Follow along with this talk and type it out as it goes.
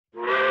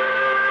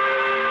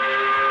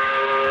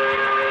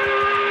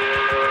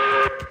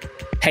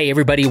Hey,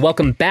 everybody,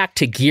 welcome back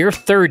to Gear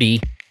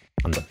 30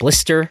 on the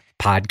Blister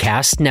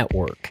Podcast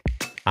Network.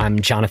 I'm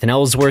Jonathan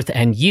Ellsworth,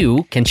 and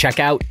you can check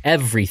out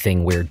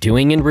everything we're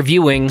doing and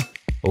reviewing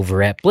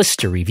over at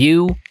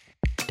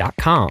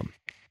blisterreview.com.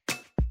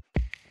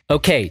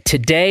 Okay,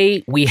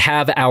 today we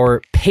have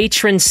our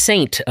patron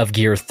saint of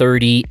Gear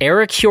 30,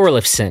 Eric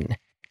Hjorlifson,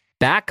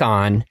 back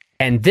on,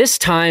 and this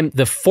time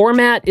the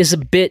format is a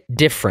bit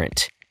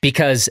different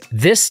because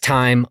this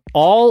time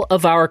all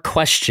of our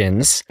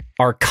questions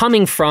are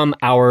coming from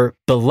our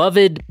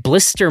beloved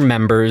Blister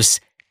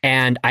members,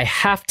 and I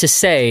have to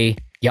say,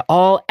 you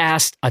all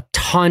asked a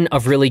ton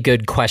of really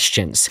good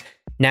questions.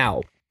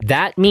 Now,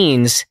 that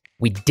means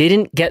we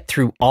didn't get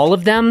through all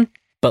of them,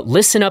 but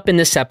listen up in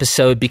this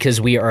episode because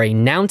we are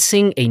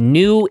announcing a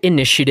new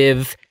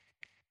initiative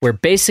where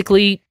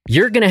basically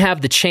you're going to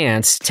have the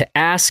chance to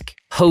ask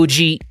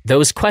Hoji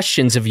those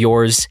questions of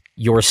yours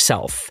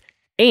yourself.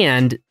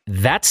 And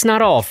that's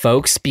not all,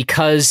 folks,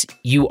 because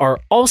you are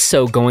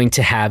also going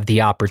to have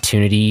the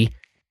opportunity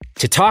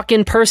to talk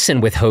in person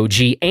with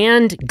Hoji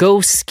and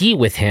go ski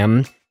with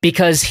him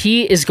because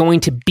he is going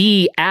to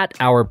be at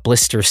our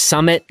Blister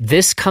Summit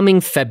this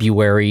coming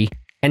February.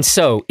 And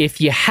so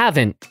if you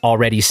haven't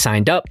already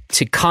signed up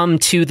to come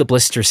to the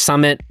Blister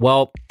Summit,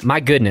 well, my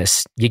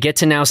goodness, you get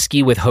to now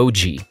ski with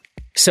Hoji.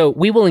 So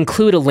we will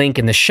include a link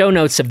in the show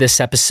notes of this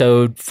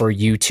episode for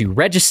you to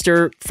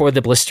register for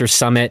the Blister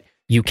Summit.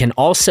 You can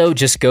also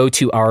just go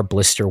to our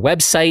Blister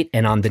website,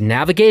 and on the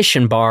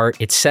navigation bar,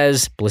 it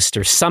says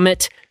Blister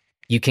Summit.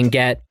 You can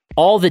get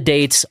all the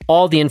dates,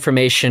 all the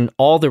information,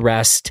 all the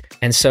rest.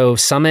 And so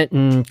summit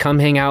and come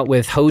hang out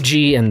with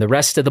Hoji and the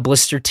rest of the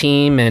Blister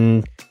team,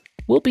 and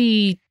we'll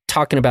be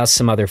talking about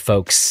some other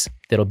folks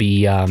that'll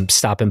be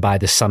stopping by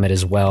the summit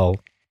as well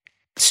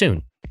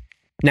soon.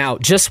 Now,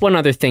 just one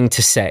other thing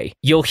to say.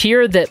 You'll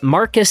hear that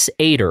Marcus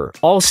Ader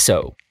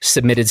also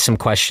submitted some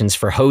questions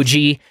for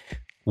Hoji.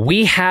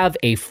 We have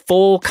a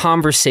full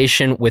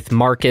conversation with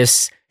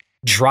Marcus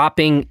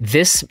dropping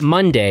this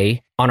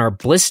Monday on our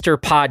Blister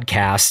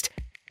podcast.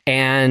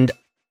 And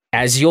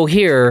as you'll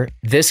hear,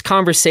 this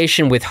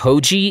conversation with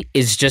Hoji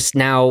is just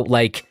now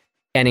like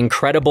an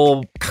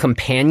incredible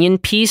companion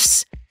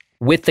piece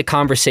with the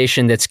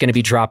conversation that's going to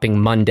be dropping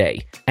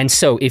Monday. And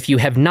so if you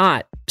have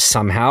not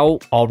somehow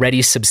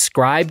already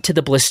subscribed to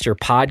the Blister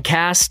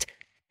podcast,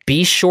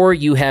 be sure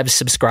you have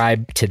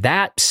subscribed to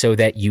that so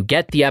that you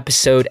get the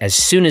episode as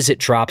soon as it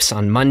drops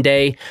on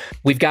Monday.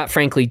 We've got,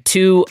 frankly,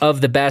 two of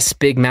the best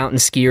big mountain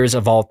skiers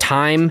of all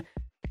time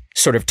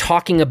sort of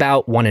talking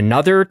about one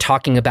another,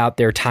 talking about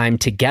their time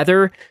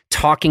together,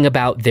 talking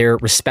about their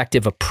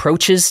respective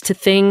approaches to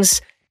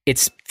things.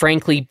 It's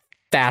frankly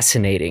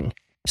fascinating.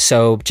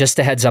 So just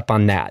a heads up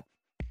on that.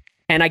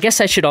 And I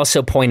guess I should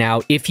also point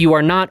out, if you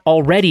are not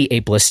already a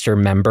Blister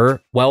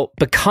member, well,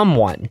 become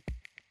one.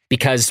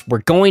 Because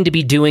we're going to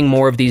be doing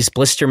more of these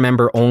Blister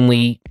member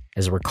only,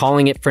 as we're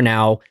calling it for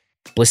now,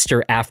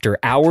 Blister After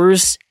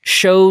Hours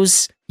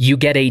shows. You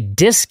get a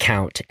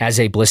discount as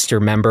a Blister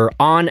member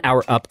on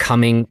our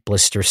upcoming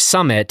Blister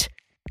Summit.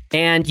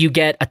 And you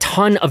get a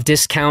ton of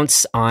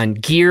discounts on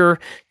gear.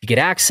 You get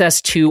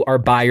access to our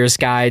buyer's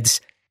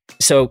guides.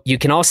 So you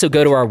can also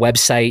go to our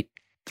website,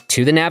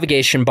 to the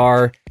navigation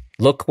bar,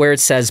 look where it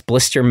says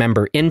Blister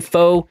Member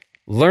Info,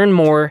 learn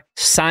more,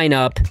 sign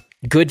up.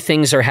 Good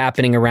things are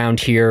happening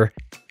around here.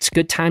 It's a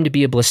good time to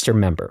be a Blister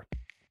member.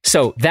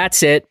 So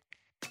that's it.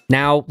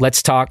 Now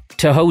let's talk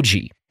to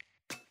Hoji.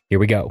 Here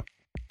we go.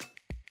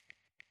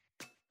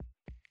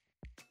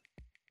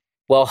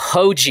 Well,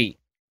 Hoji,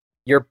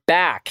 you're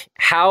back.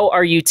 How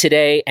are you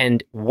today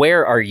and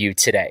where are you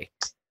today?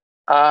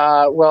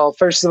 Well,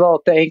 first of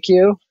all, thank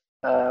you.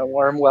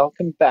 Warm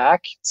welcome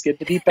back. It's good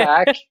to be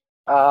back.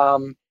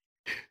 I'm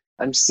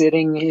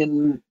sitting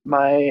in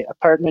my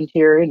apartment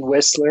here in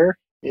Whistler.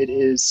 It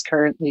is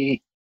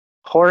currently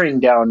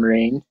pouring down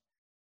rain.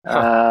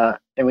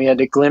 And we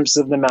had a glimpse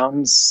of the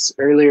mountains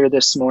earlier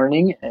this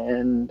morning.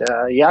 And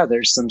yeah,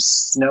 there's some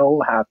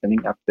snow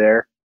happening up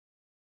there.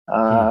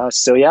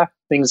 So yeah,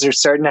 things are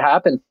starting to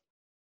happen.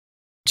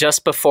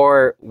 Just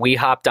before we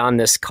hopped on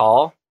this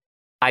call,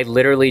 I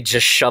literally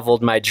just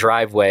shoveled my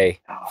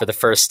driveway for the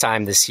first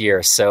time this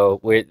year.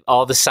 So we're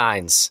all the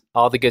signs,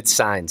 all the good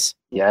signs.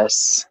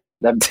 Yes,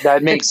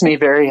 that makes me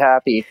very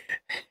happy.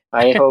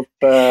 I hope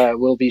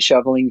we'll be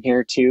shoveling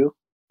here too.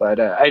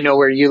 But I know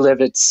where you live,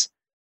 it's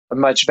a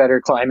much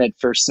better climate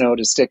for snow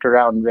to stick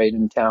around right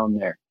in town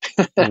there.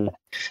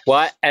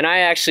 Well, and I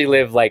actually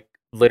live like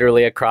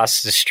literally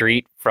across the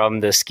street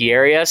from the ski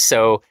area.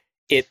 So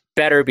it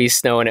better be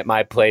snowing at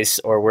my place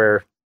or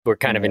we're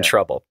kind of in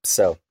trouble.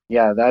 So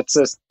yeah, that's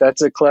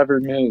a clever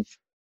move.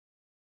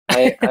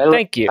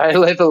 Thank you. I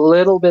live a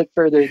little bit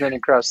further than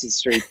across the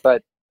street,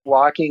 but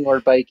walking or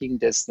biking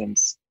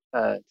distance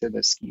to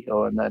the ski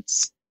hill, and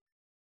that's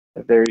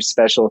a very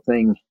special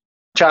thing.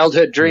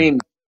 Childhood dream.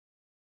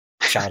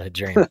 Childhood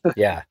dream.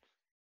 Yeah.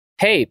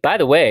 Hey, by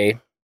the way,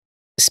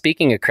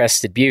 speaking of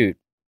Crested Butte,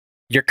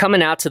 you're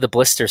coming out to the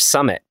Blister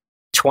Summit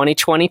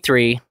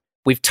 2023.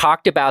 We've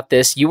talked about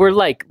this. You were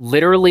like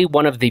literally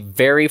one of the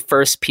very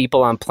first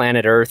people on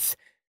planet Earth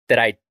that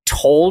I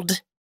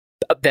told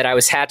that I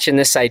was hatching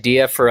this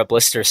idea for a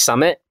Blister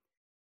Summit.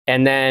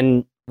 And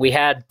then we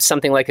had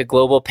something like a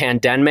global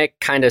pandemic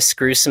kind of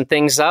screw some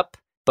things up.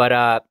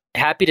 But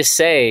happy to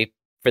say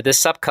for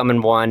this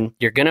upcoming one,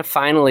 we're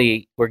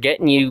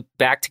getting you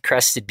back to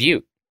Crested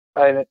Butte.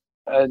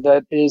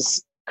 That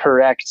is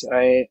correct.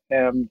 I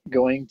am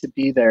going to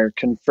be there,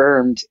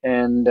 confirmed,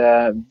 and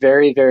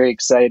very, very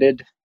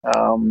excited.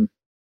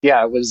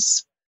 It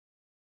was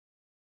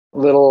a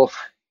little,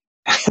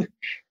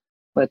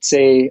 let's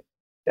say,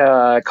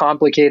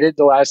 complicated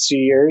the last 2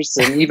 years,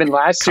 and even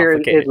last year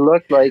it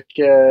looked like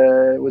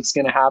it was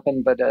going to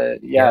happen. But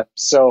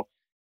so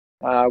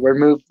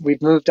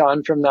we've moved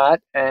on from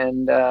that,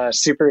 and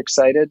super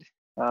excited.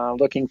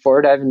 Looking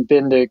forward. I haven't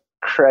been to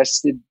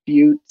Crested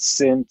Butte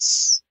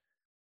since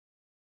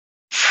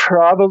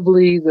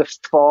probably the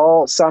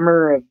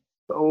summer of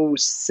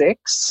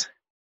 2006,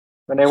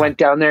 when I went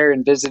down there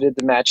and visited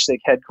the Matchstick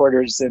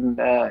headquarters and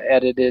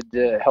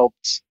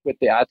helped with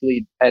the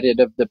athlete edit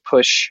of the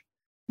Push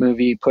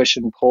movie, Push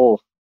and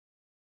Pull.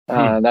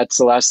 That's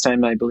the last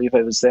time I believe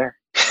I was there.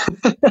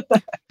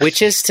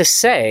 Which is to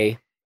say,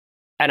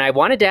 and I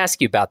wanted to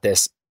ask you about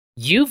this,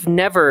 you've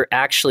never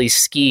actually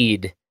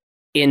skied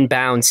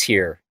inbounds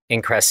here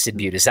in Crested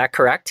Butte. Is that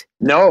correct?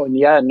 No.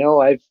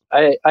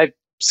 I've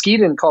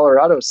skied in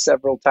Colorado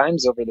several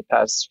times over the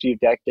past few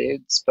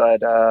decades,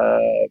 but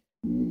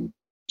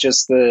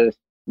just the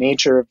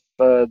nature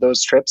of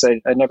those trips,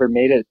 I never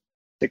made it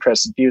to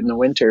Crested Butte in the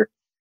winter.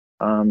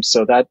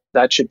 So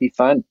that should be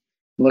fun.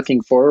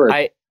 Looking forward.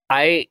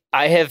 I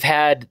have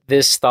had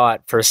this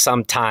thought for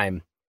some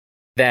time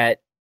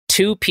that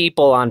two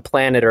people on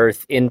planet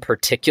Earth in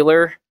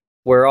particular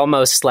were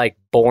almost like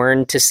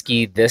born to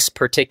ski this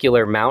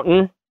particular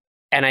mountain.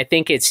 And I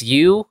think it's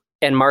you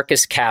and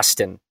Marcus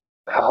Kasten.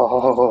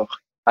 Oh,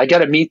 I got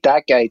to meet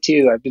that guy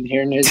too. I've been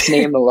hearing his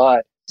name a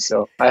lot,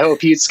 so I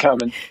hope he's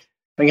coming.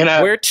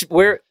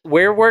 We're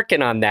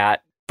working on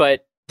that,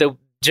 but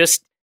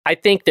I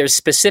think there's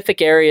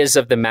specific areas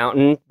of the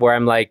mountain where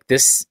I'm like,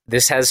 this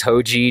has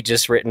Hoji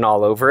just written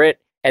all over it,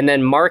 and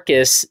then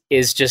Marcus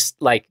is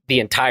just like the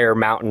entire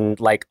mountain,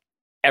 like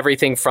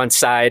everything front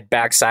side,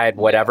 back side,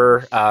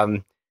 whatever.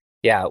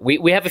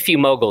 We have a few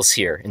moguls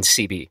here in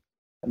CB.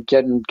 I'm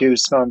getting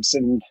goosebumps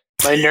and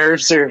my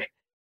nerves are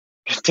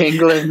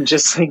tingling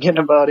just thinking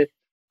about it.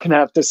 Gonna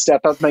have to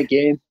step up my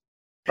game.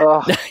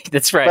 Oh,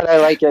 that's right. But I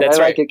like it. That's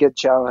I like a good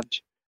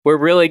challenge. We're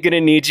really gonna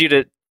need you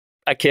to.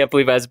 I can't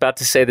believe I was about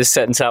to say this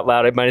sentence out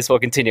loud. I might as well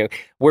continue.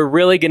 We're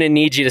really gonna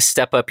need you to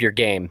step up your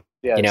game.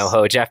 Yes. You know,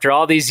 Hoj. After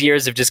all these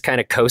years of just kind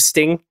of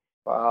coasting.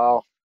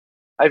 Wow,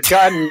 I've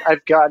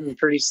gotten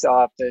pretty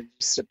soft. I'm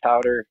just a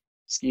powder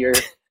skier,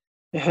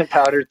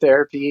 powder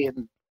therapy,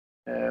 and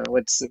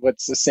what's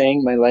the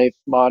saying? My life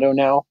motto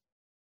now.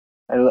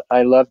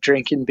 I love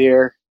drinking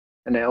beer,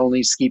 and I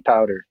only ski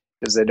powder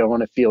because I don't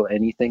want to feel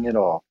anything at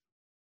all.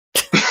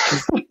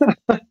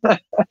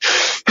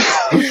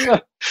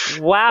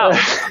 Wow.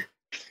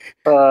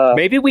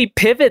 Maybe we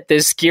pivot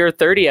this Gear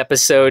 30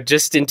 episode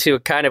just into a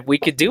kind of, we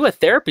could do a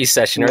therapy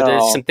session. Are there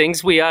some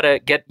things we ought to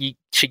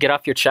should get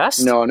off your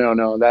chest? No.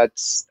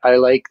 I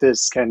like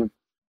this kind of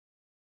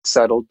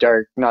subtle,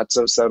 dark, not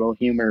so subtle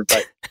humor,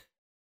 but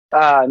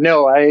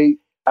no, I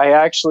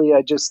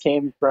just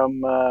came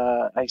from,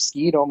 I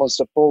skied almost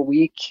a full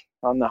week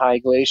on the high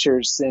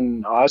glaciers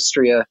in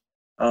Austria.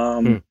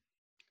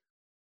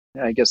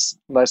 I guess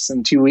less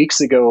than 2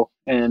 weeks ago.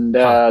 And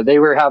they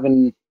were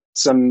having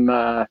some,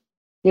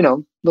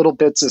 little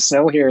bits of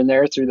snow here and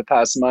there through the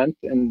past month.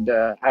 And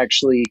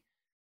actually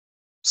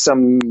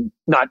some,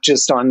 not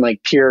just on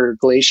like pure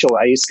glacial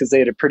ice, because they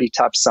had a pretty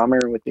tough summer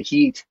with the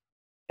heat.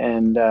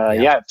 And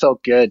it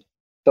felt good.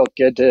 Felt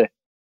good to,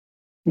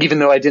 even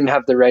though I didn't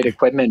have the right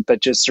equipment,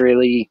 but just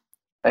really,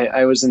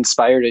 I was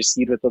inspired. I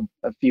skied with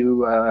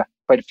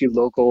quite a few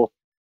local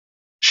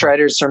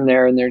shredders from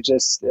there, and they're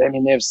just,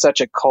 they have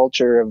such a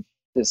culture of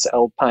this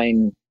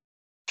alpine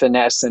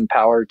finesse and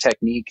power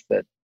technique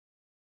that,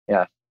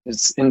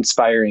 it's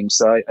inspiring.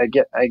 So I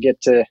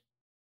get to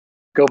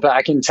go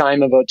back in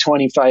time about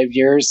 25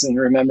 years and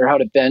remember how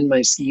to bend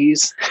my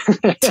skis.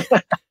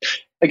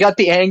 I got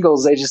the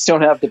angles, I just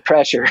don't have the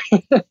pressure.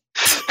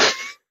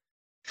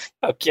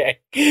 Okay.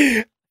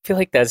 I feel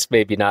like that's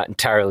maybe not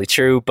entirely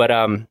true, but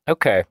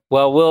okay.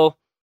 Well,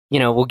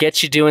 we'll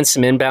get you doing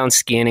some inbound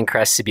skiing in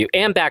Crested Butte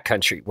and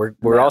backcountry.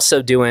 We're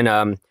also doing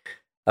a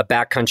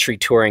backcountry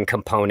touring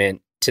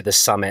component to the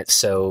summit.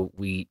 So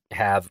we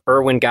have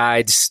Irwin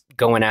guides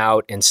going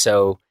out, and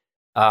so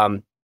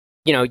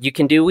you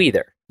can do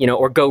either,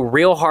 or go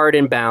real hard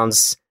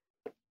inbounds,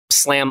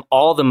 slam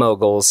all the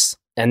moguls,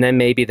 and then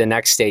maybe the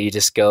next day you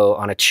just go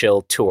on a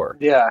chill tour.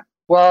 Yeah.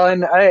 Well,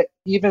 and I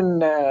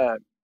even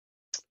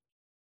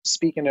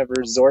speaking of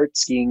resort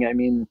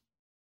skiing,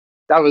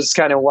 that was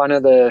kind of one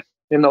of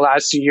in the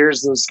last 2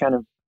 years, those kind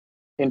of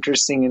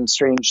interesting and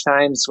strange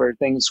times where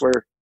things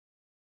were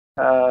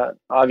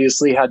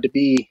obviously had to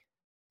be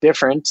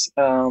different.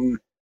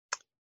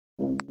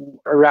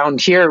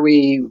 Around here,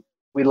 we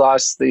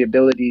lost the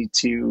ability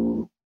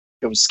to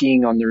go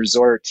skiing on the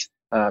resort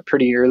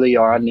pretty early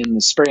on in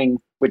the spring,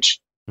 which,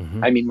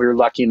 Mm-hmm. I mean, we were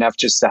lucky enough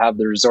just to have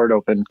the resort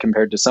open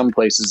compared to some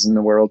places in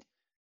the world.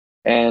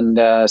 And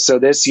so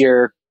this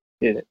year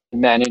it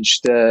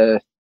managed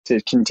to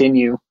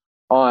continue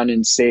on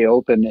and stay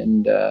open.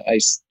 And I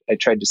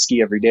tried to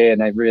ski every day,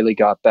 and I really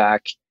got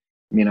back.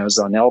 I mean, I was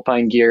on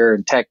alpine gear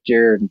and tech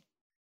gear and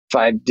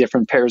 5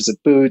 different pairs of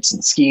boots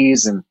and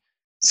skis, and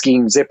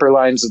skiing zipper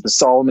lines with the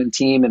Solomon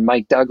team and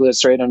Mike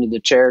Douglas right under the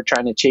chair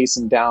trying to chase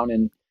him down.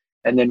 And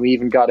then we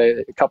even got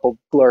a couple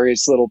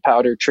glorious little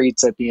powder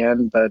treats at the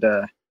end. But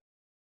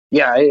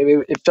yeah,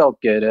 it felt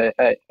good.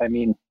 I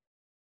mean,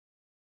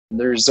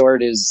 the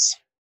resort is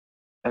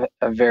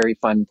a very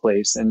fun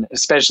place, and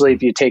especially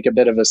if you take a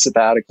bit of a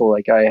sabbatical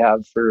like I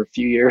have for a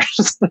few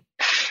years.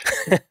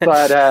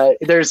 But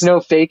there's no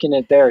faking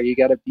it there. You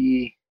gotta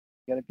be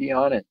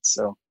on it.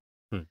 So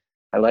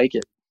I like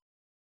it.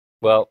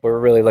 Well, we're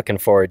really looking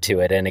forward to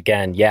it. And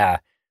again, yeah,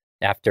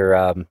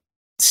 after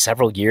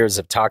several years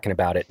of talking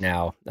about it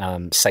now,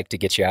 psyched to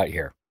get you out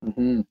here.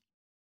 Mm-hmm.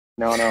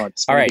 No,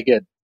 it's all really right.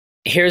 good.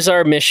 Here's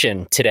our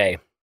mission today.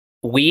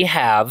 We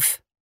have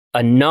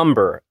a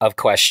number of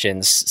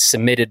questions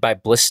submitted by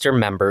Blister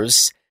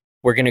members.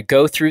 We're going to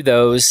go through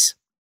those.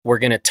 We're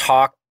going to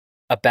talk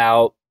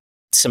about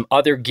some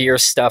other gear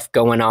stuff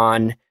going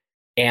on.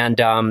 And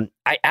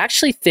I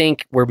actually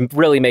think we're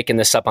really making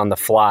this up on the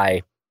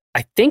fly.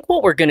 I think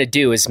what we're going to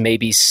do is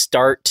maybe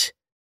start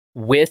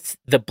with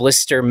the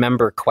Blister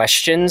member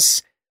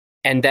questions,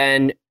 and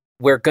then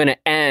we're going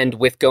to end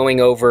with going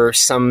over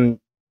some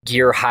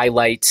gear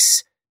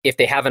highlights if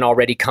they haven't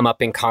already come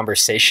up in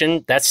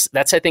conversation. That's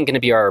I think going to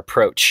be our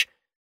approach.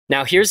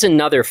 Now, here's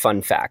another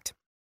fun fact.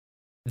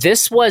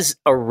 This was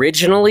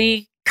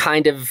originally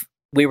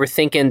we were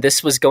thinking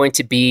this was going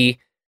to be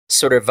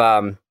sort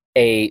of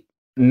a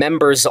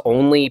members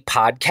only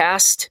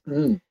podcast.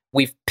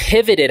 We've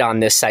pivoted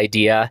on this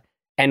idea,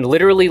 and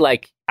literally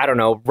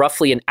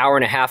roughly an hour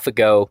and a half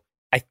ago,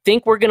 I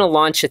think we're going to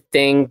launch a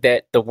thing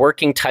that the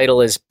working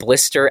title is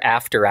Blister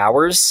After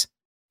Hours.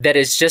 That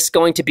is just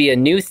going to be a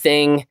new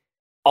thing.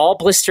 All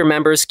Blister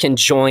members can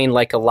join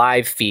like a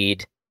live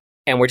feed,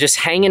 and we're just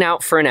hanging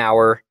out for an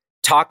hour,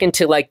 talking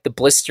to like the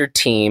Blister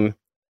team,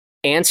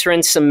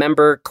 answering some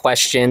member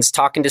questions,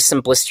 talking to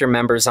some Blister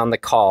members on the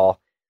call.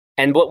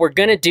 And what we're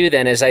going to do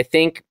then is I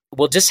think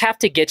we'll just have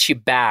to get you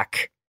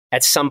back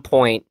at some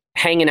point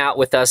hanging out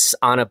with us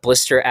on a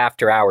Blister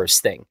After Hours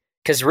thing.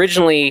 Because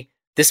originally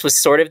this was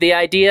sort of the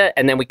idea,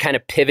 and then we kind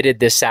of pivoted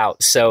this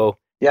out. So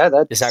yeah,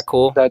 is that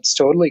cool? That's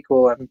totally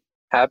cool. I'm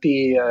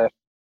happy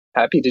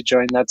to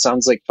join. That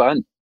sounds like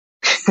fun.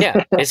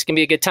 Yeah, it's going to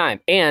be a good time.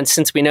 And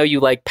since we know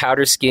you like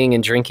powder skiing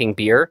and drinking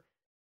beer,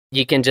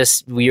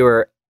 we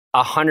were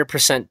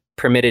 100%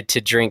 permitted to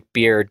drink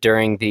beer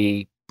during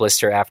the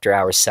Blister After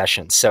Hours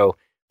session. So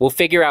we'll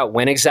figure out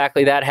when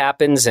exactly that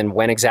happens and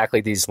when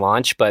exactly these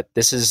launch. But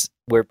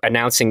we're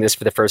announcing this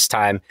for the first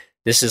time.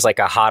 This is like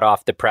a hot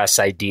off the press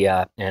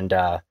idea. And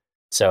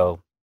so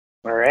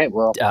all right,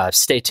 well,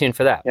 stay tuned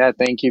for that. Yeah,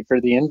 thank you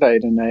for the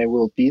invite, and I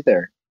will be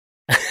there.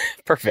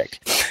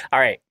 Perfect. All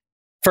right.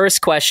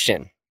 First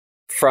question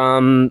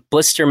from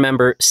Blister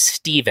member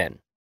Steven.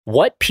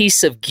 What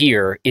piece of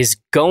gear is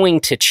going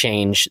to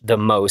change the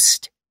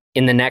most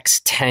in the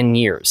next 10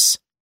 years?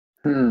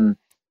 And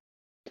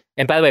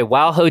by the way,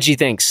 while Hoji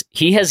thinks,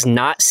 he has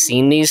not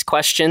seen these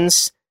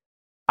questions.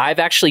 I've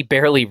actually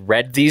barely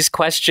read these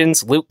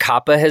questions. Luke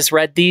Kappa has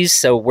read these,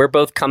 so we're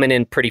both coming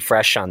in pretty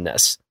fresh on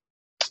this.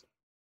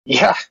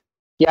 Yeah,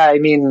 I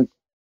mean,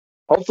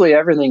 hopefully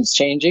everything's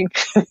changing,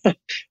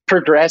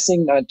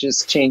 progressing, not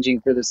just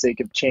changing for the sake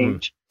of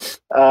change.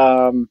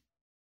 I'm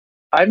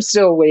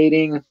still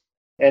waiting,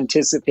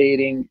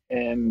 anticipating,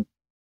 and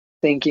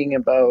thinking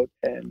about,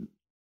 and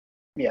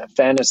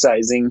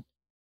fantasizing.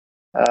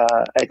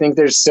 I think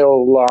there's still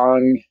a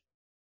long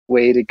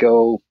way to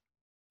go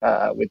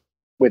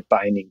with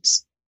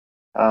bindings.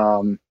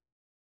 I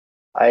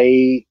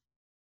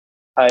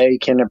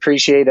can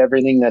appreciate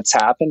everything that's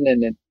happened,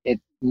 and it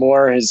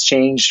more has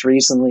changed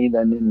recently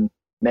than in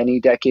many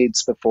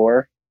decades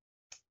before.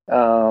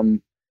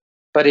 But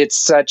it's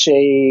such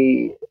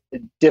a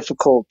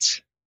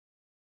difficult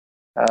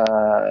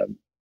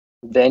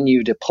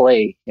venue to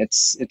play.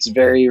 It's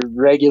very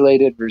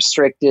regulated,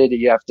 restricted.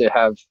 You have to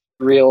have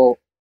real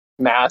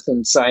math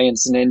and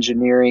science and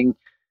engineering,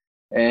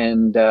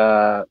 and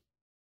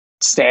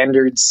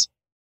standards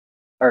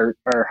are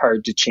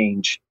hard to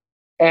change.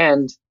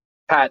 And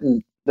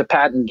the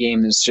patent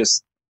game is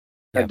just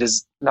I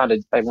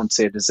won't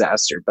say a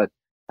disaster, but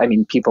I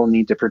mean, people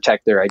need to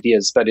protect their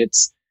ideas, but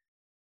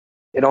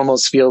it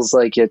almost feels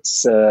like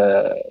it's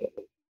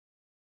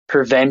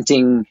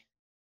preventing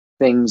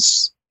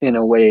things in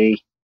a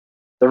way.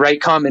 The right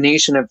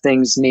combination of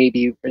things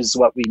maybe is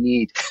what we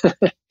need.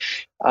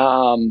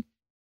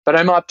 But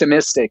I'm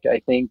optimistic.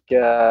 I think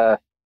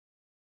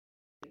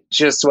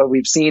just what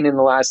we've seen in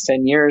the last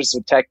 10 years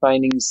with tech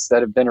bindings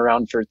that have been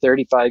around for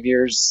 35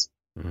 years,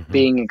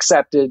 being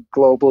accepted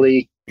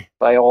globally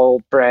by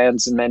all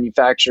brands and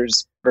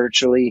manufacturers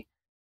virtually.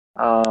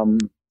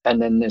 And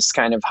then this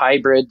kind of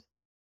hybrid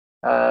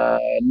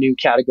new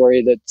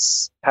category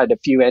that's had a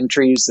few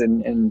entries,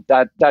 and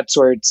that's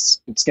where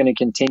it's going to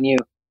continue.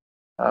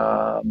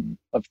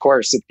 Of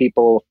course, if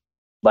people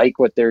like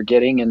what they're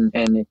getting and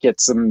it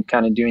gets them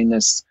kind of doing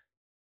this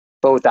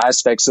both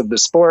aspects of the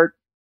sport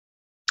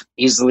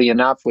easily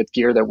enough with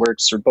gear that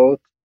works for both,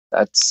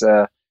 that's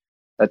a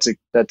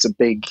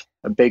big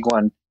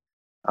one.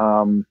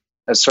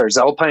 As far as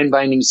alpine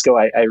bindings go,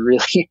 I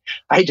really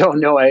I don't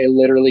know. I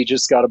literally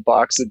just got a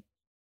box of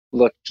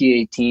Look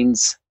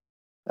P18s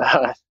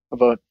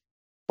about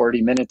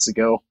 40 minutes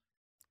ago.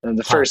 And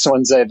the first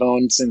ones I've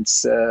owned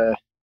since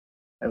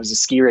I was a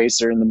ski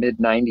racer in the mid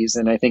 90s,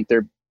 and I think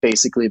they're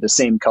basically the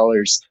same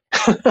colors.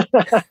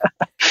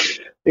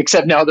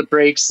 Except now the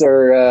brakes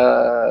are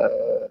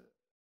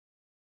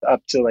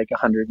up to like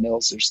 100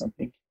 mils or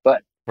something.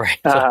 But right,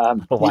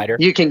 wider.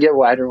 You can get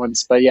wider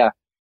ones, but yeah.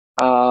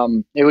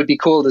 It would be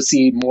cool to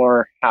see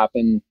more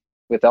happen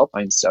with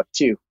alpine stuff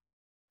too.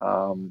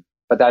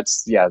 But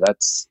that's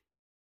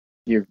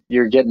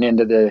you're getting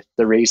into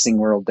the racing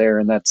world there,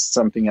 and that's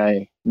something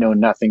I know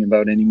nothing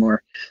about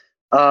anymore.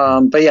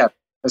 But yeah,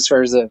 as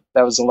far as that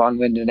was a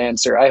long-winded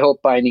answer. I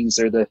hope bindings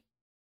are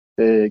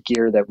the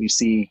gear that we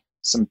see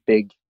some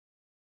big,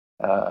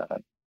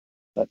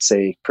 let's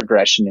say,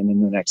 progression in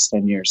the next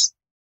 10 years.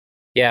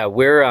 Yeah,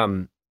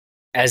 we're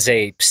as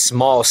a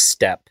small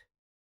step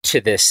to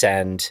this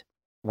end,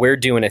 we're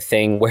doing a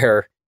thing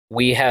where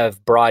we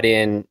have brought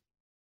in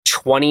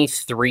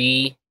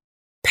 23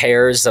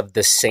 pairs of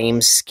the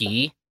same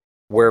ski.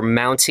 We're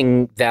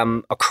mounting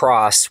them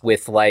across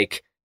with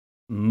like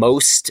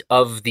most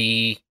of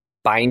the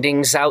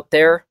bindings out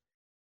there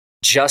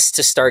just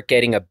to start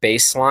getting a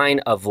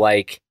baseline of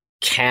like,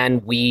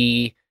 can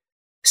we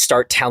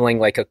start telling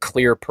like a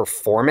clear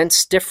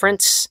performance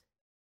difference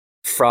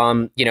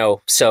from,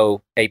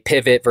 so a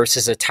pivot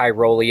versus a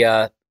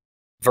Tyrolia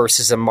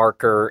versus a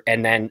marker,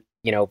 and then,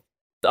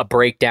 a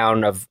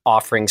breakdown of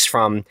offerings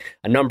from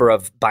a number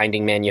of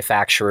binding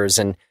manufacturers,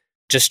 and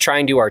just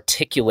trying to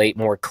articulate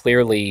more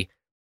clearly,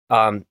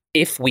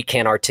 if we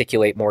can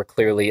articulate more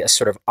clearly, a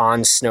sort of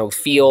on snow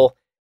feel,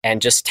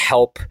 and just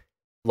help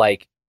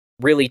like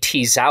really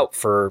tease out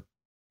for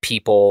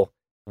people,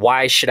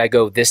 why should I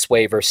go this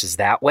way versus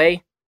that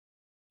way?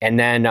 And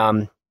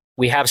then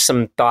we have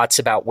some thoughts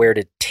about where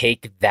to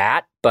take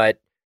that, but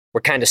we're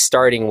kind of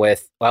starting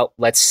with, well,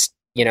 let's,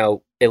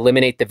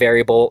 eliminate the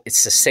variable.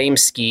 It's the same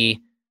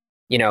ski,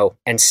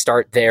 and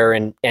start there,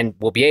 and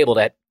we'll be able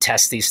to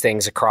test these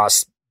things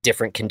across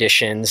different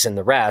conditions and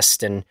the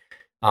rest. And,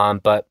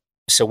 but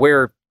so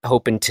we're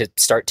hoping to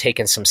start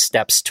taking some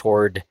steps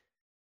toward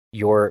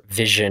your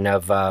vision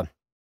of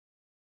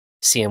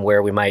seeing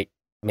where we might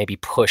maybe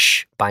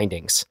push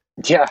bindings.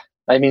 Yeah.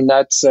 I mean,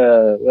 that's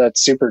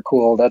super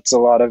cool. That's a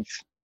lot of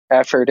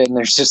effort, and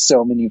there's just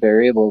so many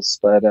variables,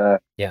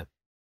 but, yeah.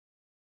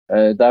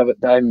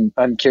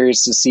 I'm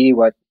curious to see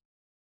what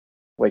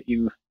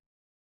you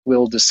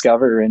will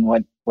discover and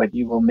what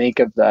you will make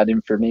of that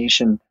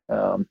information.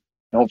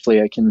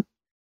 Hopefully I can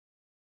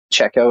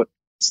check out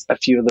a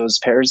few of those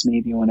pairs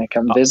maybe when I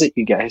come visit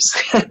you guys.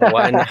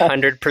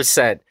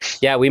 100%.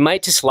 Yeah, we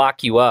might just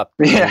lock you up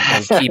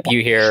and keep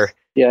you here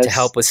to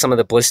help with some of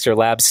the Blister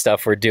Lab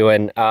stuff we're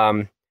doing.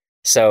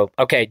 So,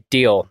 okay,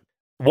 deal.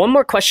 One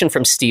more question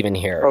from Steven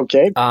here.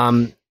 Okay.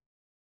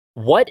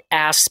 What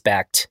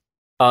aspect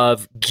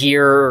of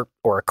gear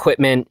or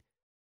equipment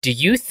do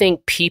you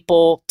think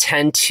people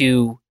tend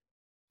to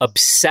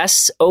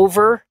obsess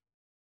over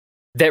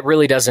that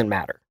really doesn't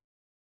matter?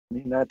 I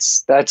mean,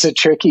 that's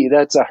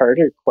a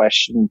harder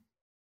question.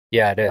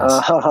 Yeah, it is.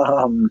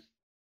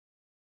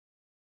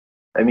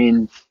 I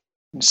mean,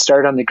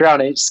 start on the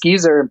ground.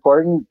 Skis are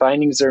important,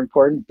 bindings are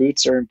important,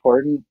 boots are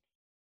important,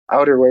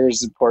 outerwear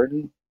is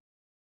important,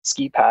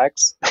 ski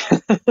packs.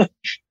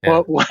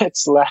 Yeah.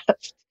 What's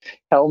left?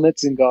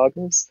 Helmets and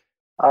goggles.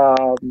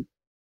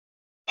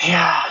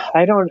 Yeah,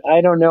 I don't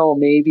know.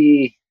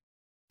 Maybe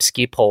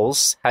ski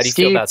poles. How do you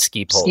feel about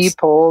ski poles? Ski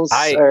poles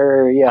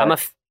I'm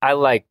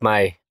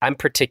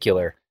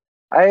particular.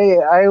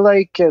 I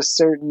like a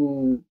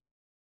certain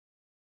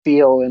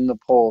feel in the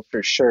pole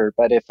for sure,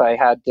 but if I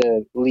had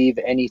to leave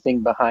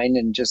anything behind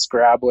and just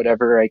grab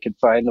whatever I could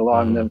find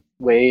along the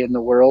way in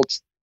the world,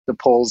 the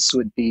poles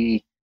would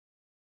be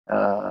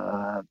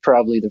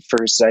probably the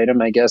first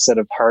item, I guess, out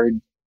of hard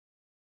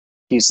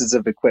pieces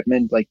of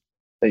equipment like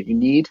that you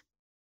need.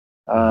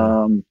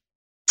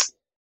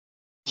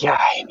 Yeah,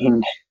 I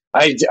mean,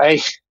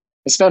 I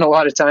spent a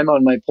lot of time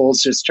on my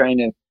poles just trying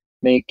to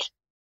make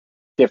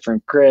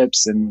different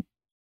grips and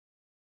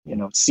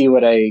see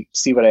what I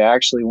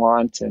actually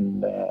want,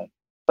 and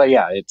but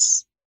yeah,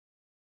 it's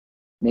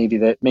maybe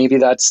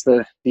that's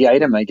the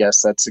item. I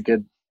guess that's a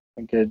good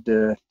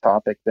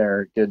topic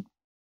there, a good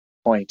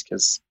point,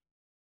 because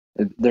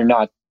they're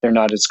not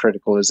as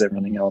critical as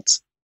everything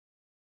else.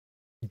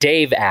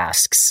 Dave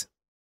asks,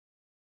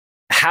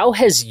 how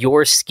has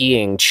your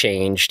skiing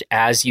changed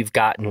as you've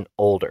gotten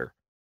older?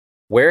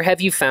 Where have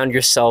you found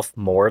yourself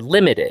more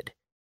limited?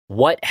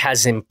 What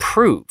has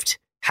improved?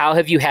 How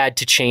have you had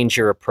to change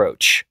your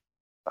approach?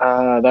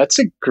 That's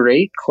a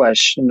great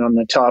question on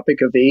the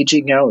topic of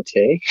aging out,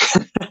 eh?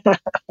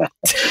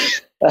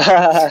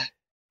 uh,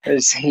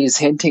 he's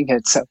hinting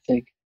at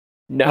something.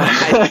 No,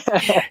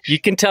 you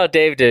can tell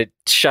Dave to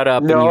shut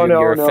up, and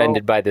you're No.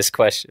 offended by this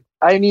question.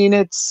 I mean,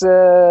 it's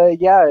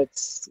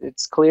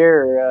it's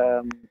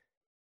clear,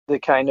 the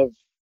kind of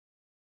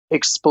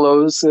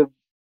explosive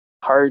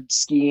hard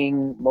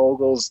skiing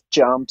moguls,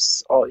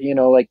 jumps, all,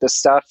 like the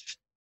stuff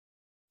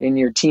in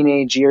your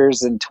teenage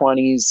years and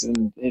 20s,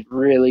 and it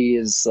really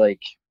is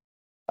like,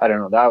 I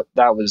don't know,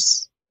 that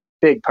was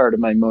a big part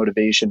of my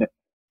motivation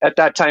at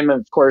that time,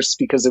 of course,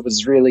 because it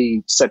was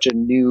really such a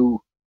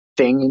new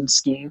thing in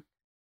skiing.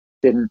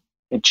 Didn't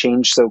It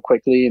changed so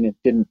quickly, and it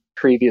didn't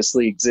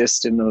previously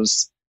exist in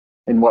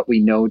what we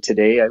know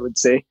today, I would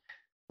say.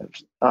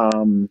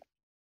 um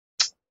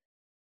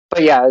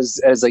but yeah,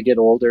 as I get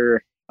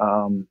older,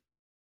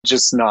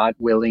 just not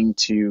willing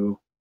to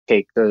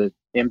take the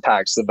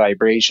impacts, the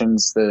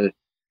vibrations,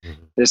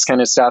 this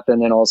kind of stuff.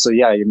 And then also,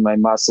 yeah, my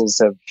muscles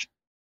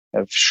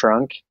have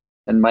shrunk,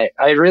 and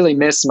I really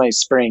miss my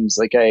springs.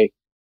 Like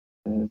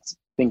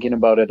thinking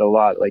about it a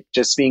lot, like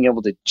just being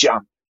able to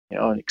jump,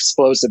 and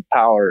explosive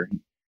power,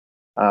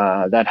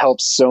 that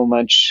helps so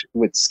much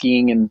with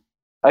skiing. And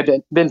I've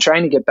been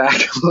trying to get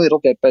back a little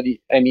bit, but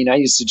I mean, I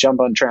used to jump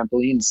on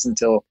trampolines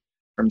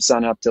from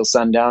sun up till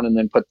sundown, and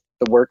then put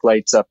the work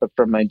lights up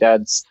from my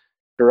dad's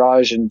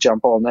garage and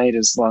jump all night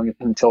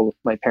until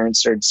my parents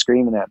started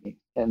screaming at me.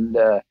 And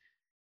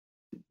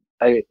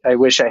I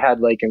wish I had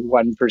like a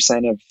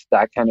 1% of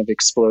that kind of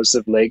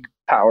explosive leg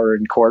power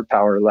and core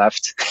power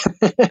left.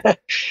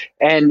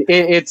 And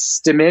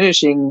it's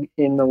diminishing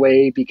in the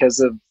way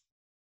because of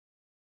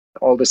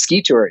all the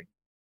ski touring,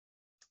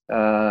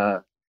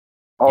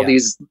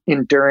 these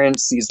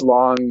endurance, these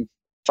long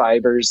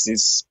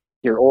fibers,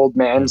 your old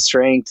man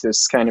strength,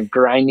 this kind of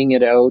grinding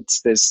it out,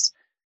 the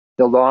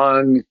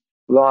long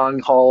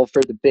haul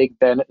for the big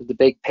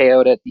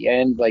payout at the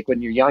end. Like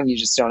when you're young, you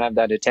just don't have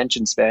that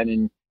attention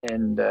span,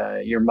 and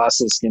your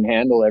muscles can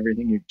handle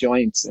everything, your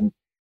joints, and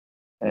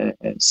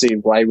see,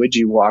 why would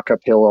you walk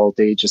uphill all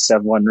day, just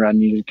have one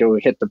run? You go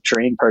hit the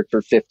train park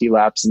for 50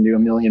 laps and do a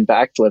million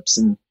backflips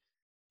and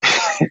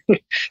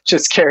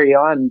just carry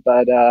on.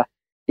 But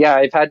yeah,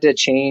 I've had to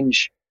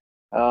change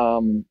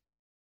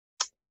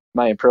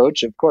my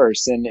approach, of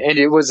course, and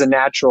it was a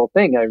natural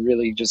thing. I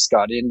really just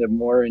got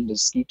more into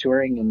ski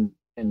touring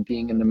and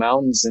being in the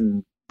mountains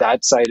and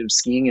that side of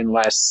skiing, and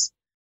less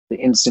the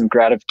instant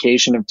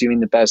gratification of doing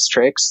the best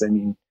tricks. I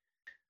mean,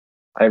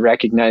 I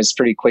recognized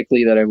pretty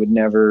quickly that I would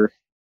never,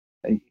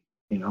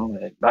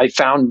 I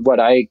found what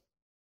I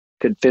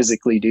could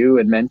physically do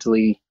and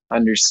mentally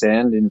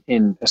understand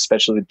in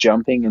especially with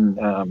jumping.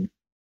 And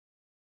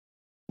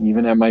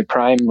even at my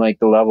prime, like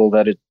the level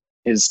that it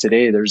is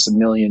today, there's a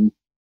million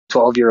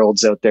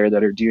 12-year-olds out there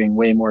that are doing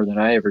way more than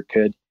I ever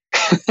could.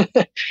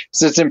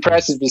 So it's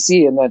impressive to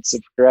see, and that's a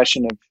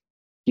progression of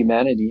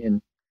humanity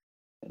and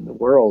the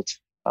world.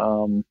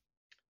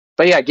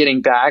 But yeah,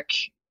 getting back,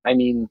 I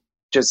mean,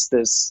 just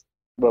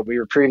what we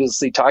were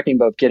previously talking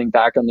about, getting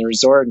back on the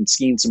resort and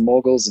skiing some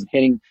moguls and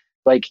hitting,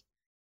 like,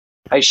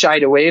 I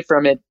shied away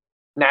from it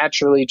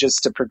naturally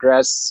just to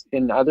progress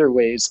in other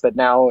ways, but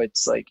now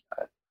it's like,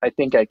 I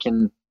think I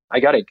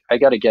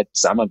gotta get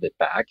some of it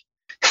back.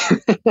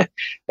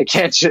 I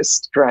can't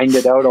just grind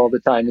it out all the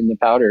time in the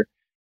powder,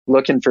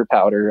 looking for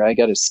powder. I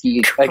gotta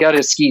ski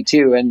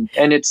too. And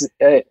it's,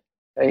 I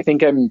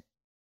think I'm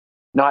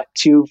not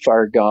too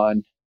far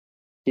gone.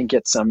 Can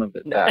get some of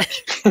it back.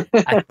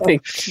 I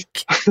think,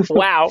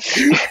 wow.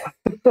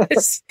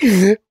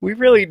 We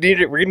really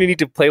need it. We're going to need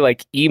to play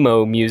like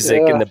emo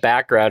music in the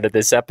background of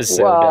this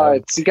episode. Wow,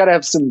 you got to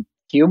have some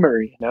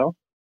humor, Yeah.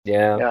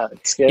 Yeah,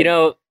 it's good.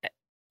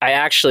 I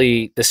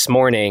actually, this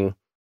morning,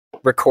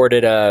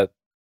 recorded a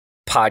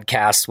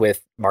podcast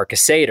with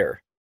Marcus Sader,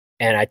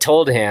 and I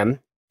told him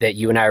that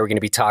you and I were going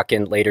to be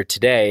talking later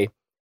today.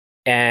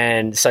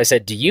 And so I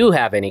said, do you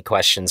have any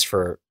questions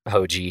for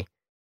Hoji?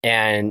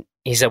 And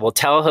he said, well,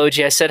 tell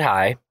Hoji I said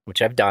hi,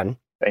 which I've done.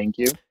 Thank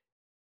you.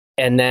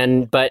 And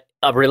then, but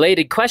a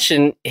related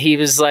question, he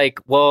was like,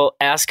 well,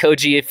 ask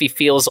Hoji if he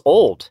feels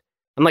old.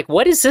 I'm like,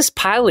 what is this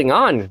piling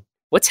on?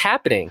 What's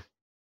happening?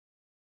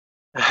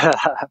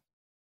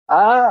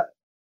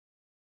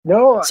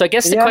 No. So I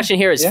guess the question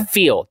here is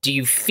feel. Do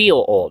you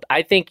feel old?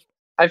 I think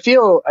I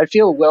feel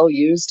well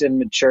used and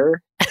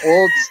mature.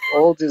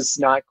 Old is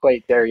not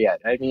quite there yet.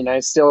 I mean,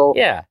 I still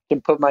can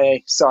put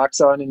my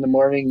socks on in the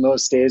morning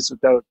most days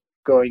without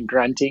going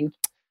grunting,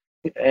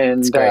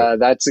 and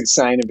that's a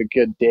sign of a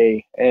good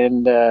day.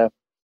 And I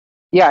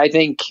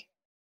think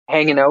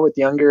hanging out with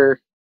younger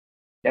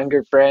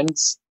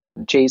friends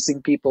and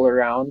chasing people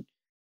around,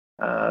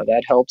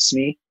 that helps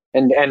me,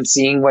 and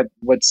seeing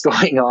what's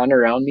going on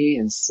around me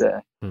is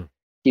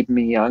keeping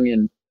me young.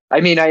 And I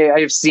mean,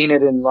 I've seen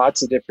it in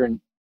lots of different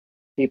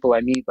people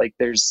I meet. Like,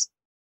 there's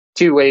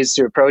two ways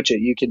to approach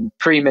it. You can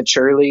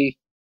prematurely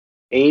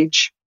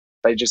age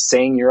by just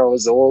saying you're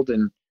always old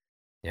and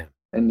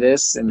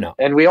this,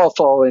 and we all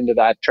fall into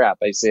that trap.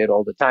 I say it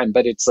all the time,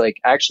 but it's like,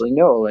 actually,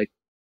 no, like,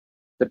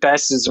 the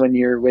best is when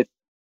you're with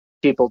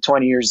people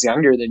 20 years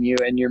younger than you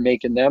and you're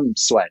making them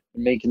sweat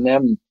and making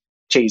them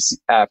chase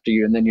after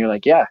you. And then you're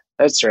like, yeah,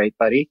 that's right,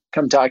 buddy.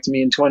 Come talk to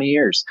me in 20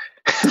 years.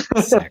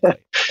 Exactly.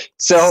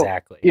 So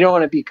Exactly. you don't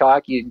want to be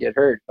cocky and get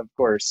hurt, of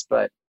course,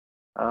 but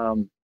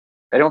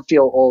I don't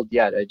feel old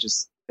yet. I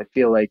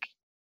feel like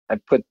I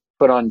put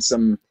on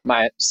some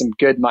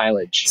good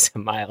mileage.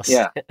 Some miles.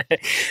 Yeah.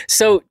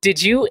 So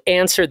did you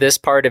answer this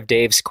part of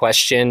Dave's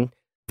question,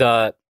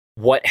 the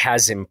what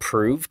has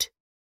improved?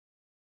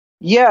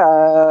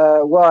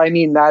 Yeah. Well, I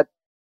mean,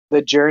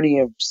 the journey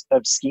of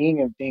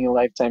skiing, of being a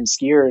lifetime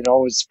skier, and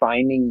always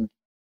finding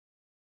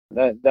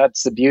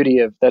that's the beauty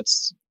of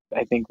that's,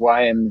 I think,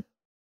 why I'm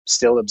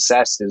still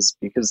obsessed, is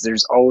because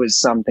there's always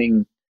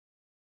something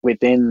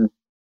within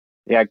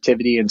the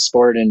activity and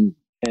sport and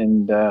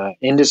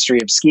industry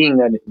of skiing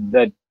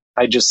that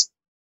I just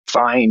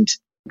find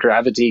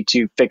gravity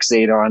to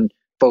fixate on,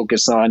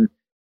 focus on,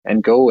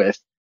 and go with.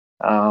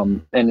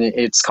 And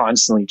it's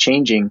constantly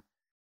changing.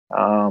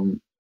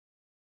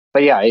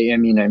 But yeah, I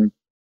mean,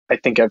 I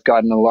think I've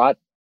gotten a lot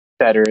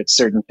better at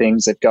certain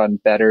things. I've gotten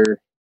better,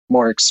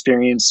 more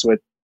experience with,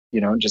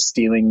 just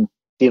dealing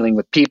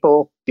with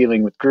people,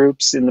 dealing with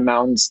groups in the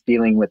mountains,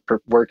 dealing with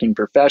working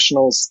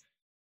professionals,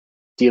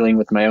 dealing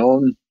with my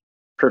own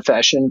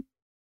profession,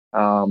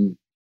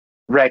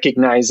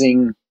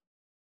 recognizing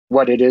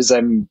what it is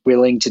I'm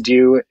willing to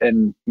do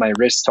and my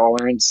risk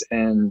tolerance,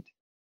 and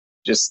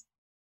just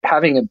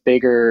having a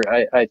bigger,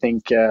 I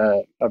think,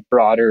 a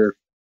broader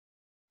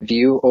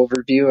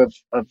overview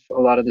of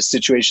a lot of the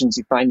situations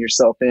you find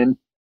yourself in,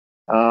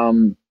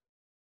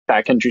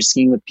 backcountry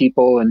skiing with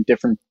people and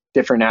different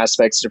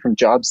aspects, different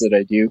jobs that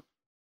I do,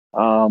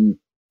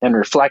 and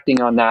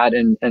reflecting on that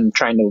and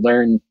trying to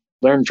learn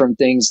from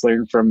things,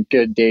 learn from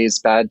good days,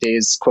 bad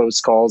days,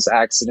 close calls,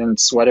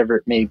 accidents, whatever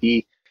it may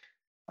be.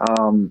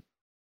 And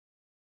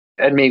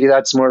maybe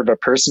that's more of a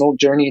personal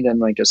journey than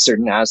like a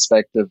certain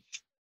aspect of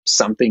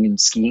something in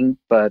skiing.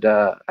 But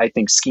I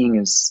think skiing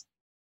is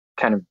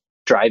kind of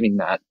driving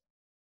that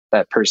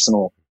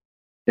personal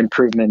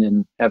improvement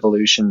and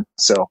evolution.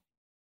 So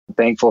I'm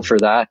thankful for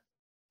that.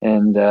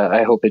 And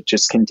I hope it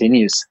just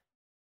continues.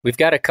 We've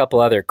got a couple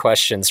other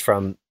questions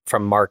from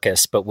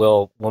Marcus, but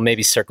we'll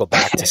maybe circle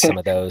back to some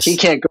of those. He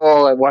can't go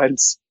all at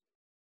once.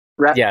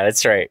 Yeah,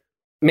 that's right.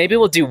 Maybe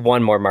we'll do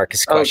one more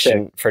Marcus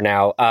question for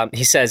now.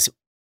 He says,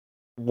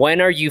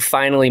 when are you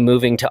finally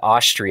moving to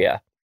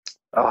Austria?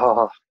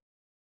 Oh,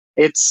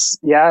 it's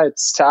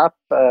tough.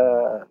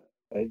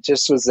 I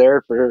just was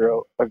there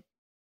for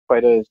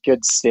quite a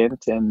good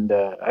stint, and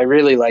I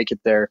really like it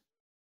there.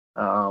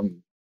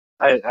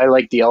 I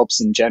like the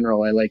Alps in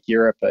general. I like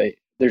Europe.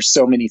 There's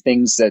so many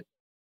things that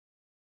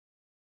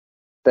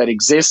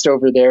exist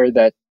over there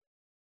that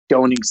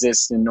don't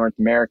exist in North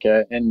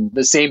America, and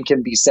the same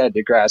can be said.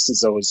 The grass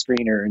is always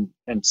greener,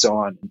 and so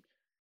on.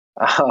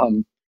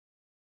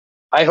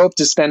 I hope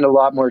to spend a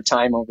lot more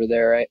time over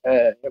there.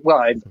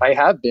 I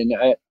have been,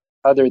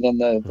 other than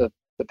the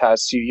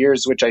past few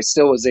years, which I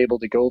still was able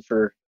to go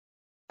for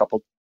a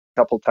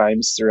couple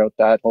times throughout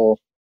that whole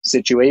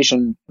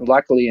situation,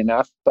 luckily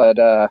enough. But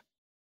I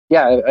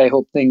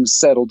hope things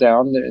settle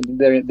down.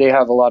 They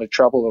have a lot of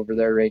trouble over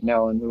there right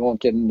now, and we won't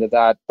get into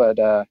that. But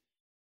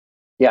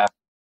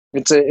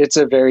it's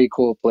a very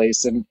cool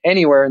place, and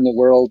anywhere in the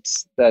world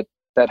that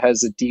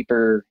has a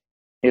deeper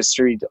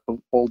history,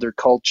 older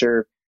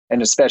culture,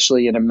 and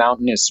especially in a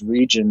mountainous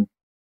region,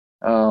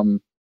 I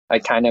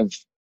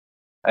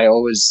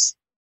always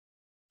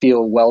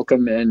feel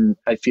welcome, and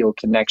I feel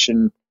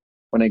connection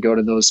when I go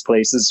to those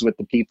places with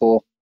the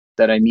people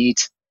that I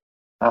meet,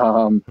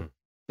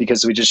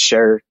 because we just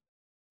share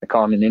a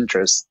common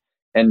interest.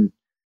 And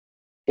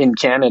in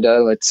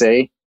Canada, let's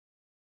say,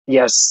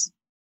 yes,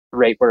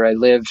 right where I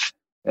live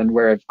and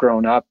where I've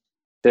grown up,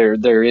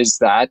 there is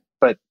that,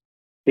 but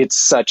it's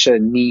such a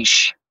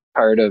niche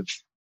part of,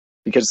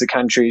 because the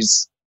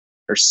countries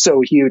are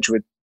so huge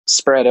with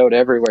spread out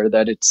everywhere,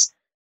 that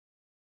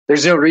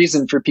there's no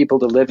reason for people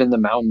to live in the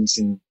mountains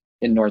in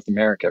North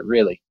America,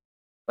 really.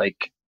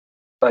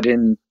 But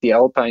in the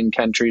Alpine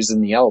countries in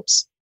the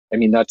Alps, I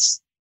mean,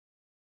 that's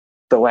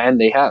the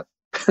land they have.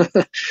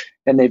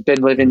 And they've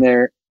been living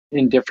there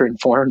in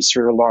different forms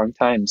for a long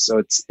time. So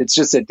it's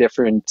just a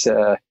different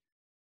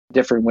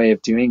way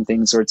of doing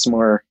things, where it's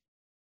more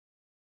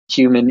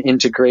human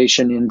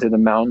integration into the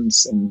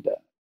mountains, and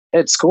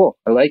it's cool.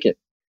 I like it.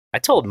 I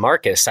told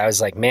Marcus, I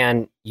was like,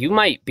 man, you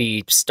might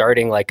be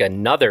starting like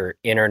another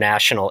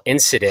international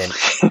incident.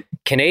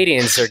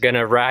 Canadians are going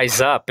to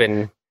rise up,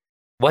 and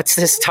what's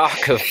this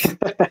talk of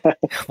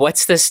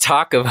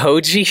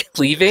Hoji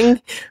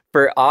leaving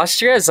for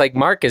Austria? It's like,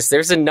 Marcus,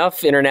 there's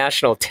enough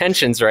international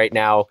tensions right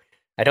now.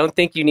 I don't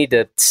think you need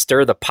to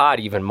stir the pot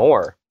even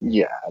more.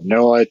 Yeah,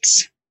 no,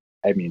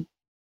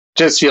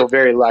 just feel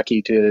very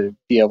lucky to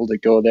be able to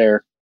go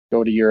to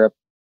Europe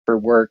for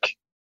work,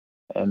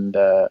 and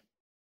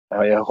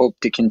I hope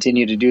to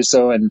continue to do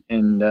so. And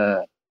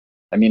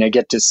I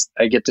get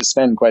to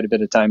spend quite a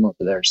bit of time over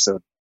there, so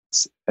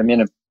I'm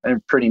in a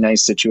pretty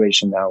nice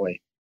situation that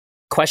way.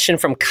 Question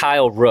from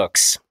Kyle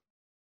Rooks.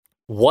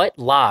 What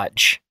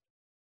lodge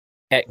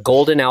at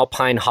Golden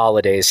Alpine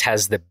Holidays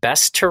has the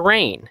best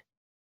terrain?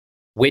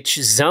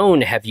 Which zone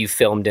have you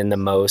filmed in the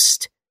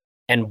most?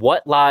 And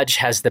what lodge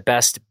has the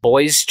best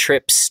boys'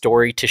 trip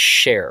story to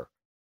share?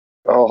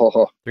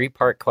 Oh,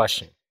 3-part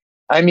question.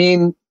 I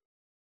mean,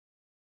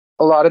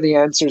 a lot of the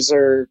answers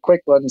are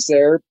quick ones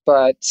there,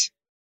 but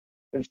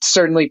I've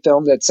certainly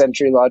filmed at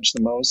Century Lodge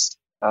the most.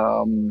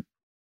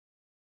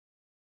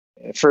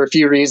 For a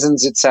few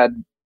reasons, it's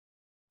had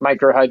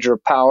micro hydro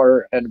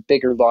power and a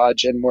bigger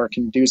lodge and more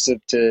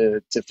conducive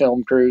to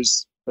film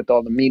crews with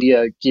all the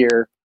media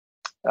gear.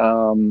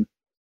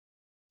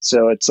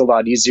 So it's a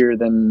lot easier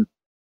than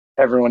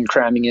everyone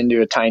cramming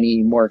into a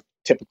tiny, more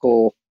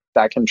typical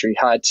backcountry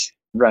hut,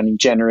 running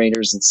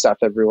generators and stuff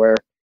everywhere.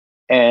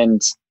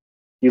 And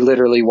you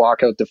literally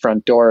walk out the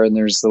front door and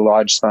there's the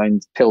lodge sign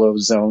pillow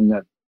zone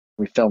that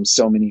we filmed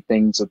so many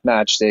things with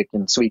Matchstick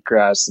and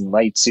Sweetgrass and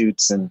light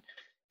suits. And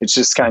it's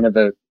just kind of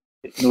it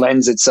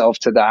lends itself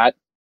to that.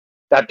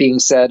 That being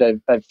said,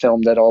 I've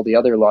filmed at all the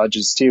other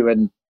lodges too.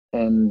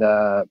 And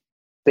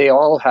they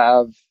all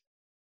have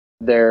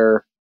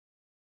their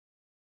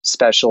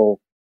special,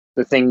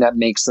 the thing that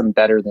makes them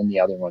better than the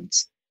other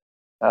ones.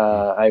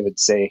 I would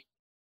say,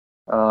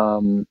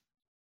 Sunrise,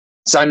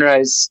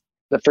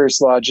 the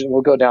first lodge, and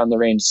we'll go down the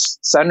range.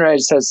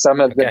 Sunrise has some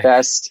of the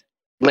best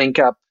link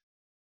up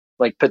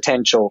like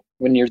potential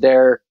when you're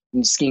there,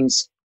 and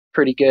skiing's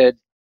pretty good,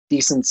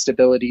 decent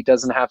stability,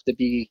 doesn't have to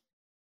be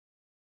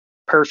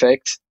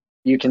perfect.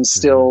 You can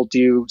still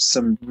do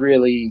some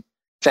really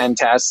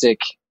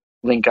fantastic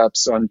link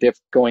ups on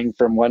going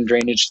from one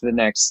drainage to the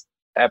next.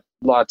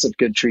 Lots of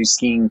good tree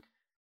skiing,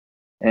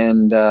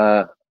 and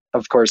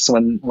of course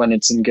when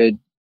it's in good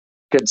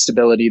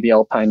stability, the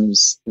alpine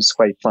is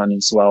quite fun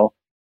as well.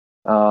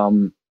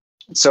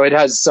 So it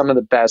has some of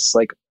the best,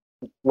 like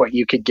what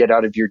you could get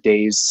out of your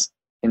days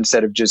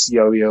instead of just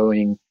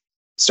yo-yoing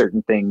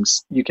certain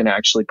things. You can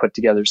actually put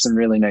together some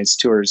really nice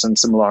tours and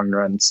some long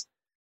runs.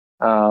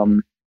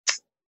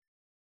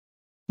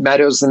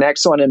 Meadow's the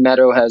next one, and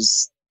Meadow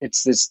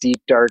it's this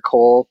deep dark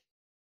hole,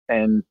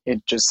 and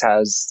it just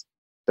has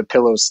the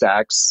pillow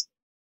stacks,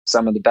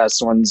 some of the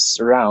best ones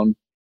around,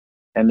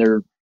 and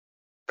they're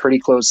pretty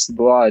close to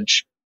the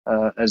lodge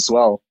as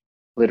well.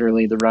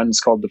 Literally, the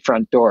run's called the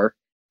front door.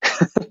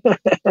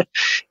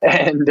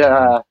 And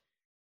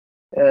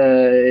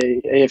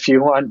if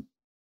you want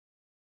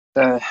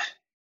the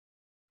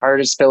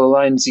hardest pillow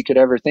lines you could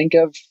ever think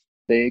of,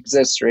 they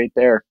exist right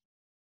there.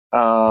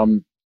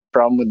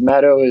 Problem with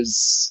Meadow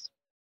is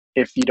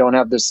if you don't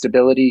have the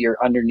stability,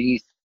 you're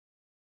underneath.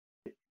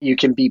 You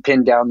can be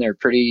pinned down there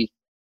pretty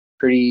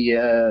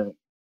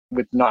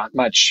with not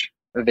much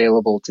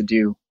available to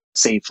do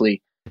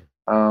safely.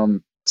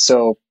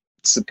 So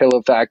it's the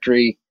pillow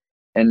factory,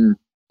 and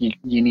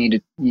you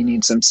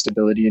need some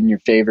stability in your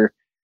favor.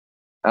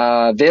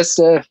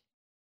 Vista,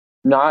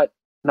 not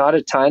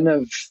a ton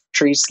of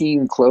tree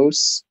skiing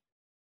close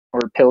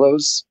or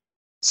pillows.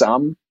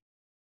 Some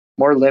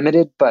more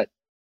limited, but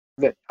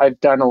I've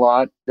done a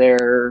lot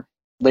there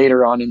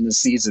later on in the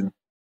season,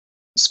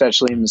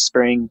 especially in the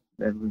spring.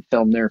 And we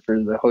filmed there for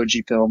the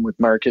Hoji film with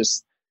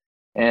Marcus,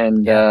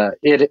 and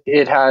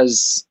it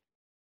has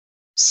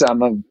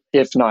some of,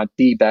 if not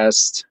the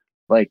best,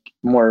 like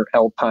more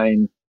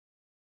alpine.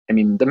 I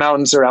mean, the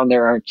mountains around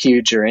there aren't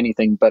huge or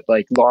anything, but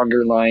like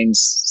longer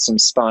lines, some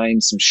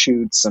spines, some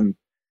chutes, some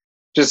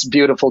just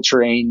beautiful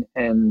terrain,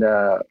 and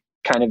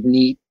kind of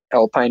neat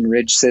alpine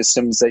ridge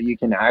systems that you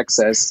can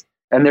access.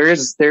 And there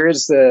is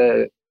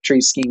the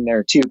tree skiing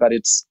there too, but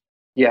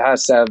you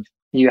have to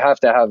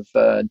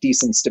have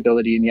decent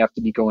stability, and you have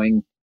to be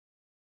going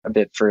a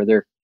bit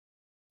further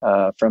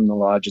from the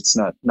lodge. It's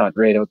not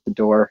right out the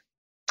door.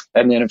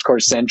 And then of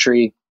course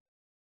Century,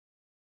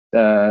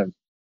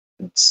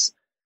 it's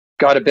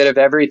got a bit of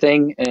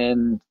everything,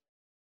 and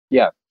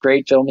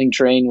great filming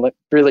terrain.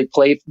 Really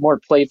more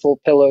playful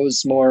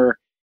pillows. More,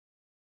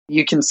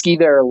 you can ski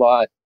there a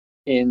lot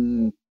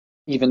even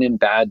in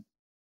bad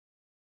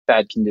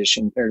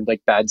condition or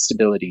like bad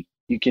stability.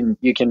 You can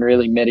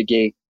really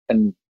mitigate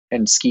and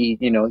ski.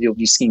 You'll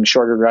be skiing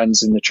shorter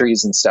runs in the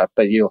trees and stuff,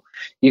 but you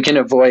can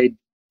avoid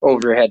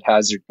overhead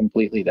hazard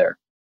completely there.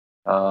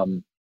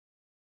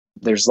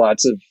 There's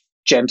lots of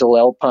gentle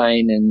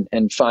alpine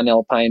and fun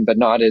alpine, but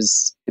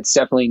it's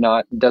definitely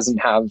not, doesn't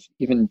have,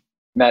 even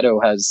Meadow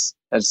has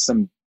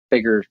some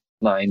bigger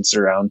lines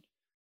around.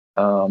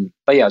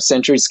 But yeah,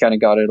 Century's kind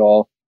of got it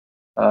all.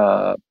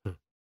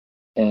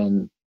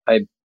 And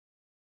I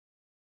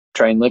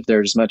try and live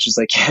there as much as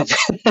I can.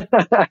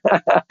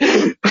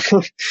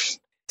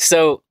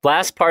 So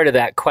last part of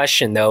that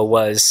question though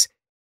was,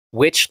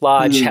 which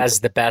lodge has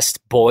the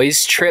best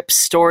boys trip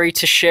story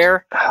to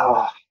share?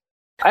 Oh,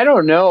 I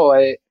don't know.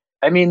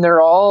 I mean,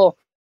 they're all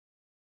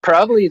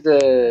probably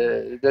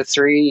the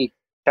three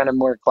kind of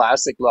more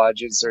classic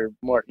lodges, or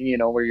more,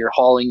 where you're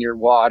hauling your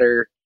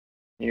water,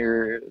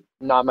 you're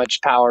not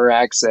much power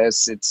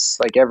access. It's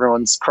like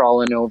everyone's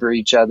crawling over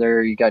each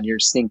other. You got your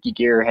stinky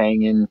gear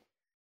hanging,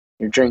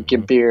 you're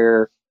drinking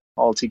beer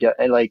all together.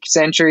 And like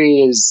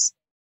Century is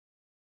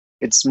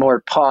it's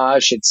more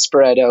posh. It's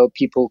spread out.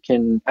 People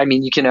can, I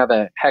mean, you can have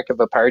a heck of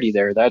a party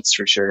there. That's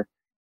for sure.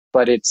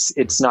 But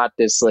it's not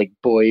this like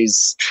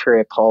boys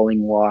trip,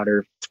 hauling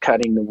water,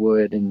 cutting the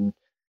wood, and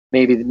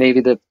maybe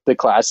the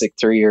classic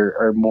three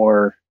are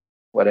more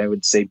what I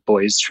would say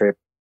boys trip.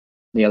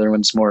 The other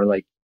one's more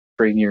like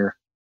bring your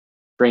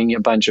bring a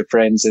bunch of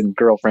friends and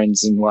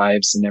girlfriends and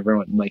wives and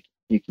everyone, like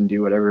you can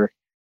do whatever,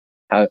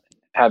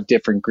 have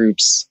different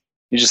groups.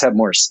 You just have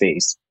more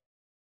space.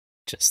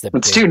 Just the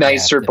It's big, too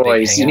nice for the big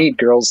boys. You hangout. need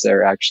girls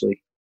there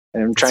actually.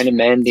 And I'm trying to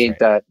mandate right.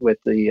 that with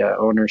the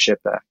ownership.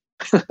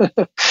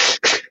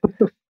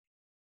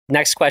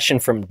 Next question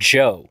from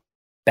Joe.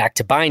 Back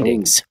to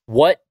bindings.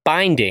 What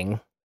binding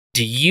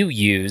do you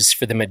use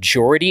for the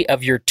majority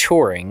of your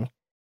touring,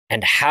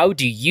 and how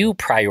do you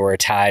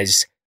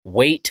prioritize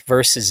weight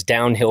versus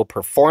downhill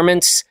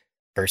performance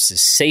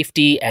versus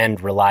safety and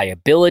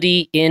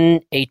reliability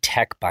in a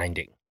tech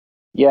binding?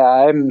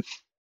 Yeah,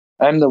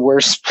 I'm the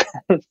worst.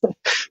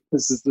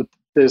 this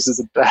is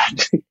a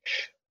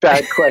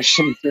bad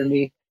question for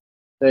me.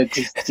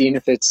 Seeing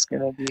if it's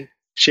gonna be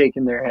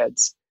shaking their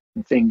heads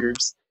and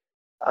fingers.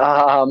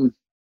 I'm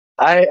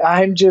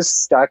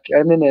just stuck.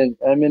 I'm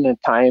in a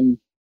time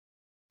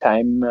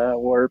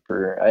warp,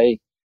 or I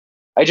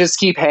just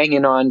keep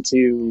hanging on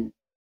to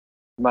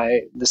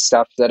the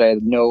stuff that I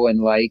know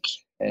and like,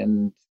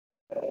 and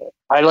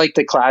I like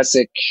the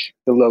classic,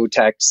 the low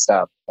tech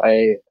stuff.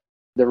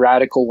 The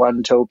Radical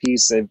One toe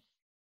piece, I've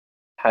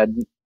had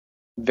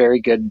very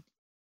good,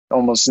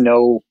 almost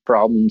no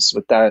problems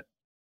with that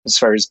as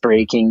far as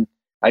braking.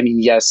 I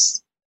mean,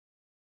 yes,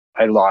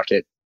 I lock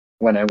it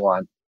when I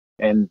want,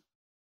 and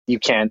you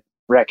can't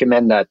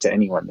recommend that to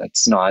anyone.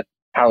 That's not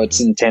how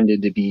it's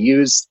intended to be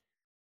used.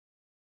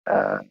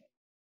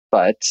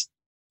 But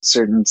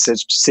certain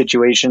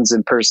situations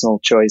and personal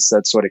choice,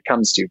 that's what it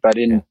comes to. But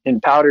in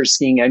powder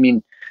skiing, I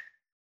mean,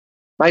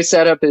 my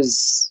setup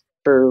is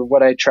for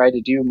what I try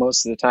to do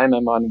most of the time.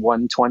 I'm on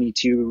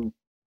 122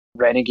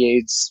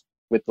 Renegades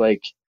with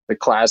like the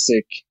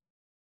classic,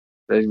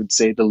 I would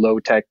say the low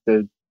tech,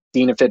 the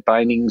Dynafit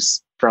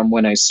bindings from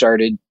when I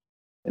started,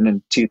 and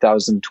in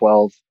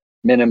 2012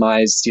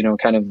 minimized,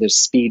 kind of the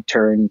speed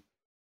turn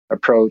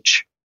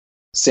approach,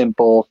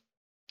 simple.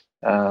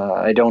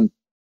 I don't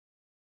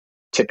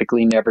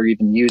typically never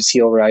even use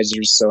heel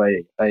risers, so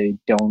I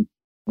don't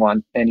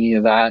want any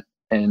of that.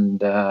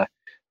 And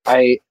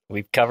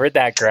we've covered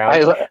that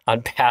ground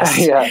on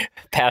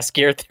past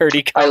Gear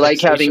 30 I like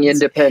having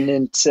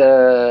independent.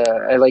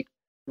 I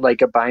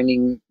like a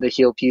binding the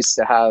heel piece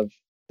to have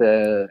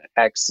the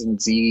X and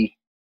Z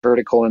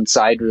vertical and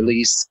side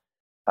release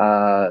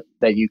that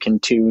you can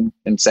tune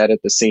and set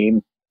at the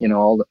same.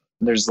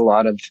 There's a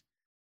lot of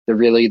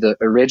the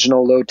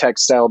original low tech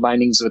style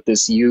bindings with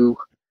this U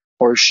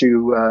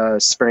horseshoe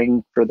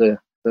spring for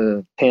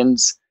the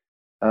pins,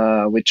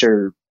 which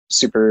are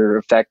super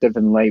effective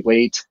and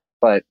lightweight.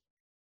 But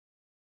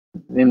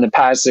in the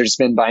past, there's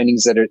been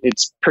bindings that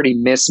it's pretty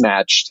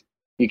mismatched.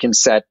 You can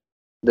set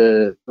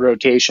the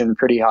rotation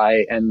pretty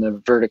high and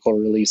the vertical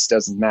release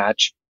doesn't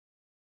match.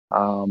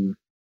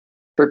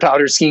 For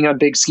powder skiing on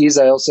big skis,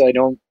 I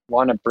don't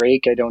want a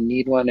brake. I don't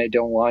need one. I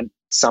don't want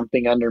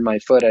something under my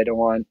foot. It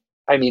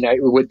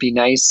would be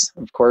nice,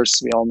 of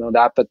course, we all know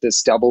that, but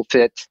this double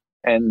fit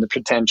and the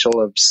potential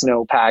of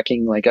snow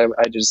packing, like I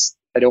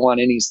don't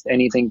want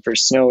anything for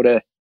snow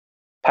to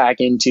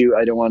pack into.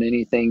 I don't want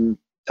anything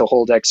to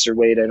hold extra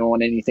weight. I don't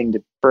want anything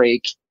to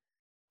break.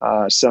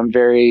 So I'm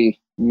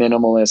very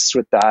minimalist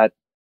with that.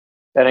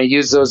 And I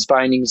use those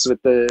bindings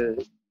with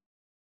the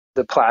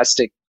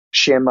plastic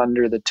shim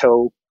under the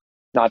toe.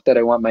 Not that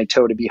I want my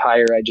toe to be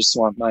higher. I just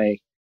want my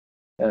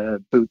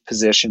boot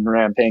position,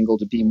 ramp angle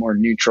to be more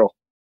neutral.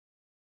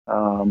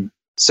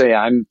 So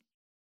yeah,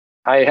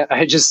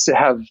 I just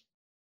have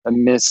a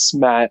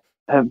mashup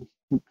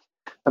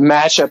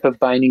of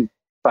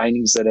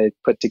bindings that I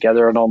put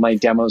together on all my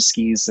demo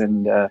skis,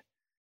 and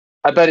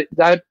but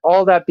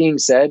all that being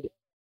said,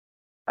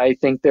 I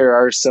think there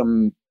are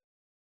some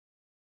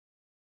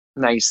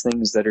nice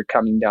things that are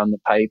coming down the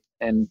pipe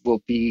and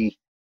will be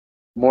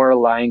more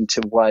aligned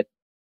to what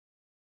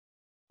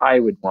I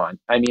would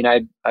want. I mean,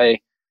 I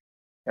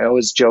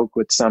always joke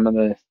with some of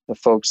the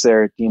folks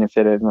there at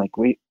Dynafit. I'm like,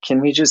 can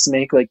we just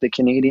make like the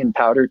Canadian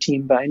powder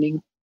team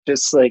binding?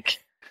 Just like,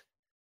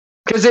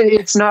 because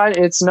it's not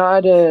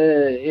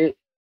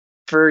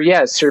for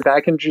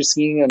backcountry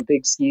skiing on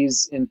big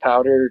skis in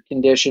powder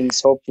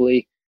conditions.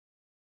 Hopefully,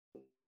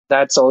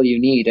 that's all you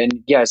need.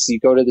 And yes, you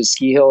go to the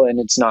ski hill and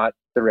it's not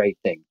the right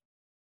thing.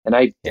 And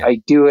I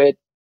do it,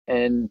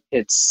 and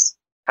it's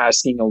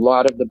asking a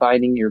lot of the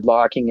binding. You're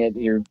locking it.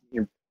 Your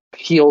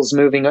heels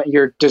moving.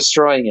 You're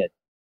destroying it.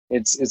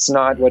 It's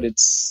not what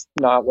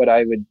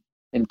I would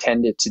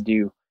intend it to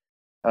do,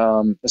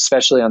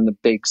 especially on the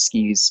big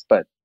skis.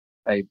 But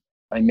I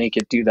make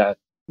it do that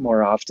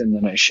more often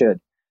than I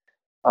should.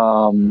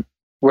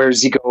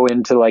 Whereas you go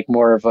into like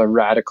more of a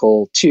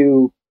Radical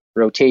 2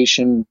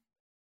 rotation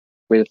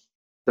with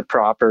the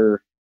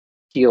proper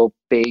heel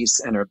base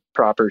and a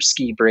proper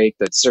ski brake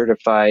that's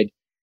certified,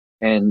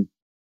 and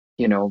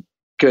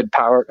good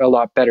power, a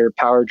lot better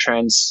power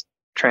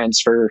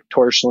transfer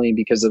torsionally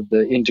because of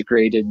the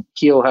integrated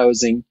heel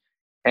housing,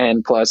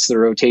 and plus the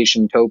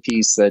rotation toe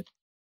piece that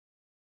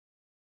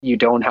you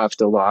don't have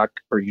to lock,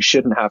 or you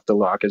shouldn't have to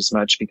lock as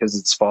much because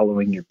it's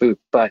following your boot.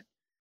 But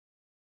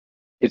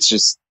it's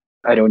just,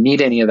 I don't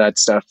need any of that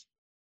stuff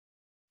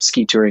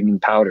ski touring in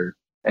powder,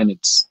 and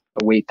it's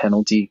a weight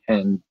penalty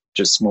and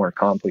just more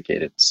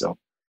complicated. So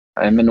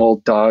I'm an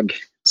old dog.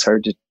 It's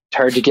hard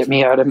to get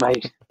me out of my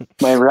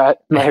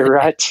rut.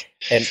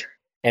 And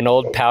an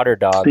old powder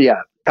dog.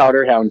 Yeah,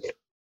 powder hound.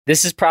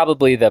 This is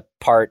probably the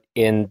part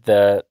in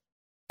the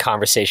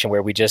conversation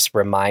where we just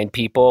remind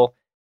people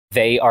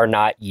they are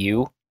not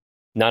you.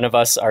 None of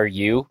us are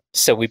you.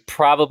 So we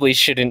probably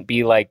shouldn't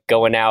be like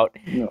going out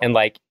and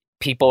like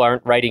people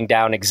aren't writing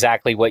down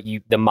exactly what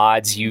the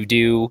mods you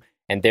do,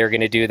 and they're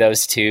going to do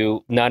those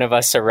too. None of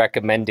us are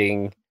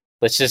recommending.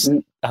 Let's just,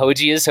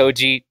 Hoji is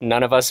Hoji.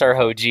 None of us are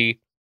Hoji.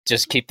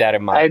 Just keep that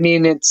in mind. I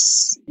mean,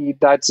 that's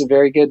a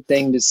very good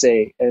thing to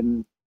say.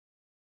 And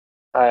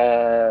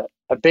a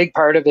big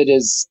part of it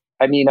is,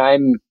 I mean,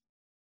 I'm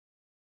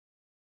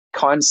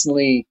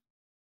constantly,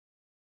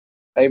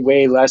 I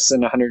weigh less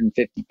than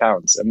 150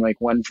 pounds. I'm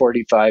like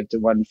 145 to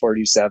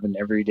 147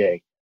 every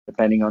day,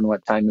 depending on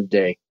what time of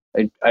day.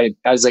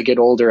 As I get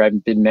older,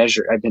 I've been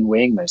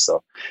weighing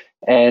myself.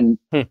 And,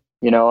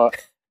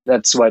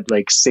 that's what,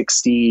 like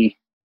 65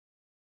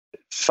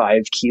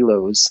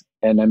 kilos,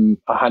 and I'm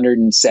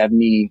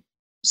 170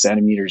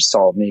 centimeters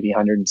tall, maybe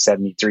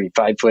 173,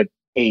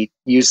 5'8",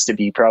 used to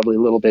be, probably a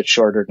little bit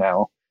shorter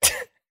now.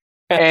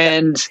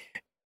 And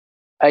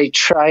I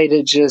try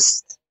to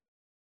just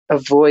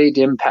avoid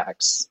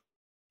impacts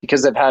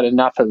because I've had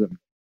enough of them.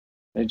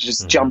 I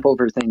just jump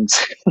over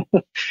things.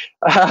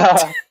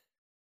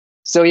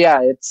 So yeah,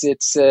 it's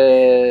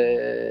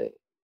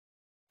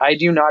I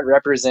do not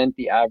represent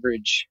the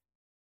average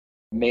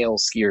male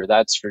skier,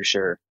 that's for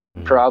sure.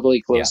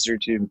 Probably closer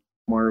to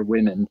more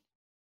women.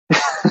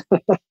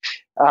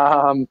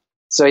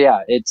 So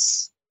yeah,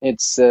 it's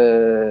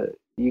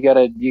you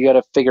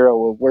gotta figure out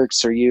what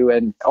works for you.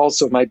 And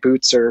also my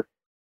boots are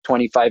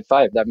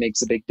 25.5. That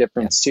makes a big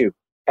difference too.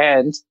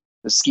 And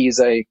the skis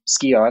I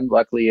ski on,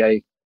 luckily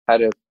I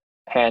had a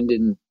hand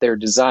in their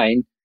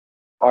design,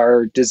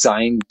 are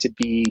designed to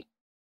be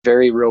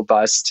very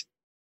robust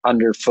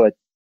underfoot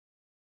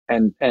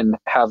and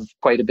have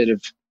quite a bit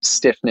of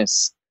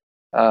stiffness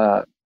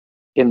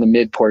in the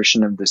mid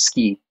portion of the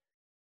ski.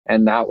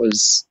 And that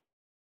was,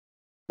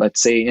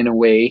 let's say, in a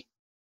way,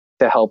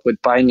 to help with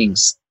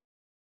bindings.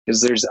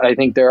 Because I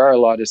think there are a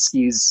lot of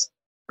skis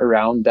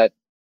around that,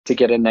 to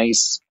get a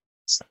nice,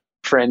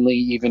 friendly,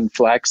 even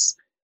flex,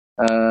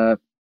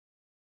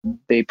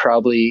 they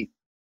probably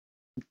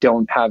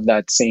don't have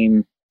that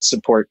same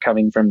support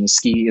coming from the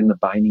ski in the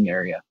binding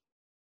area.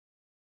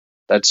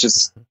 That's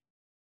just,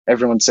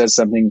 everyone says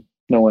something,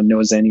 no one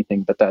knows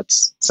anything, but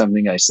that's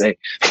something I say.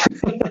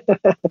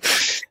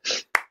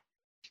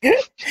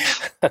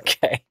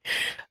 Okay.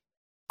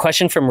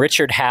 Question from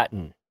Richard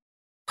Hatton.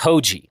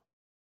 Hoji,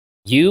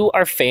 you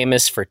are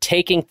famous for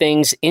taking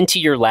things into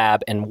your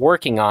lab and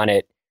working on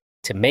it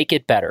to make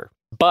it better.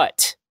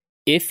 But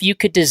if you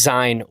could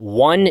design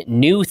one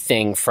new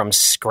thing from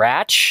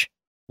scratch,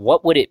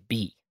 what would it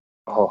be?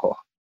 Oh,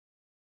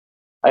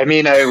 I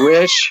mean, I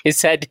wish.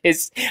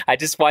 I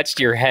just watched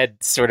your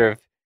head sort of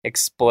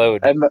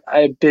explode.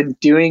 I've been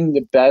doing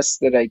the best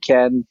that I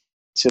can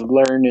to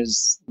learn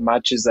as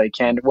much as I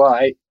can. Well,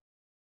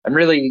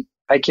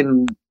 I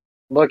can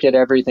look at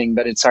everything,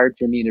 but it's hard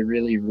for me to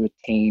really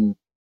retain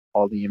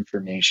all the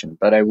information.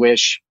 But I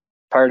wish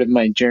part of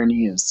my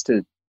journey is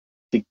to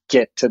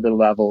get to the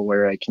level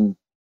where I can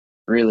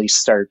really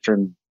start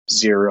from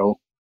zero.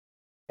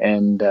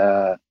 And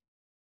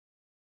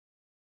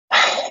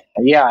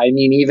yeah, I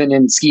mean, even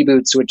in ski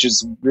boots, which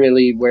is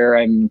really where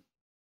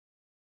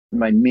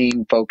my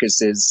main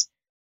focus is,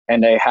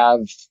 and I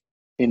have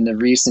in the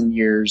recent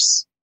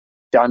years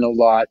done a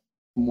lot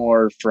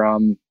more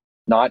from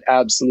not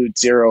absolute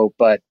zero,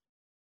 but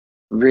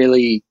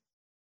really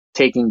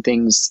taking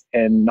things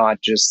and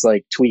not just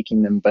like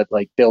tweaking them, but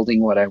like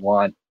building what I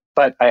want.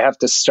 But I have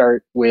to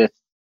start with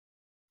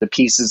the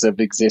pieces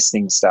of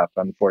existing stuff,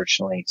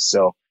 unfortunately.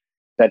 So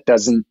that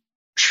doesn't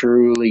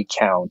truly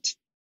count.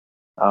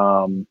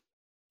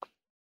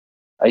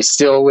 I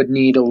still would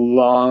need a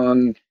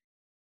long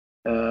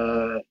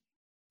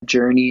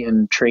journey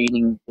and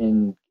training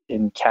in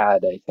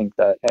CAD, I think,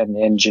 that, and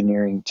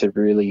engineering to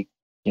really,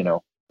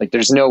 like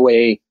there's no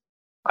way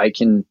I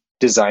can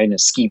design a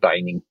ski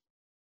binding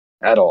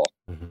at all.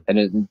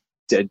 And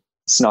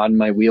it's not in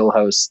my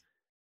wheelhouse.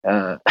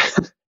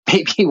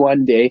 Maybe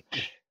one day.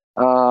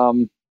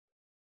 But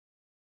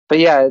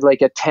yeah,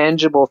 like a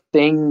tangible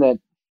thing that,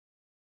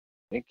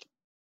 like,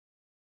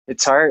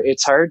 it's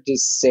hard to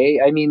say.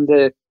 I mean,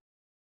 the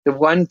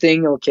one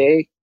thing,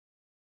 okay,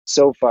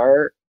 so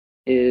far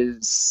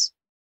is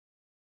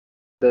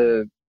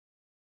the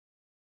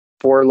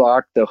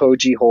forelock, the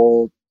Hoji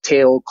hole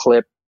tail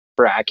clip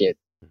bracket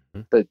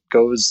that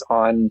goes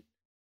on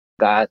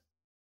that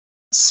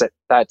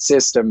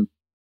system.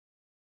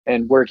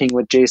 and working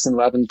with Jason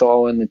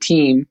Leventhal and the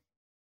team,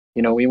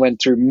 we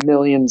went through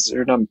millions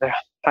or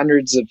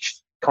hundreds of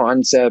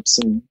concepts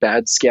and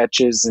bad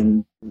sketches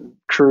and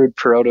crude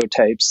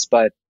prototypes,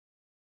 but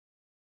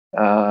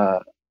I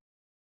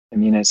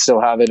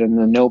still have it in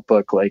the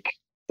notebook, like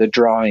the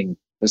drawing,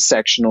 the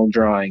sectional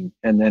drawing,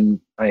 and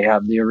then I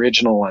have the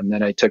original one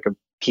that I took a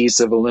piece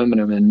of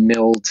aluminum and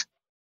milled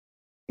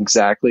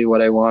exactly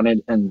what I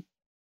wanted and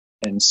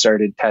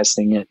started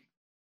testing it,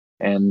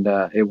 and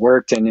it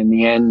worked. And in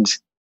the end,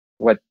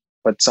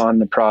 what's on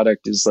the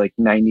product is like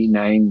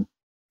 99%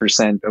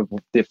 of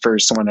the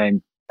first one I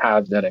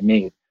have that I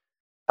made.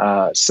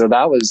 So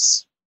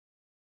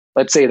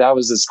let's say that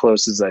was as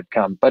close as I've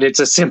come, but it's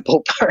a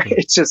simple part.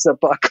 It's just a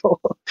buckle.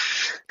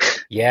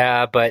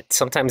 Yeah, but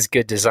sometimes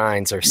good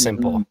designs are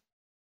simple. Mm-hmm.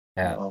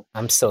 Yeah, well,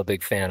 I'm still a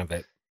big fan of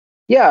it.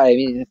 Yeah, I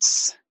mean,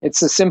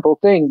 it's a simple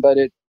thing, but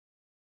it,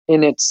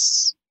 in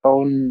its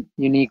own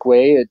unique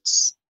way,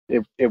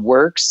 it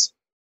works,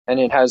 and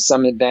it has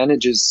some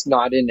advantages,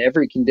 not in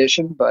every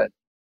condition, but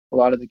a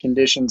lot of the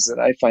conditions that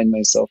I find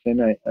myself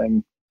in,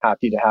 I'm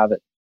happy to have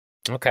it.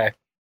 Okay.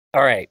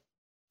 All right.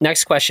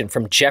 Next question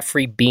from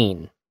Jeffrey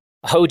Bean.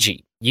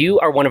 Hoji, you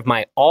are one of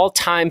my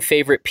all-time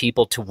favorite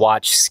people to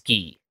watch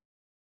ski.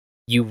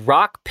 You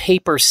rock,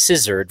 paper,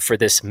 scissored for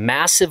this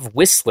massive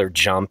Whistler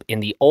jump in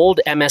the old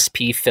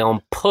MSP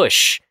film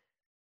Push.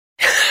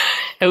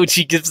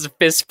 Hoji gives a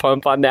fist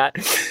pump on that.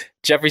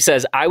 Jeffrey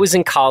says, I was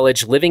in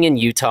college living in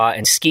Utah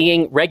and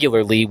skiing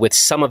regularly with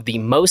some of the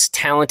most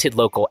talented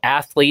local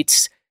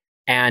athletes.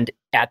 And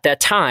at that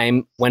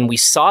time, when we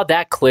saw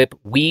that clip,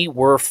 we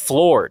were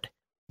floored.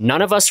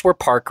 None of us were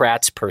park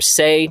rats per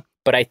se,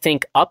 but I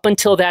think up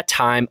until that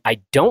time,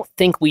 I don't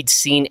think we'd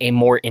seen a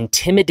more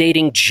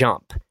intimidating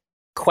jump.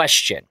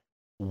 Question: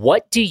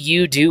 what do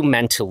you do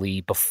mentally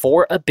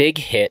before a big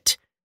hit,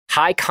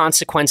 high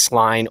consequence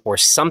line, or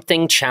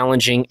something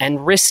challenging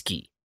and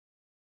risky?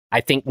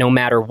 I think no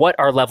matter what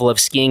our level of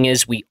skiing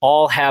is, we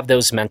all have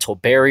those mental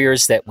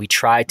barriers that we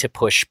try to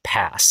push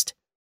past.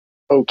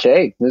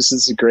 Okay, this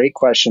is a great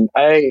question.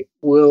 I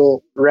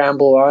will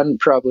ramble on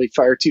probably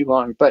far too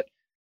long, but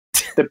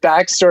the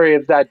backstory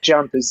of that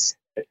jump is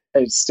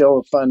still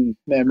a fun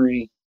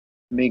memory.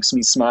 It makes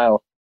me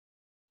smile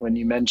when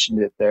you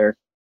mentioned it there.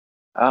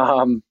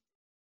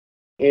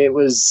 It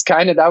was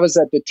that was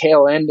at the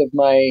tail end of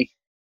my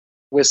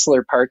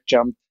Whistler Park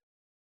jump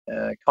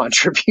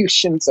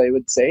contributions, I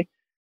would say.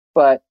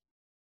 But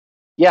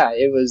yeah,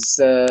 it was,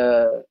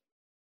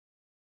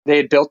 they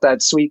had built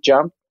that sweet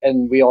jump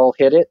and we all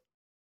hit it,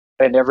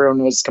 and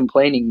everyone was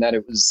complaining that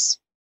it was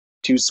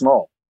too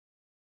small.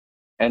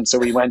 And so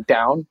we went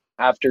down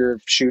after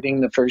shooting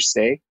the first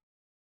day,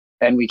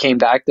 and we came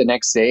back the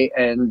next day,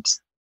 and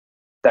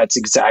that's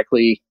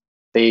exactly,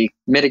 they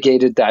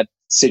mitigated that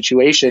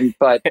situation,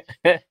 but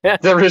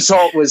the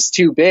result was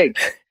too big.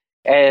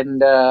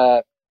 And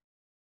I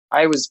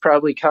was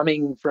probably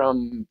coming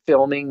from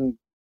filming,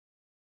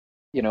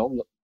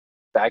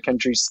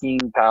 backcountry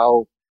skiing,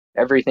 POW,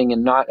 everything,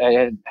 and I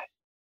had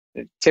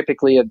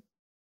typically,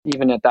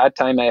 even at that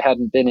time, I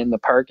hadn't been in the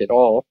park at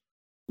all.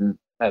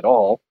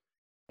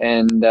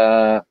 And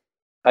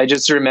I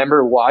just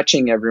remember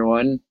watching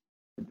everyone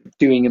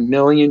doing a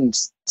million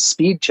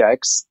speed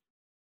checks,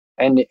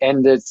 and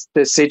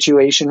the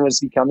situation was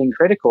becoming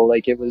critical.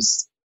 Like, it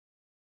was,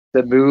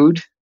 the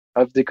mood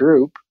of the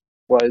group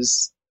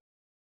was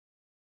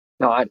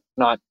not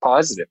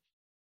positive.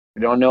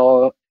 We don't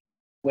know,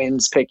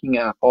 winds picking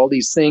up, all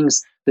these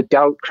things. The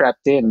doubt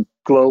crept in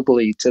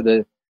globally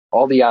to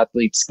all the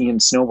athletes, ski and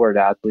snowboard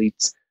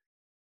athletes.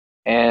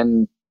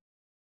 And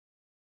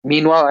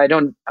meanwhile,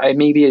 I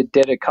maybe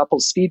did a couple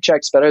speed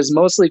checks, but I was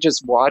mostly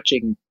just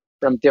watching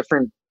from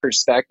different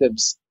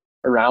perspectives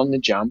around the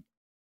jump.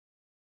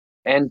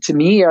 And to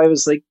me, I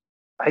was like,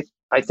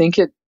 I think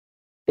it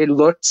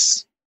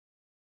looks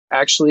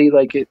actually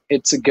like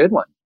it's a good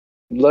one.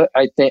 Look,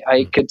 I think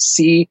I could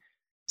see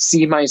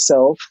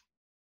myself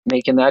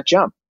making that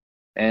jump.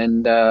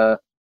 And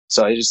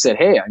so I just said,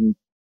 hey,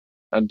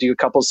 I'll do a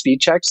couple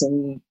speed checks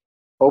and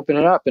open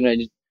it up.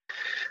 And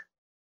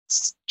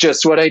it's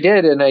just what I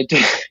did. And I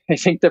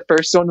think the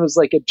first one was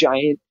like a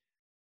giant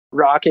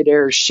rocket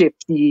air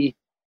shifty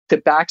to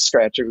back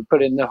scratcher we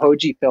put in the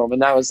Hoji film.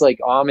 And that was like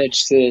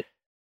homage to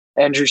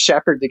Andrew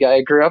Shepard, the guy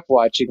I grew up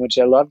watching, which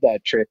I love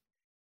that trick.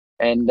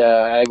 And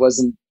I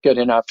wasn't good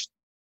enough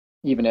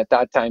even at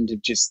that time to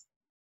just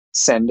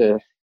send a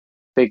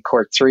big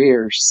cork 3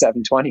 or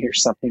 720 or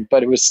something,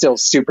 but it was still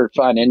super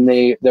fun. And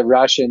the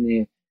rush and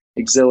the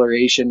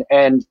exhilaration,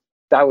 and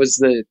that was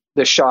the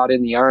shot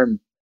in the arm.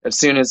 As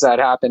soon as that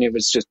happened, it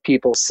was just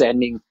people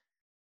sending.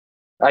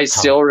 I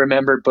still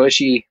remember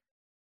Bushy.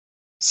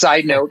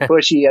 Side note,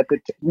 Bushy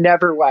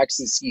never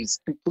waxes skis,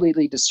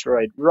 completely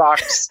destroyed,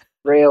 rocks,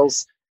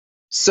 rails,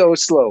 so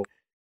slow.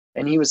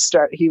 And he was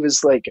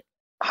like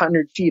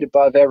 100 feet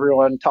above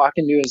everyone,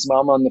 talking to his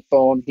mom on the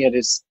phone. He had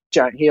his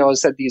giant, he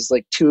always had these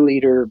like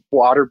 2-liter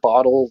water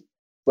bottle,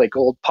 like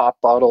old pop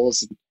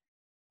bottles. And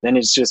then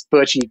it's just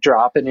Bushy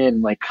dropping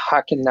in, like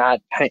hucking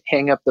that,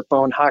 hang up the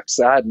phone, hucks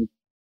that. And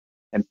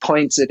and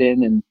points it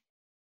in. And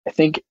I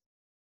think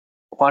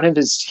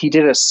he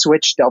did a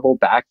switch double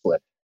backflip,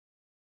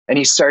 and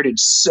he started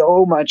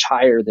so much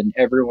higher than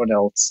everyone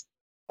else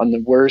on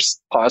the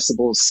worst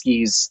possible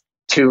skis,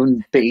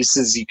 tuned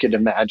bases you could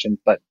imagine,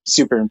 but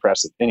super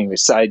impressive. Anyway,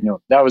 side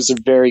note, that was a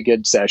very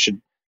good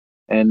session.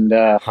 And,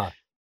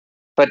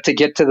 but to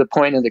get to the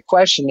point of the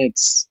question,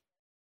 it's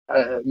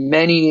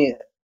many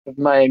of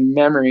my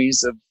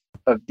memories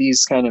of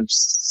these kind of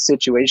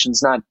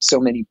situations, not so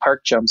many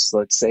park jumps,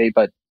 let's say,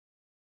 but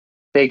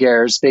big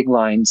airs, big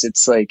lines.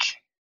 It's like,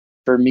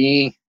 for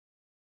me,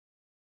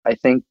 I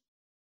think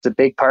the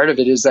big part of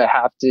it is I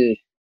have to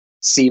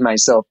see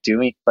myself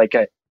doing, like,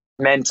 I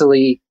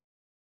mentally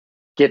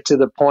get to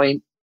the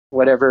point,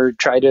 whatever,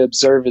 try to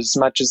observe as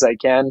much as I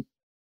can.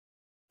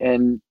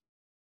 And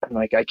I'm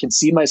like, I can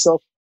see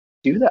myself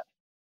do that.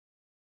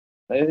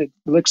 It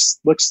looks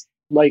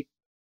like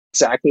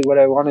exactly what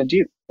I want to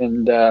do.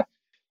 And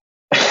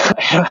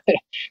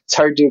it's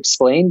hard to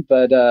explain,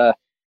 but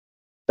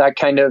that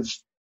kind of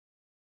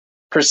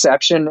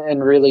perception,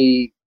 and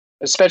really,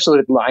 especially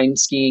with line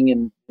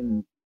skiing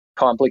and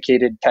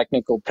complicated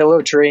technical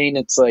pillow terrain,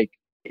 it's like,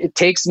 it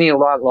takes me a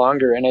lot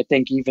longer. And I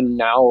think even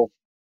now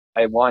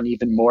I want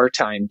even more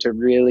time to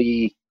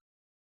really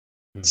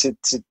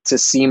to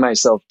see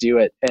myself do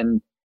it.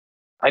 And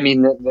I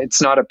mean,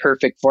 it's not a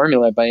perfect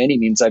formula by any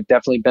means. I've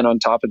definitely been on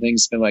top of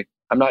things, been like,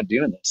 I'm not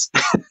doing this.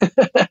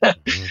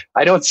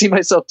 I don't see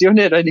myself doing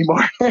it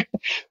anymore.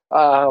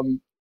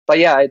 But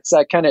yeah, it's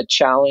that kind of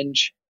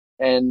challenge,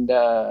 and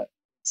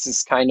it's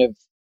this kind of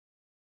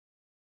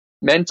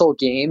mental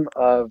game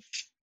of,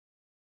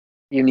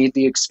 you need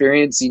the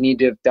experience, you need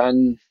to have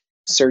done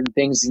certain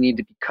things, you need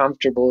to be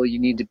comfortable, you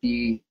need to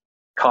be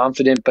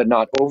confident but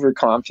not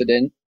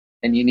overconfident,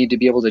 and you need to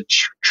be able to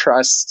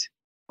trust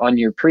on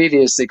your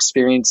previous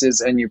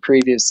experiences and your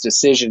previous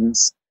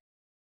decisions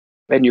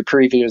and your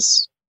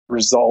previous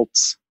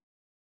results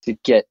to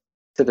get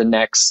to the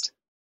next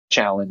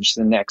challenge,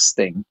 the next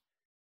thing.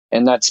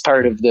 And that's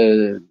part of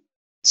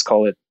let's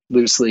call it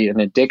loosely an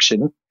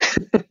addiction,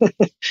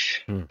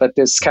 but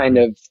this kind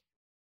of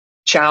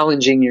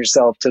challenging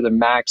yourself to the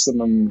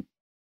maximum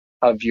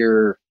of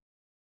your,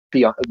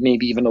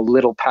 maybe even a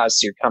little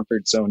past your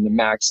comfort zone, the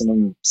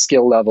maximum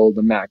skill level,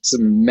 the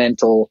maximum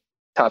mental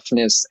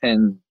toughness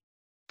and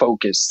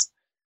focus.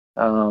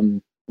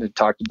 We've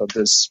talked about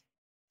this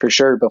for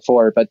sure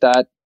before, but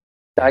that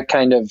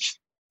kind of,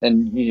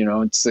 and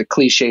it's a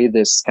cliche,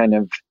 this kind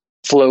of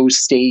flow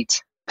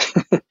state.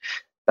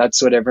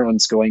 That's what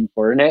everyone's going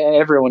for, and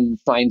everyone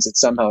finds it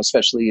somehow,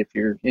 especially if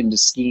you're into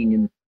skiing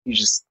and you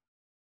just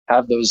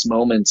have those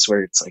moments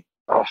where it's like,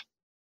 oh,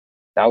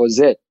 that was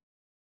it.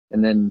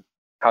 And then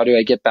how do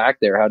I get back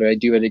there? How do I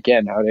do it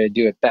again? How do I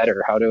do it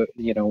better? How do,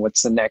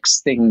 what's the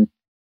next thing?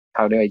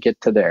 How do I get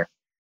to there?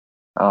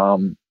 I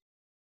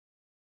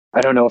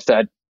don't know if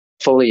that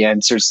fully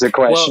answers the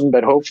question,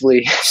 but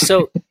hopefully.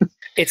 So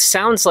it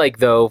sounds like,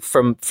 though,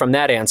 from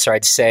that answer,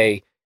 I'd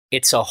say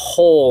it's a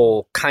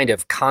whole kind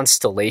of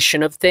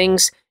constellation of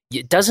things.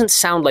 It doesn't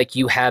sound like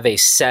you have a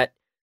set,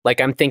 like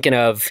I'm thinking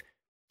of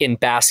in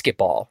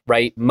basketball,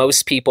 right?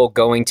 Most people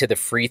going to the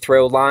free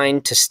throw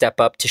line to step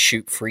up to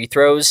shoot free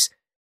throws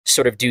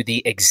sort of do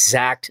the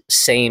exact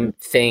same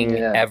thing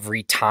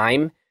every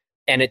time.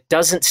 And it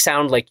doesn't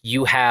sound like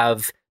you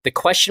have, the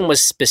question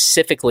was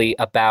specifically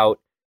about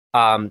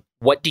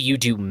what do you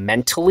do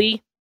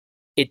mentally?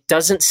 It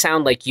doesn't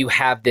sound like you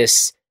have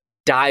this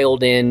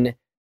dialed in,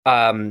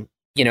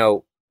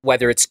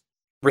 whether it's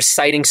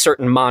reciting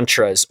certain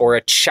mantras or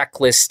a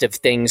checklist of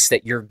things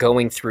that you're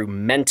going through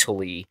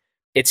mentally.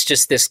 It's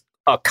just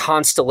a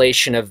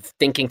constellation of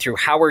thinking through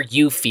how are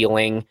you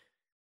feeling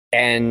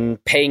and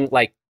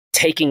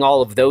taking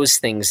all of those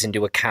things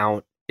into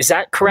account. Is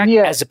that correct?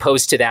 Yeah. As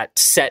opposed to that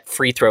set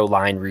free throw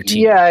line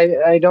routine? Yeah,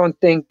 I don't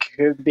think,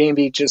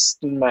 maybe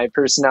just my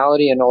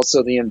personality and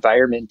also the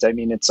environment. I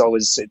mean, it's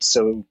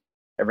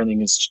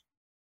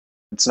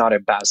not a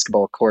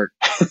basketball court.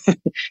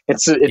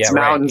 it's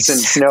mountains and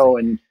snow.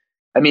 And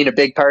I mean, a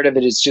big part of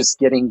it is just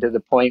getting to the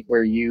point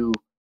where you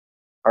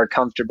are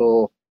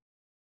comfortable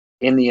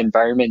in the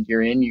environment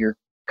you're in. You're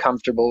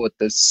comfortable with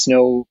the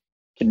snow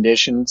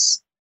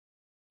conditions,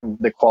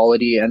 the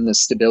quality and the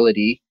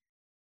stability.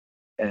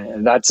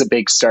 And that's a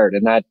big start.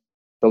 And that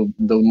the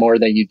more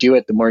that you do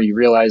it, the more you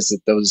realize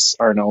that those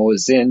aren't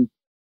always in.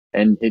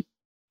 And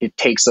it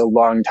takes a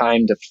long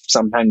time to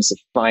sometimes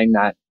find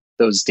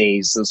those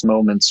days, those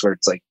moments where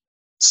it's like,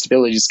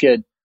 stability's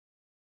good,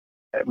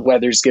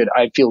 weather's good,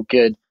 I feel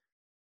good,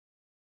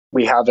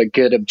 we have a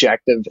good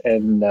objective,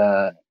 and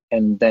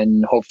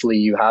then hopefully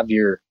you have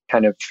you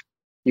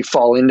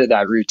fall into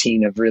that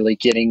routine of really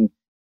getting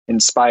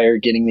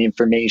inspired, getting the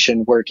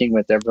information, working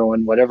with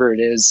everyone, whatever it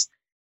is.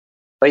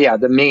 But yeah,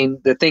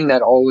 the thing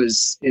that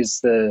always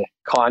is the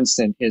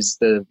constant is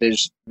the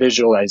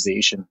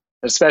visualization,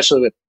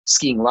 especially with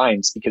skiing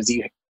lines, because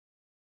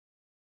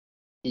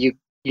you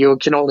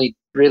can only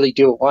really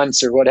do it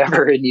once or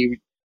whatever, and you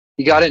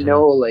got to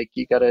know,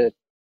 you got to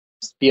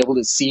be able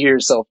to see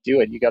yourself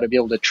do it. You got to be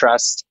able to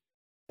trust,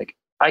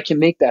 I can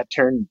make that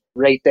turn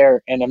right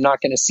there, and I'm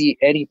not going to see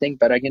anything,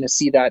 but I'm going to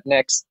see that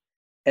next.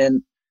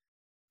 And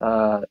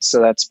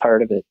so that's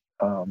part of it.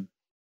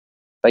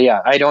 But yeah,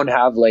 I don't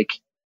have like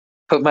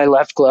put my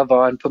left glove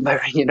on, put my,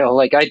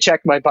 like I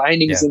check my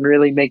bindings and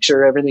really make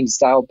sure everything's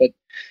dialed, but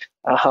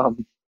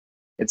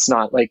it's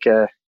not like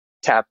a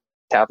tap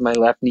my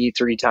left knee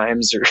 3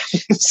 times or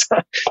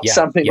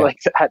something like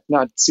that.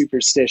 Not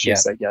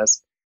superstitious, I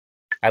guess.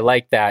 I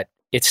like that.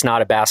 It's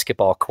not a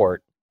basketball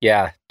court.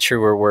 Yeah,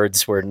 truer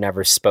words were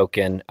never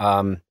spoken.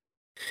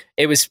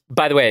 It was,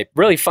 by the way,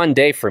 really fun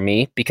day for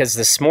me because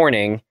this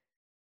morning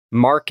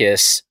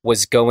Marcus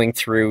was going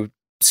through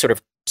sort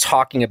of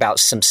talking about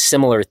some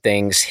similar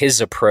things,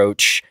 his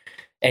approach,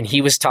 and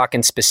he was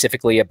talking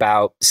specifically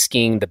about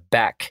skiing the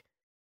Beck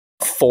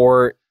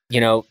for,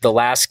 the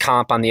last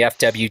comp on the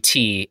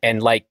FWT.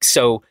 And like,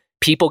 so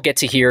people get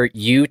to hear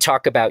you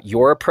talk about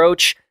your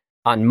approach.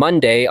 On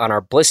Monday on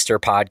our Blister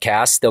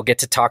podcast, they'll get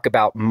to talk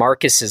about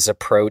Marcus's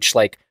approach,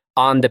 like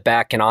on the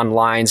Beck and on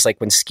lines, like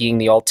when skiing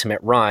the ultimate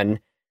run.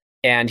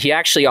 And he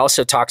actually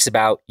also talks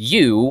about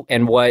you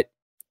and what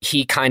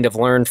he kind of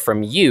learned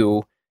from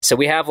you. So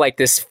we have like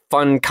this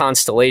fun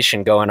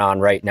constellation going on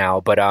right now,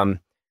 but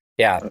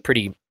yeah,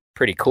 pretty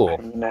cool.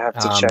 I'm gonna have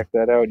to check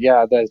that out.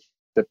 Yeah,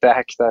 the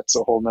Beck, that's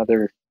a whole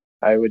nother.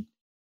 It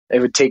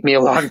would take me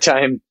a long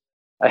time.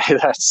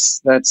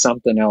 That's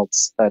something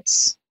else.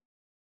 That's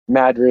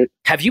mad.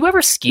 Have you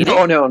ever skied?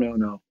 No.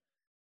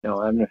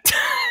 No, I'm.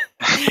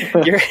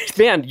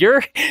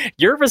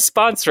 Your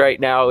response right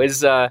now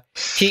is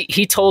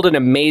he told an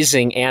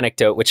amazing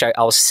anecdote, which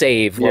I'll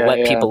save. We'll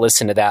let people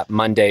listen to that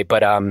Monday,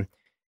 but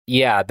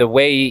yeah, the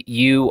way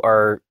you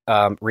are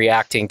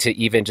reacting to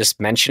even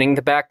just mentioning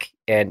the Beck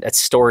and a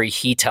story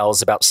he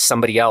tells about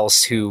somebody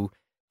else who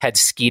had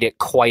skied it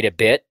quite a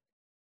bit.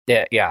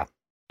 Yeah.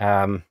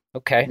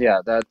 Okay. Yeah,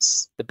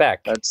 that's the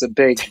Beck. That's a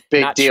big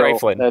Not deal.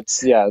 Trifling.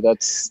 That's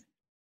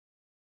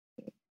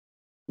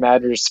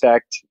mad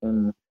respect,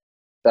 and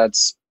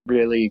that's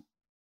really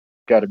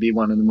got to be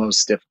one of the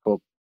most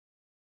difficult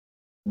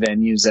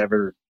venues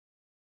ever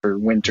for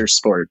winter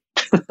sport.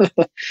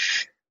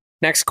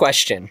 Next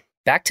question.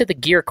 Back to the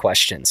gear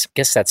questions.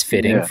 Guess that's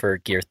fitting for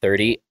Gear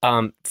 30.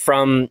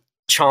 From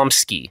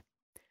Chomsky.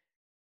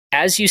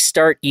 As you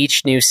start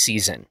each new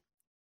season,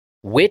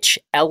 which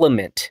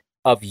element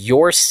of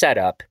your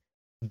setup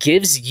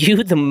gives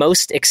you the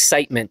most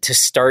excitement to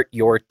start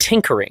your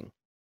tinkering?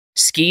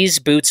 Skis,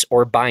 boots,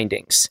 or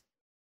bindings?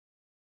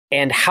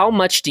 And how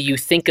much do you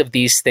think of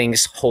these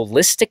things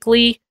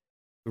holistically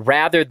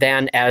rather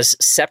than as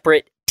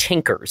separate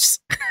tinkers?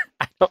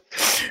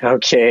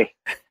 Okay.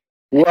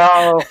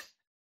 Well,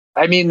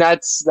 I mean,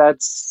 that's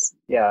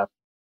yeah,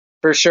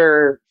 for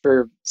sure.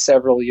 For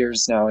several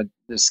years now,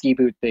 the ski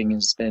boot thing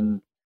has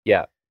been,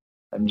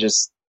 I'm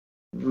just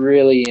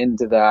really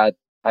into that.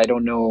 I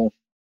don't know.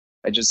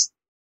 I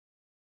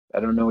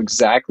don't know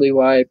exactly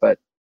why, but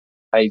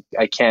I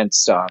can't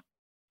stop.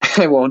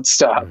 I won't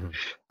stop.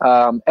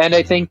 And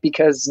I think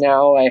because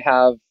now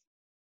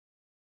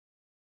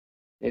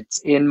it's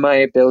in my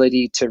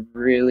ability to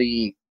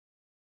really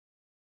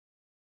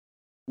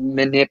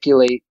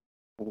manipulate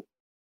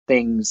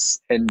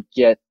things and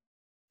get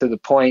to the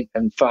point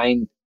and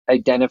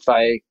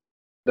identify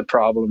the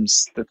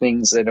problems, the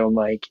things I don't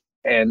like,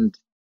 and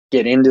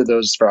get into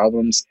those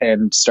problems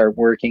and start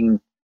working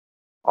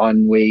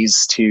on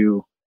ways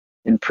to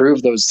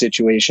improve those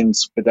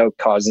situations without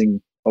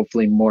causing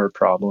hopefully more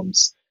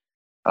problems.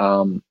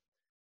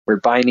 Where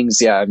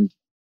bindings, I'm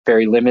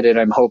very limited.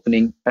 I'm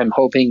hoping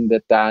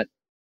that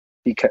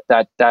because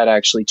that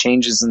actually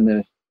changes in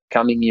the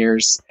coming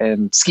years.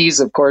 And skis,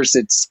 of course,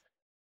 it's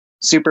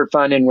super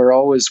fun, and we're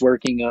always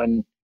working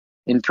on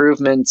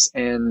improvements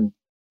and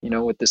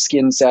with the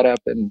skin setup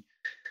and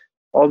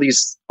all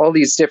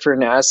these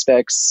different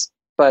aspects.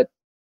 But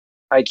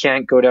I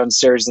can't go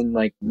downstairs and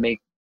like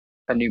make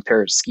a new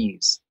pair of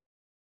skis,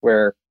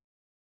 where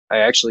I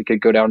actually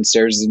could go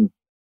downstairs and,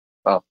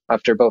 well,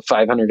 after about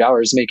 500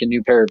 hours, make a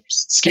new pair of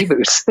ski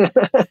boots.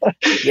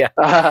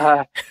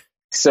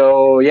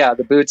 So yeah,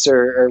 the boots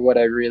are what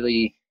I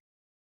really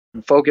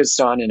am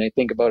focused on, and I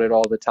think about it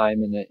all the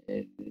time, and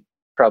it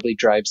probably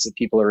drives the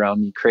people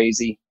around me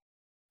crazy,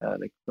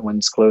 like the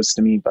ones close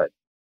to me, but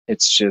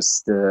it's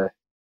just,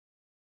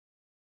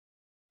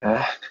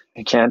 I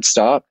can't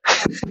stop.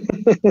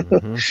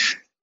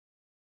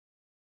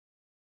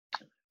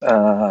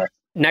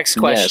 Next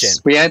question.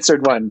 Yes, we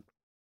answered one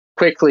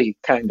quickly,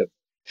 kind of.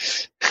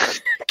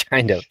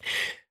 Kind of.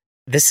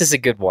 This is a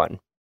good one.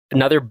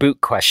 Another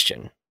boot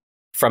question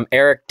from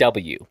Eric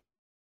W.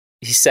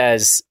 He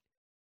says,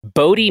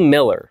 Bodie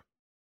Miller,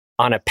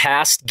 on a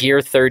past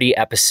Gear 30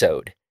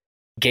 episode,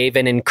 gave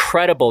an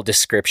incredible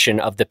description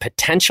of the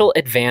potential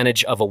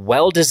advantage of a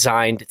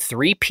well-designed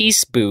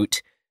 3-piece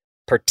boot,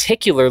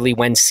 particularly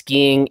when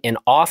skiing in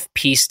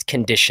off-piste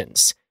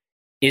conditions.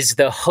 Is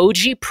the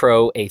Hoji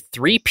Pro a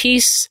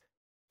 3-piece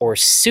or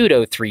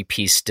pseudo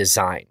 3-piece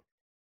design?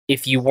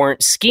 If you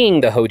weren't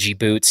skiing the Hoji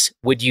boots,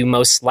 would you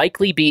most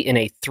likely be in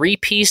a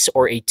 3-piece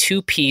or a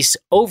 2-piece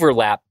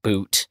overlap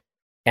boot,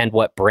 and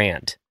what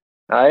brand?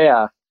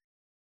 Yeah.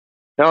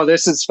 No,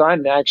 this is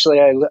fun. Actually,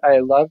 I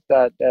love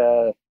that.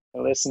 I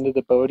listened to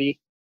the Bodie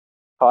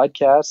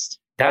podcast,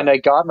 and That I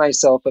got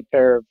myself a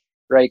pair of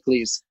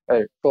Reichley's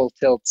full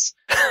tilts.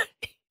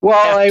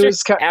 Well,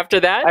 after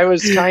that? I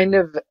was kind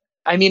of.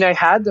 I mean, I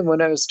had them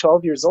when I was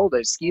 12 years old.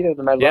 I skied in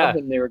them. I loved Yeah.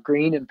 them. They were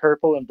green and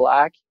purple and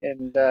black,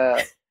 and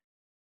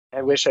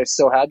I wish I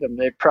still had them.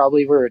 They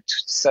probably were a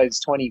size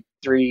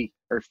 23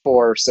 or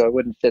 4, so I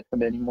wouldn't fit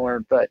them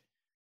anymore. But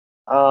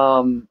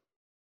um,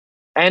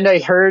 and I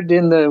heard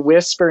in the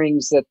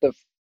whisperings that the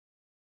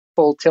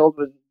full tilt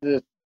with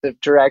the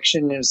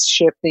direction is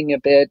shifting a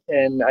bit,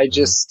 and I Mhm.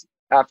 just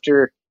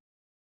after.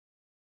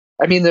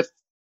 I mean, the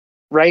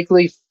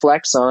Reichley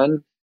Flex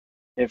On,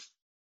 if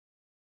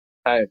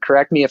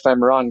correct me if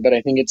I'm wrong, but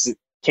I think it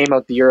came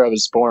out the year I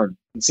was born.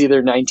 It's either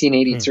Hmm.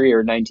 1983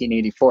 or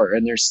 1984,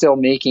 and they're still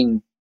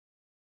making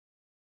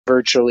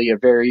virtually a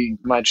very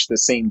much the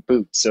same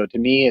boot. So to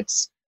me,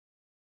 it's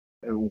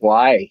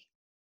why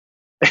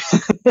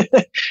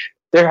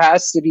there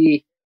has to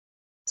be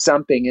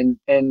something.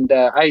 And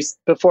I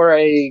before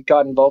I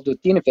got involved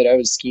with Dynafit, I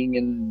was skiing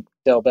in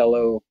Del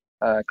Bello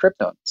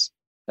Kryptons,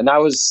 and that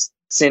was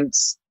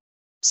since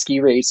ski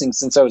racing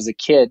since I was a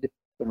kid.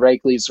 The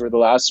Reichley's were the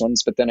last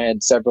ones, but then I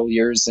had several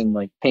years in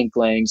like pink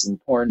Langs and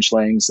orange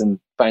Langs, and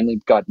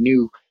finally got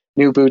new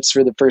boots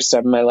for the first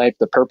time in my life,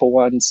 the purple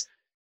ones,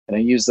 and I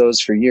used those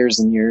for years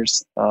and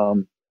years.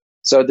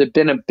 So there'd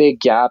been a big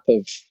gap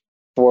of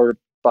 4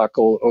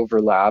 buckle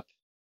overlap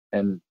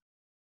and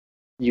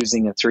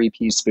using a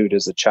 3-piece boot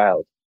as a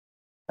child.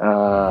 Hmm.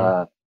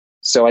 Uh,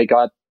 so I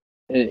got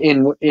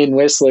in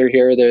Whistler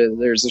here.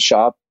 There's a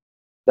shop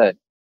that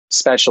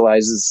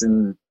specializes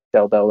in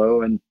Del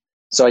Bello, and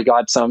so I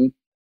got some,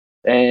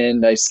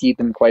 and I skied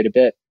them quite a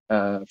bit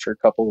for a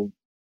couple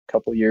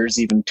years,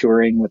 even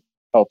touring with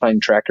Alpine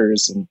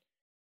Trekkers, and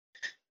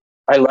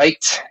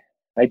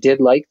I did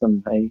like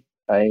them. I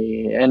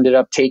ended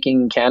up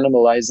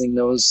cannibalizing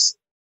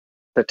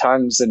the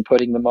tongues and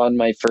putting them on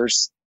my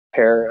first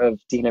pair of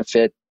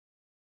Dynafit,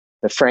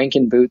 the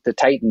Franken boot, the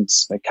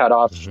Titans. I cut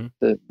off Hmm.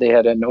 they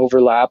had an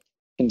overlap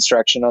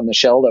construction on the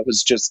shell that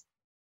was just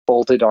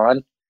bolted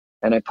on,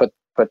 and I put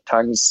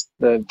tongues,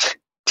 the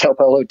Del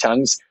Bello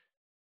tongues,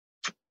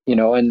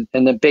 and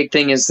the big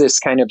thing is this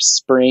kind of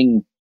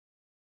spring,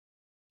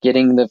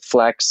 getting the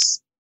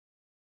flex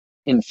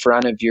in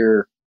front of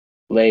your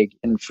leg,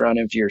 in front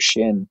of your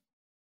shin,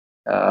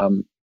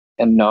 um,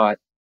 and not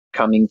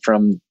coming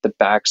from the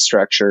back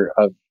structure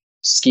of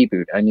ski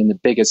boot. I mean, the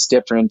biggest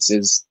difference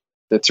is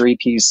the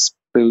 3-piece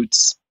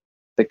boots.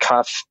 The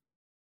cuff,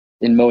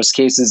 in most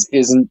cases,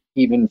 isn't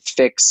even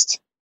fixed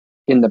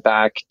in the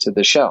back to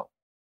the shell.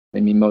 I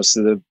mean, most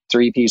of the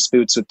 3-piece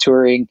boots with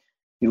touring,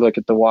 you look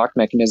at the walk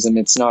mechanism,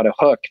 it's not a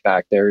hook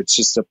back there, it's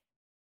just a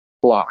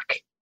block.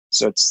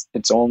 So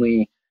it's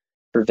only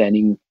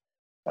preventing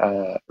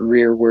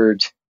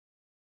rearward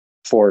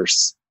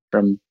force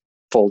from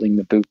folding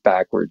the boot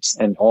backwards,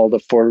 and all the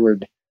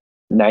forward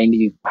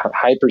 90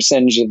 high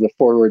percentage of the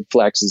forward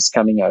flex is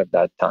coming out of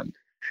that tongue.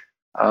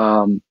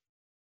 Um,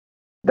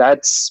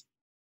 that's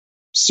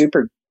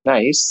super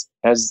nice,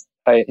 as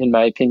in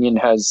my opinion,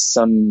 has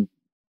some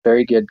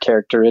very good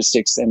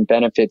characteristics and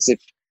benefits.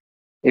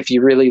 If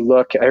you really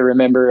look, I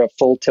remember a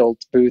full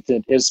tilt booth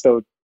at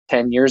ISPO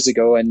 10 years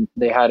ago, and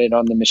they had it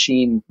on the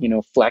machine,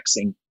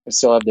 flexing. I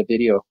still have the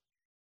video.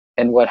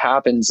 And what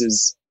happens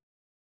is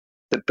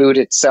the boot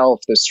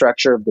itself, the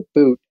structure of the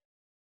boot,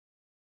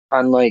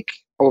 unlike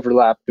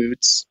overlap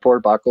boots, 4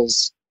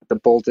 buckles, the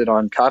bolted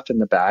on cuff in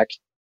the back,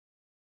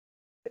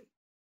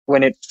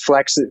 when it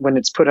flexes, when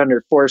it's put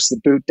under force, the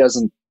boot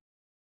doesn't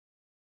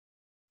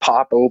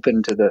pop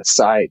open to the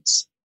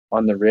sides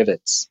on the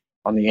rivets,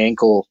 on the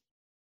ankle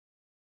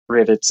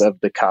rivets of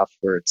the cuff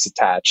where it's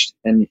attached.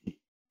 And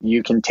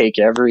you can take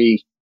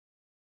every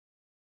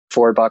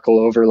 4 buckle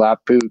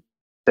overlap boot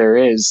there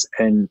is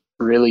and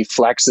really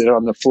flex it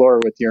on the floor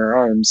with your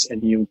arms,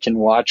 and you can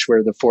watch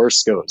where the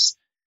force goes,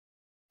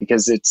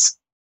 because it's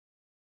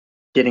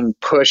getting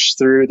pushed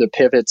through the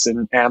pivots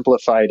and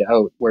amplified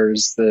out,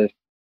 whereas the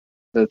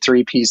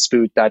 3-piece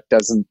boot, that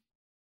doesn't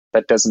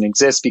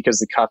exist because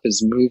the cuff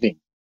is moving.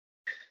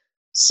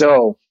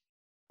 So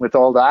with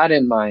all that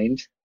in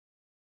mind,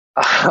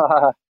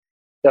 the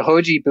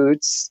Hoji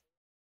boots,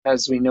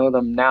 as we know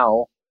them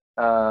now,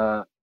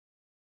 uh,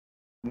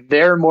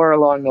 they're more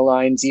along the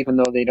lines, even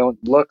though they don't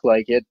look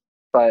like it,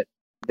 but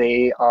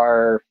they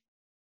are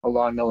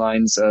along the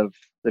lines of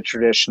the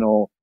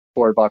traditional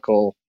 4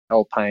 buckle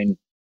alpine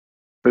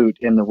boot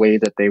in the way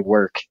that they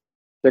work.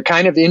 They're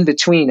kind of in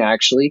between,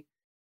 actually.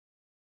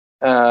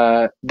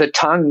 The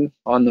tongue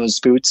on those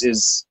boots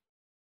is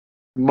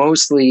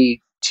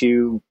mostly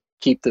to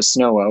keep the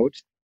snow out,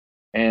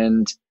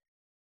 and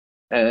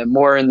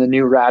more in the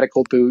new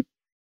Radical boot,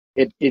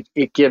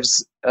 it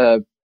gives a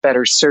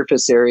better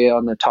surface area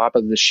on the top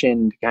of the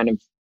shin to kind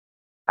of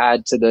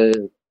add to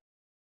the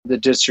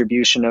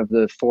distribution of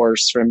the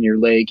force from your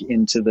leg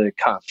into the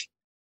cuff.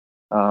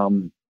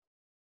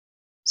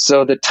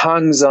 So the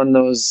tongues on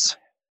those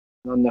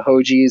on the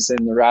Hojis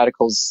and the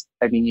Radicals,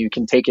 I mean, you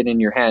can take it in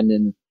your hand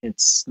and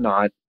it's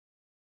not,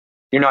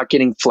 you're not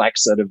getting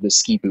flex out of the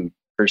ski boot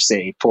per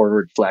se,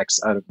 forward flex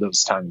out of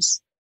those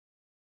tongues,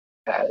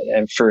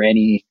 and for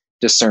any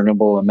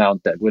discernible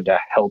amount that would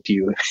help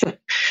you.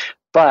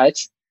 But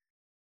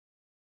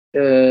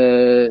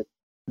the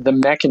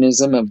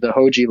mechanism of the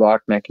Hoji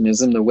lock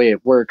mechanism, the way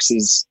it works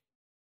is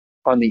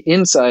on the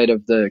inside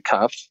of the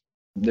cuff,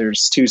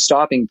 there's two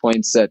stopping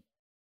points that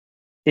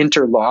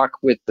interlock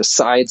with the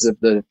sides of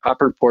the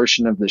upper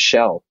portion of the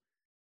shell.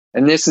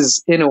 And this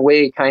is in a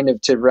way kind of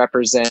to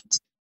represent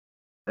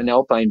an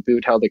alpine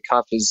boot, how the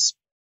cuff is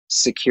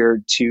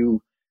secured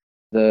to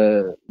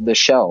the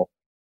shell.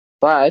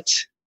 But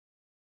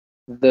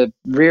the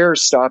rear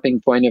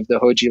stopping point of the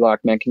Hoji lock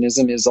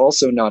mechanism is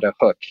also not a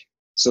hook.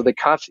 So the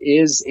cuff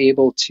is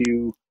able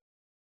to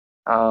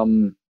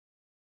kind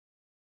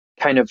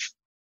of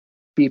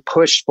be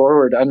pushed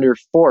forward under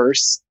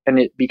force, and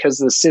it, because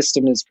the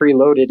system is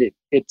preloaded,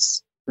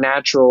 its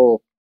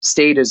natural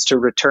state is to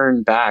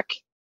return back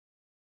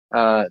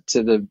to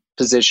the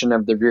position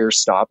of the rear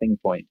stopping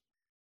point.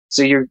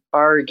 So you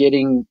are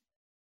getting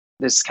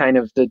this kind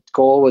of, the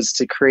goal was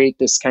to create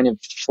this kind of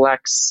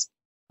flex.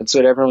 That's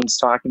what everyone's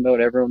talking about.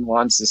 Everyone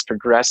wants this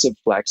progressive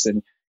flex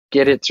and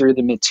get it through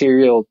the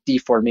material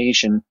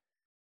deformation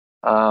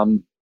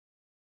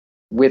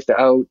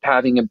without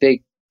having a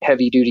big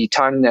heavy duty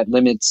tongue that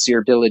limits your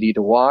ability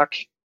to walk,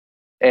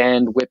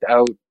 and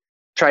without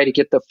try to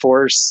get the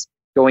force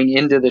going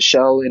into the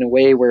shell in a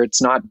way where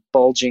it's not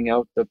bulging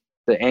out the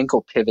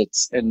ankle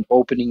pivots and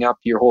opening up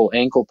your whole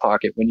ankle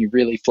pocket when you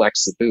really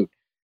flex the boot.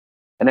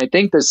 And I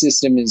think the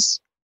system is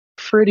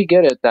pretty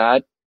good at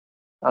that.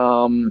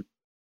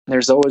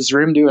 There's always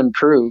room to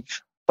improve,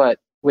 but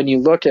when you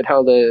look at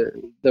how the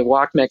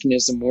walk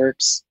mechanism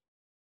works,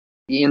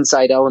 the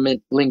inside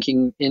element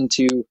linking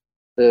into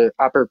the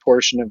upper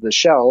portion of the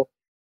shell,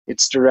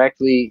 it's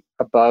directly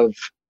above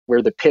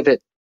where the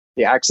pivot,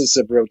 the axis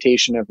of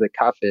rotation of the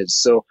cuff is.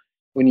 So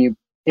when you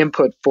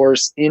input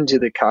force into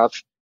the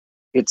cuff,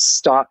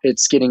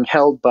 it's getting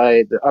held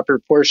by the upper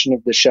portion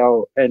of the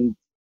shell. And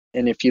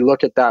if you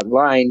look at that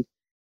line,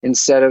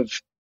 instead of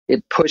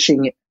it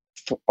pushing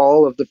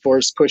all of the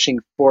force pushing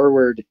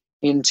forward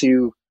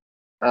into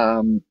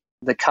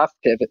the cuff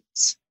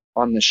pivots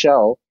on the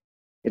shell,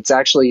 it's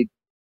actually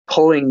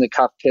pulling the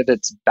cuff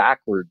pivots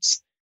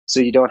backwards. So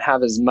you don't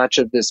have as much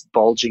of this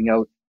bulging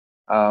out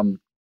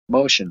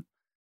motion.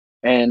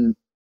 And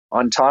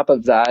on top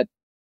of that,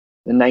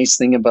 the nice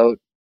thing about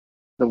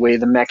the way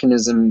the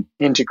mechanism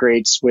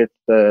integrates with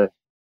the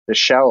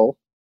shell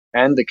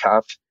and the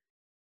cuff,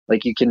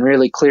 like you can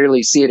really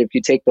clearly see it if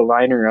you take the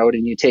liner out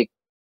and you take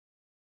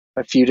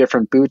a few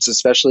different boots,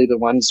 especially the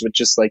ones with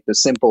just like the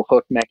simple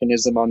hook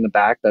mechanism on the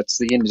back. That's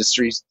the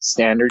industry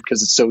standard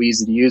because it's so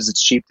easy to use,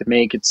 it's cheap to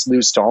make, it's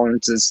loose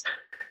tolerances.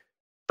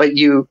 But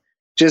you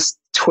just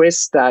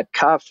twist that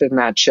cuff and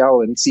that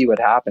shell and see what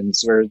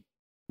happens. Where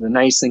the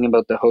nice thing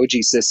about the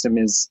Hoji system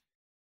is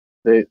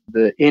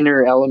the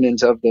inner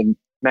element of the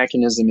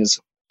mechanism is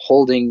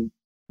holding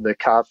the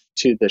cuff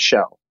to the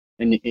shell,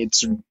 and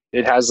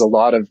it has a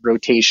lot of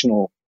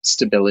rotational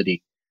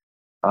stability.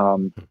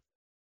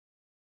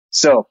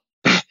 So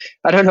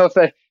I don't know if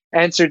I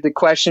answered the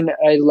question.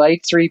 I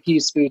like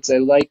 3-piece boots. I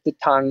like the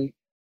tongue.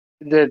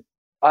 The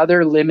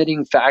other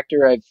limiting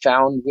factor I've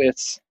found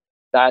with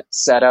that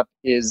setup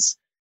is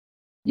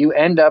you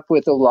end up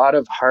with a lot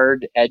of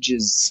hard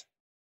edges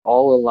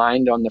all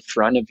aligned on the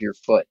front of your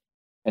foot.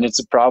 And it's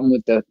a problem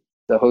with the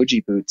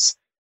Hoji boots.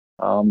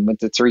 With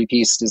the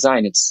 3-piece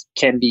design, it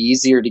can be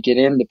easier to get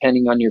in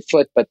depending on your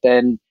foot, but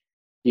then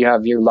you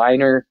have your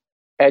liner,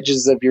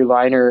 edges of your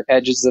liner,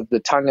 edges of the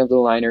tongue of the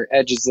liner,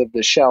 edges of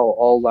the shell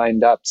all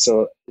lined up.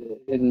 So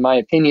in my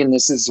opinion,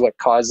 this is what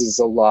causes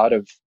a lot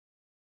of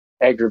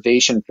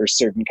aggravation for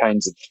certain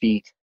kinds of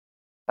feet.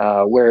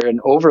 Where an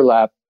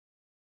overlap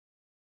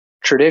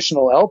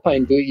traditional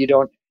alpine boot, you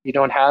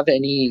don't have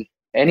any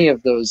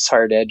of those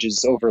hard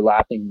edges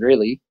overlapping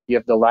really. You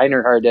have the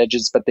liner hard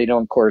edges, but they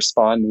don't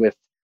correspond with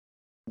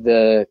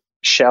the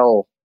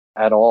shell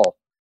at all.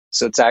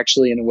 So it's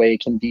actually in a way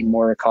can be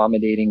more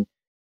accommodating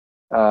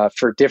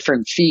for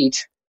different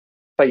feet,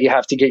 but you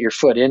have to get your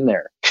foot in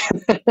there.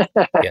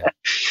 Yeah.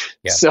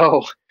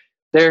 So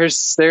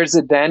there's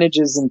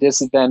advantages and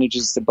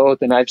disadvantages to both.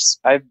 And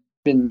I've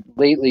been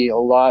lately a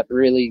lot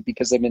really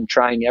because I've been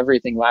trying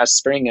everything. Last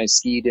spring I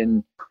skied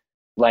in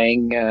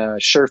Lang,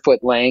 Surefoot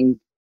Lang,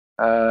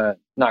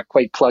 not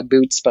quite plug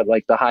boots, but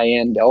like the high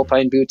end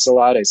alpine boots a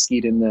lot. I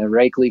skied in the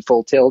Reichley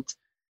Full Tilt,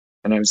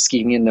 and I was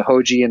skiing in the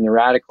Hoji and the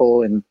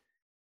Radical, and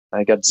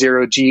I got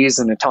 0Gs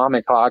and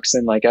Atomic Hawks,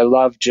 and like I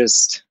love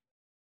just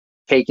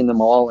taking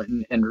them all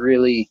and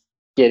really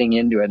getting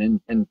into it.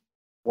 And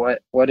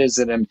what is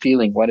it I'm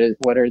feeling? What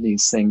are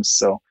these things?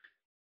 So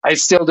I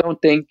still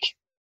don't think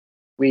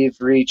we've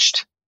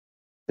reached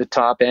the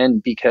top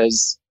end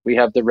because we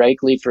have the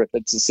Reichley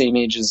that's the same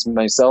age as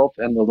myself,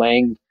 and the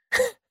Lang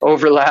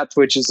overlap,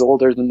 which is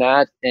older than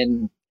that.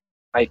 And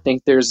I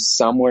think there's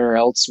somewhere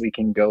else we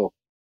can go.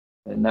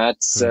 And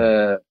that's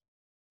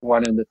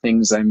one of the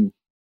things I'm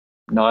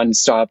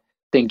nonstop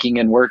thinking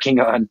and working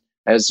on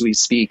as we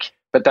speak.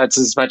 But that's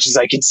as much as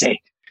I can say.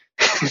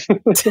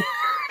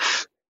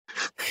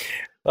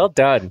 Well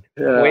done.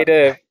 Way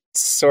to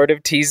sort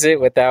of tease it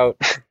without.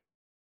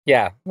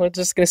 Yeah, we're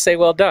just gonna say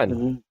well done.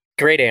 Mm-hmm.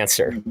 Great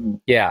answer. Mm-hmm.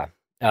 Yeah.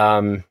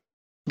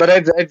 But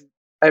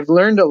I've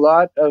learned a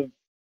lot of,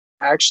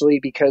 actually,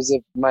 because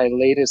of my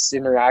latest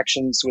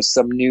interactions with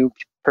some new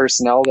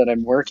personnel that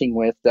I'm working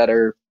with that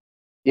are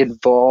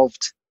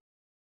involved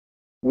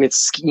with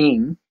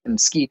skiing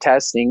and ski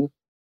testing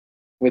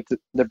with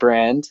the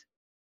brand.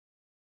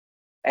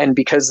 And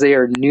because they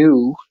are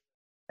new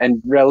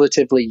and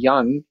relatively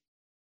young,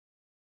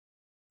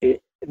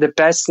 the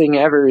best thing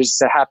ever is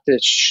to have to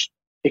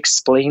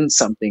explain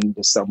something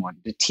to someone,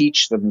 to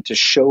teach them, to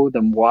show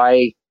them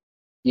why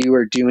you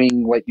are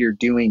doing what you're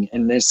doing.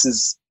 And this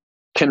is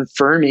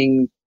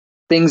confirming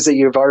things that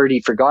you've already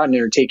forgotten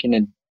or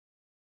taken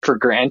for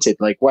granted.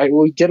 Like, why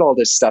we did all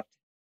this stuff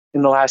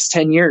in the last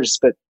 10 years,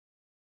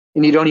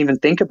 and you don't even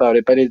think about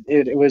it, but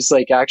it was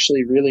like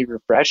actually really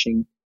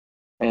refreshing.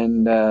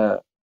 And,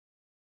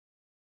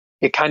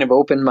 it kind of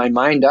opened my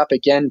mind up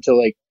again to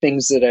like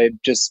things that I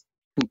just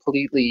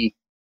completely,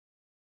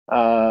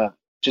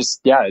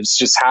 it's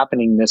just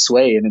happening this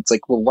way. And it's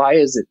like, well, why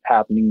is it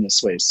happening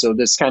this way? So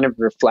this kind of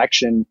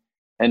reflection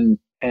and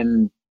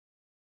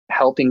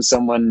helping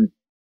someone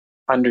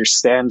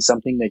understand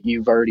something that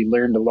you've already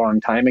learned a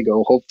long time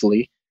ago,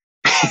 hopefully,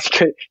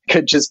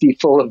 could just be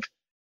full of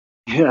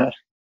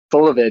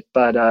it.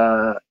 But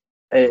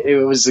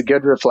it was a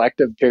good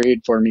reflective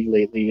period for me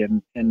lately,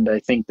 and I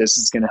think this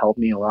is going to help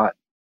me a lot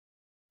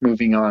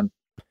moving on.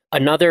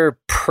 Another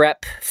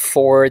prep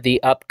for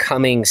the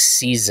upcoming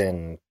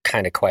season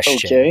kind of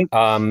question.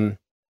 Okay.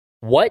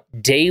 What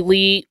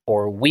daily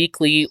or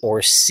weekly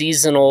or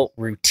seasonal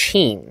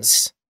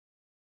routines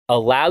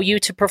allow you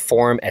to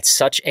perform at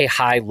such a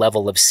high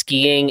level of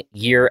skiing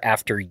year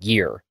after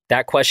year?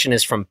 That question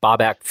is from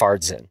Babak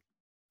Fardzin.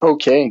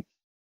 Okay.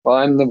 Well,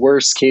 I'm the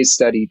worst case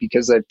study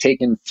because I've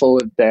taken full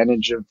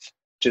advantage of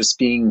just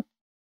being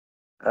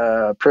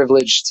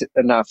privileged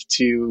enough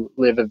to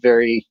live a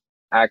very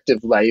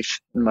active life.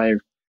 My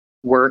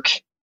work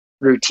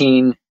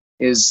routine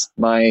is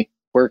my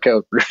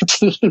workout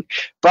routine,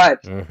 but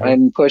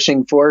I'm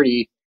pushing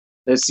 40.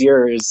 This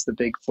year is the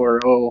big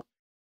 40.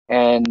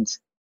 And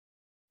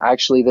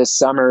actually this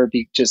summer,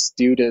 just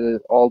due to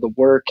all the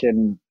work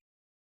and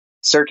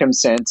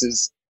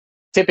circumstances,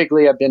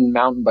 typically I've been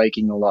mountain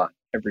biking a lot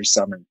every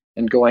summer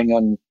and going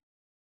on,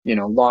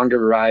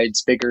 longer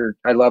rides, bigger.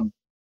 I love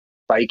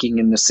biking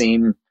in the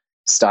same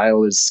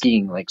style as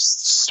skiing, like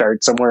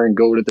start somewhere and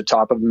go to the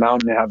top of a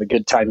mountain and have a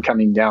good time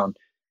coming down.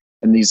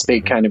 And these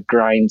big kind of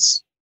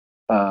grinds,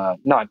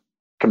 not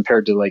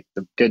compared to like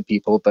the good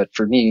people, but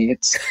for me,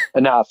 it's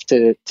enough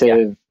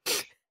to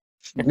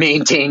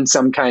maintain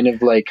some kind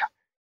of like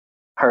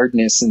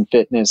hardness and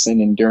fitness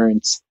and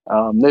endurance.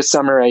 This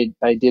summer, I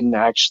did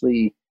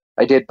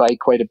bike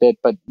quite a bit,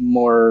 but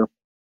more,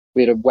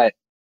 we had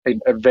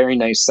a very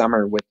nice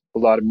summer with a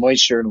lot of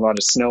moisture and a lot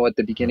of snow at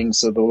the beginning.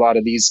 So a lot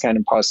of these kind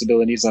of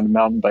possibilities on a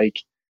mountain bike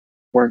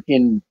weren't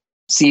in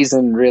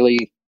season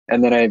really.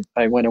 And then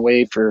I went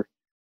away for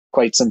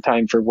quite some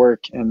time for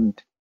work, and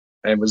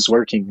I was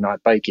working,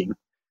 not biking.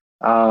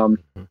 But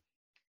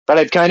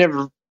I've kind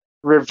of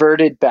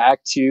reverted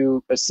back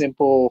to a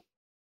simple,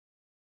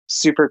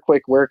 super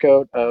quick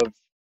workout of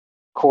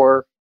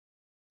core,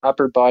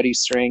 upper body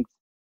strength.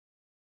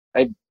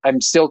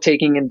 I'm still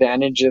taking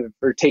advantage of,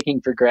 or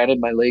taking for granted,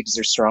 my legs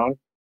are strong.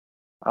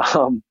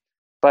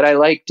 But I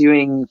like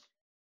doing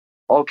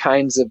all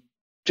kinds of,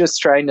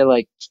 just trying to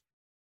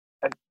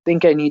I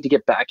think I need to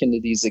get back into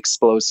these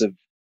explosive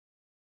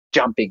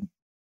jumping,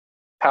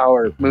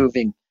 power,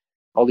 moving,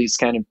 all these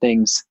kind of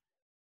things.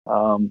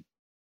 And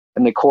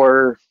the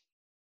core,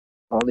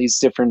 all these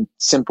different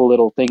simple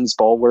little things,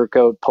 ball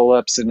workout,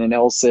 pull-ups and an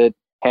L-sit,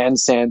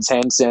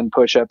 handstand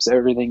push-ups,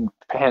 everything,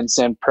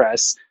 handstand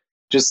press,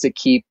 just to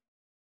keep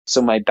so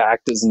my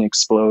back doesn't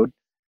explode.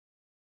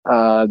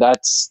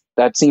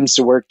 That seems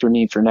to work for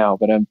me for now,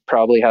 but I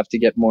probably have to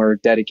get more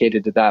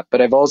dedicated to that.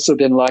 But I've also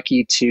been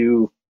lucky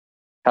to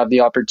have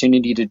the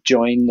opportunity to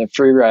join the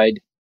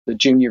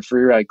junior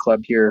freeride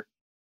club here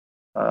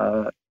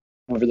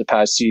over the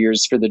past 2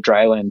 years for the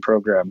Dryland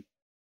program.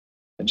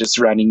 And just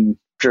running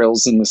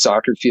drills in the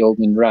soccer field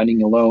and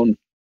running alone,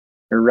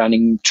 or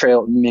running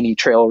mini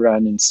trail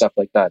run and stuff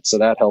like that. So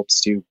that helps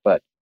too.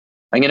 But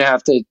I'm going to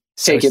have to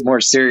take it more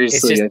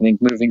seriously, I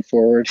think, moving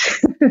forward.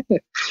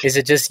 Is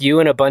it just you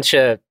and a bunch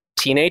of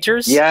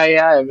teenagers? Yeah.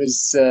 It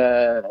was,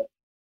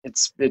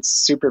 it's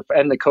super.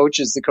 And the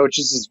coaches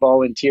is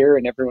volunteer,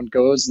 and everyone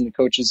goes and the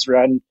coaches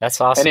run. That's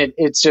awesome. And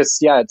it's just,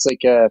 it's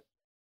like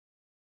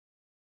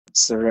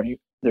it's the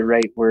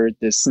right word,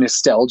 this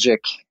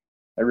nostalgic.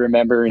 I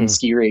remember in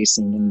ski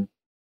racing, and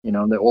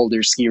the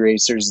older ski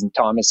racers, and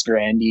Thomas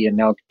Grandy, and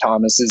now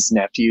Thomas's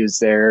nephew is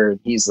there.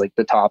 He's like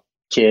the top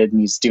kid,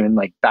 and he's doing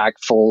like back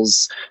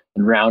fulls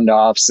and round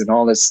offs and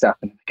all this stuff.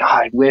 And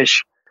God,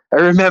 I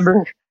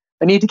remember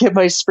I need to get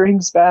my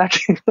springs back.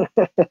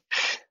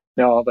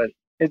 No, but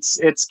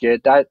it's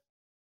good.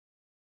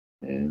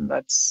 And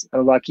that's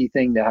a lucky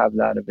thing to have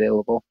that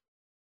available.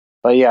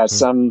 But yeah, Mm.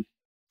 some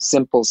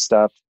simple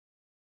stuff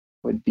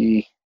would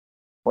be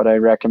what I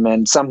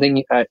recommend.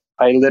 Something I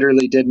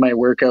literally did my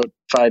workout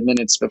 5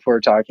 minutes before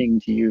talking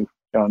to you,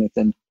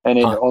 Jonathan, and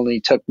it Huh. only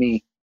took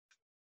me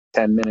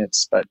 10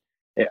 minutes, but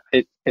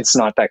yeah, it's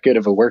not that good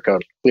of a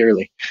workout,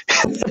 clearly.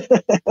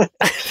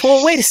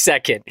 Well, wait a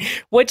second.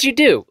 What'd you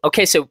do?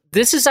 Okay, so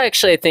this is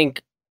actually, I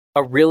think,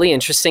 a really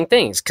interesting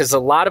thing because a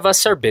lot of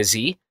us are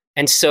busy.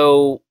 And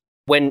so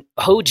when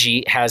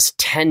Hoji has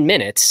 10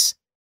 minutes,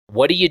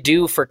 what do you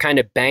do for kind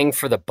of bang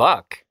for the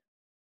buck?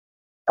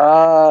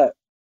 Uh,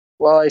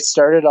 well, I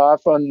started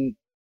off on,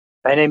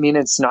 and I mean,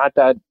 it's not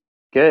that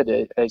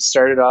good. I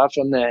started off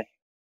on that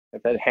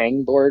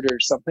hang board or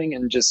something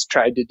and just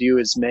tried to do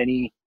as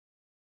many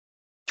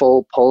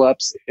full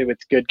pull-ups with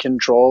good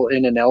control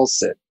in an L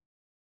sit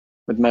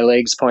with my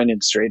legs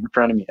pointed straight in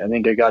front of me. I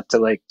think I got to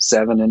like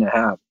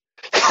 7.5.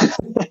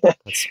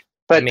 That's, I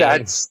But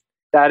mean,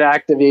 that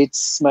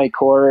activates my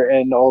core,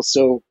 and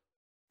also,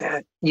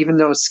 even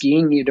though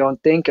skiing you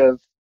don't think of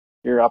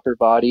your upper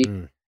body,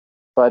 mm,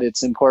 but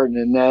it's important.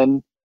 And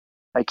then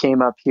I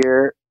came up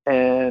here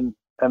and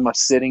I'm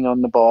sitting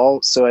on the ball,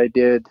 so I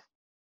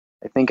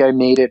think I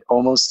made it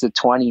almost to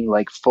 20,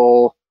 like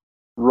full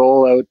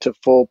roll out to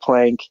full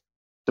plank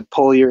to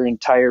pull your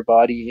entire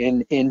body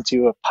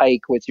into a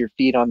pike with your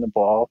feet on the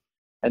ball,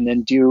 and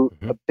then do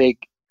mhm. a big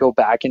go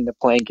back into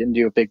plank and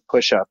do a big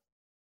push up.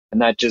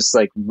 And that just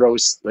like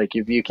roasts, like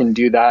if you can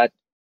do that,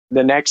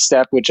 the next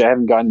step, which I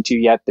haven't gotten to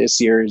yet this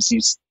year,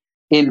 is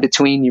in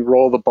between you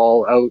roll the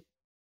ball out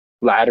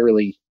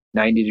laterally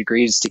 90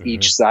 degrees to Mhm.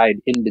 each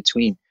side in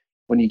between.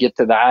 When you get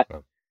to that,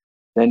 Oh.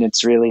 then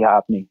it's really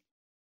happening.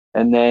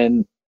 And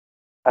then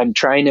I'm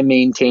trying to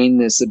maintain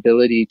this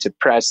ability to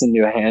press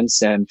into a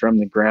handstand from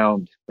the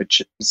ground,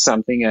 which is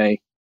something I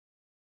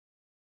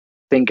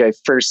think I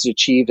first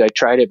achieved. I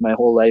tried it my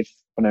whole life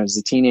when I was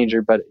a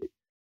teenager, but it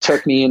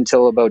took me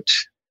until about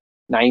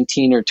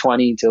 19 or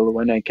 20 till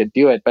when I could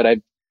do it. But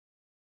I've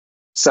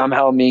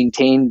somehow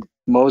maintained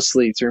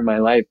mostly through my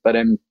life, but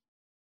I'm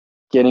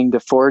getting to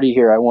 40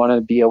 here. I want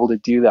to be able to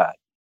do that.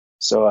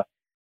 So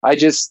I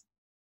just,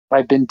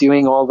 I've been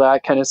doing all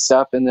that kind of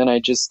stuff. And then I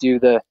just do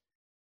the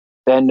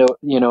bend,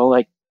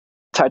 like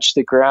touch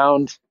the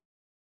ground,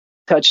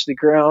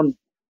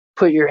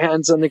 put your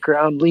hands on the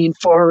ground, lean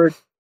forward,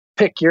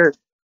 pick your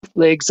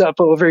legs up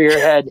over your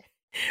head.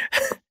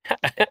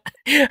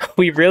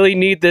 We really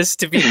need this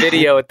to be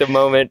video at the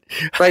moment.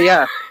 But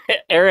yeah,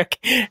 Eric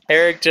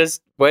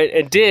just went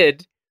and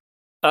did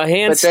a but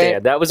then,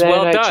 handstand. That was then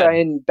well I try done.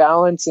 and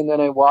balance, and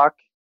then I walk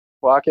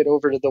it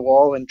over to the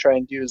wall and try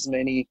and do as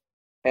many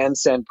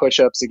handstand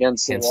push-ups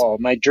against the Hands. wall.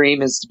 My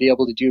dream is to be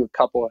able to do a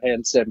couple of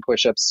handstand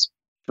push-ups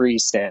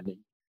freestanding,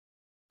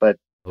 but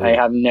I Ooh.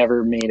 have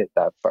never made it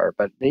that far.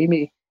 But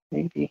maybe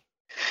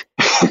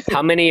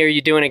How many are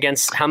you doing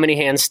against? How many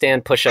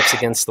handstand push-ups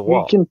against the we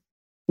wall? can.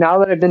 Now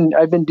that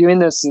I've been doing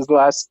this the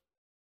last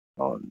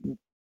 2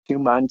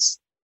 months,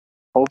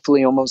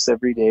 hopefully almost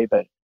every day.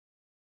 But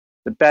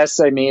the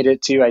best I made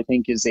it to, I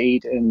think, is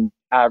 8, and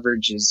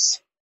average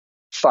is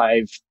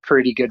 5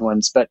 pretty good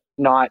ones, but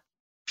not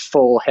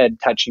full head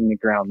touching the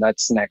ground.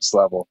 That's next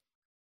level.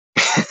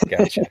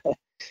 Gotcha.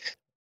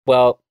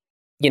 Well,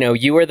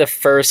 you were the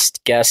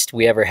first guest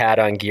we ever had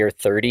on Gear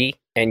 30,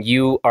 and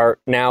you are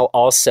now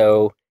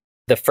also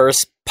the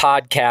first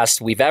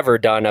podcast we've ever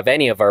done of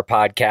any of our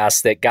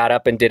podcasts that got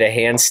up and did a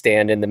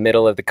handstand in the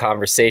middle of the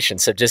conversation.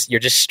 So you're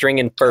just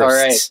stringing All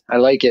right, firsts. I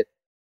like it.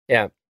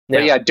 Yeah. But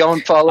Yeah. yeah,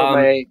 don't follow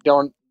Um,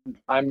 don't.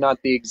 I'm not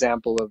the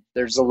example of.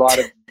 There's a lot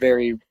of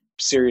very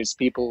serious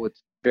people with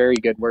very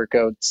good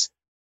workouts,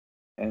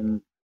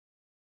 and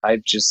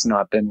I've just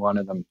not been one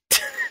of them.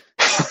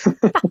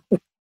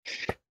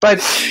 But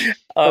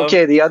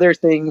okay, the other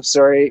thing,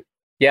 sorry,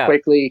 yeah.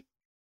 quickly.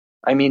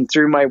 I mean,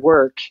 through my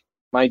work,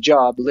 my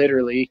job,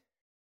 literally,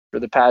 for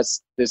the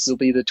past, this will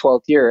be the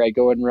 12th year, I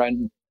go and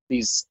run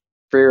these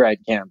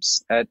freeride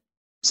camps at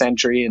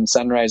Century and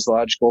Sunrise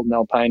Lodge, Golden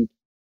Alpine.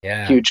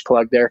 Yeah. Huge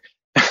plug there.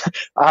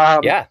 um,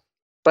 Yeah.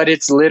 but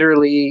it's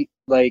literally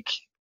like,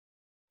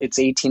 it's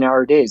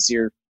 18-hour days.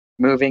 You're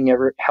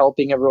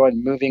helping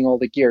everyone, moving all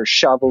the gear,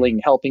 shoveling,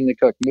 helping the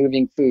cook,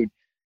 moving food,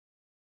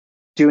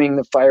 doing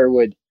the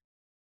firewood,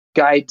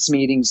 guides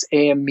meetings,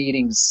 AM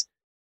meetings,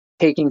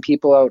 taking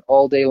people out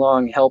all day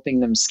long, helping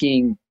them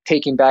skiing,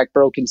 taking back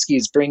broken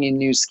skis, bringing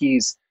new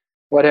skis,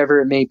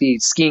 whatever it may be,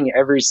 skiing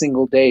every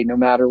single day, no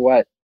matter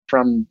what,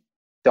 from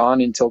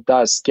dawn until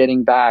dusk,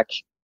 getting back,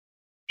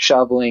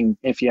 shoveling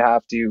if you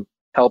have to,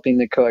 helping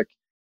the cook,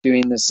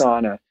 doing the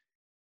sauna,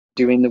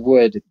 doing the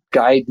wood,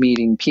 guide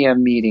meeting,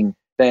 PM meeting,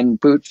 then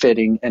boot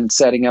fitting and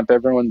setting up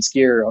everyone's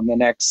gear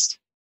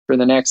for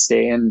the next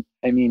day. And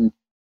I mean,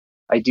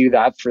 I do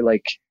that for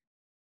like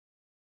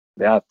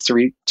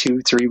 3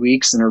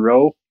 weeks in a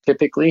row,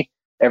 typically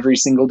every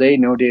single day,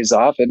 no days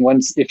off. And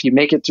if you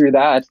make it through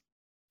that,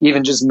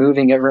 even just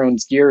moving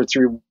everyone's gear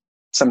through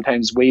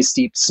sometimes waist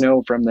deep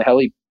snow from the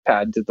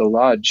helipad to the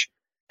lodge,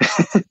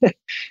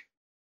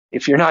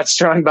 if you're not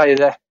strong by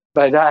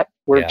that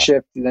work Yeah.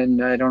 shift,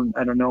 then I don't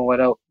know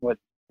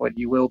what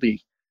you will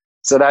be.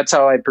 So that's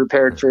how I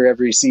prepared for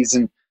every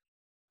season.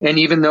 And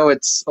even though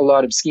it's a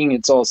lot of skiing,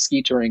 it's all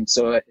ski touring.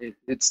 So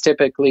it's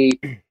typically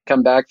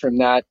come back from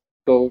that,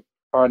 go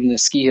on the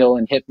ski hill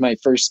and hit my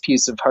first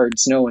piece of hard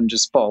snow and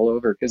just fall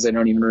over because I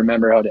don't even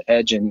remember how to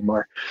edge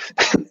anymore.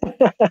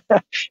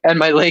 And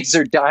my legs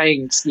are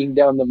dying skiing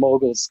down the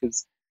moguls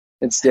because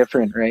it's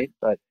different, right?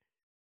 But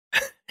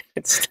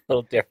It's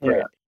still different.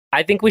 Yeah.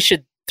 I think we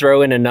should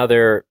throw in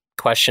another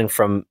question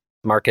from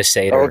Marcus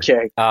Sater.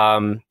 Okay.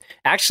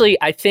 Actually,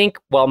 I think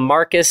while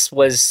Marcus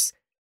was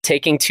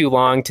taking too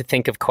long to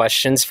think of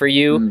questions for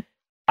you,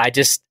 I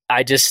just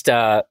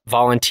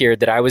volunteered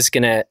that I was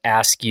going to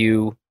ask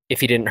you,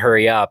 if you didn't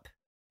hurry up,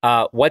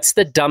 what's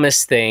the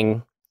dumbest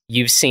thing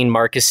you've seen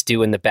Marcus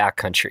do in the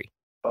backcountry?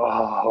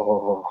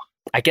 Oh,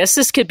 I guess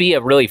this could be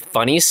a really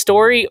funny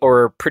story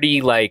or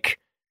pretty like,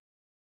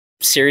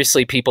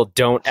 seriously, people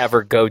don't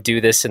ever go do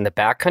this in the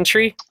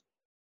backcountry.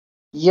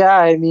 Yeah,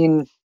 I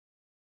mean,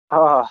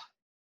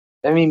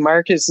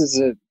 Marcus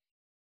is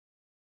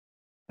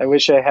I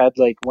wish I had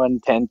like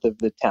 1/10 of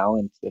the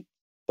talent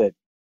that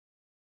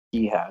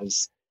he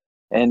has.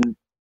 And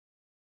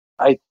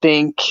I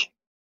think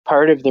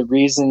part of the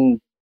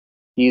reason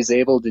he's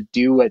able to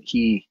do what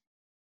he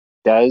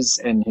does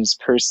and his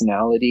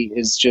personality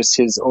is just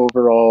his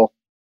overall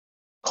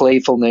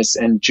playfulness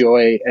and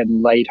joy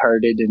and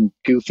lighthearted and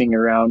goofing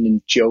around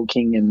and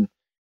joking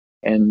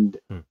and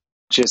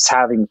just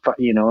having fun,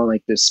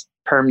 like this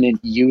permanent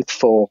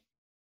youthful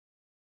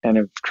kind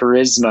of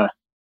charisma,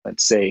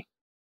 let's say.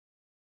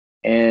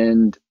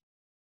 And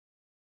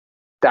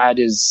that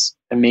is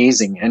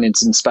amazing and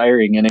it's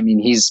inspiring. And I mean,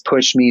 he's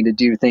pushed me to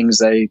do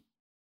things I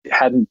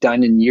hadn't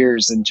done in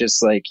years. And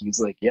just like, he's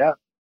like, yeah,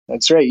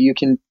 that's right. You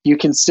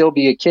can still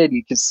be a kid.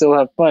 You can still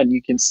have fun.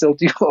 You can still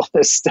do all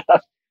this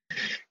stuff.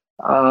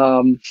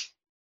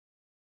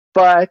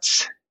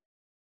 But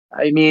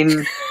I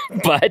mean,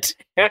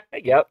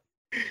 yep.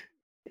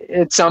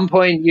 At some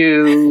point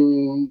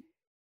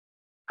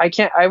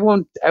I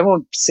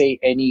won't say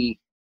any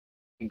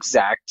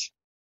exact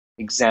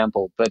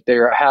example, but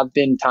there have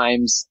been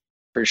times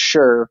for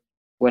sure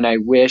when I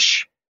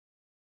wish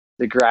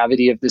the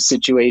gravity of the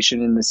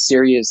situation and the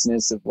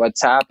seriousness of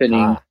what's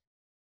happening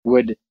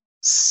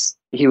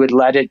he would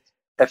let it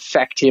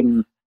affect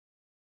him.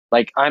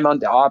 Like, I'm on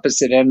the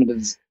opposite end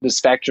of the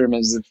spectrum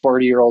as a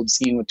 40-year-old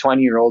skiing with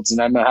 20-year-olds, and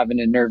I'm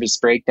having a nervous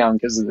breakdown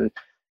because of the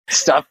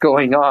stuff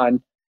going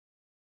on.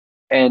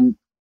 And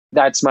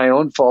that's my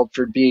own fault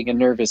for being a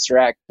nervous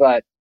wreck.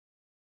 But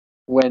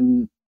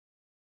when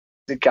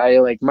the guy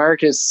like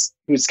Marcus,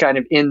 who's kind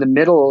of in the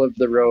middle of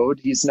the road,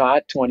 he's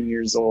not 20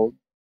 years old.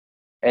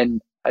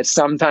 And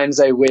sometimes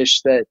I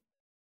wish that,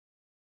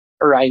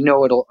 or I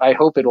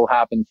hope it'll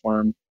happen for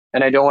him.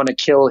 And I don't want to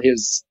kill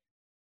his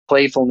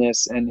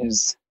playfulness and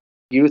his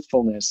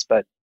youthfulness,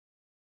 but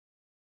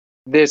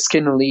this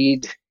can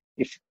lead,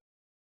 if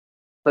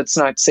let's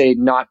not say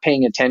not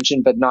paying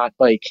attention, but not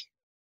like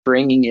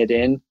bringing it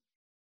in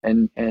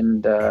and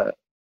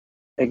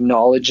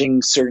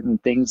acknowledging certain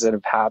things that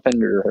have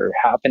happened or are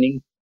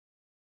happening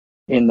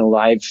in the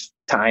live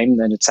time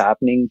that it's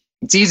happening.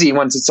 It's easy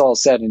once it's all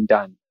said and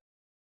done.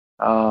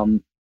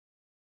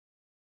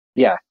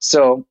 Yeah.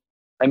 So,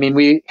 I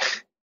mean,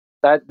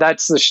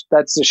 that's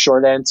the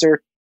short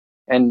answer,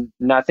 and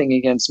nothing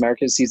against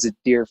Marcus. He's a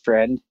dear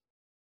friend,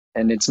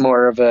 and it's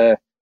more of a,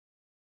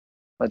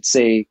 let's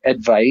say,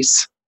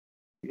 advice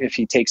if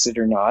he takes it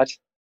or not.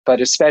 But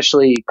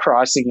especially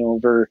crossing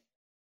over,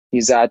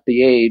 he's at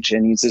the age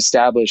and he's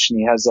established and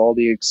he has all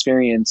the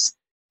experience,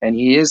 and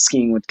he is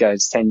skiing with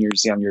guys 10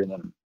 years younger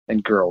than him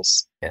and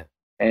girls. Yeah.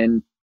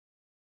 And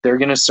they're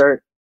going to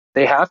start,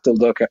 they have to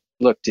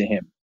look to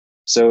him.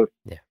 So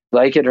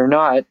like it or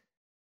not,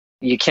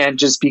 you can't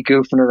just be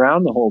goofing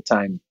around the whole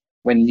time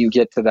when you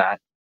get to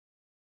that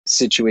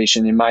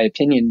situation, in my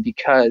opinion,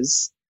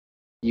 because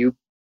you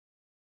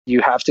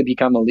have to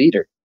become a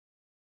leader.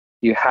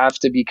 You have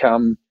to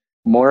become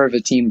more of a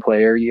team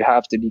player. You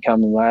have to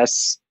become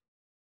less,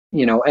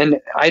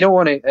 and I don't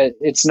want to,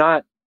 it's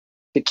not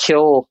to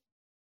kill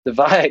the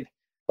vibe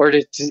or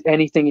to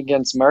anything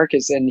against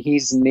Marcus. And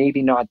he's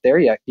maybe not there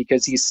yet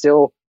because he's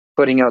still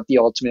putting out the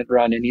ultimate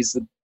run, and he's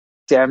the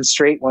damn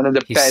straight one of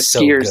the best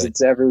skiers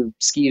that's ever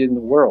skied in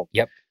the world.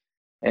 Yep.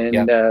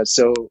 And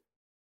so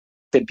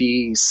to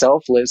be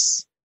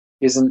selfless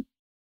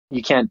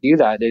you can't do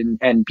that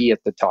and be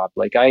at the top.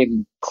 Like,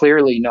 I'm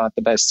clearly not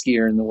the best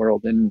skier in the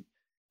world and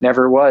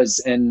never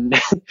was. And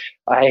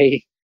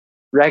I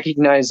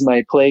recognize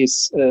my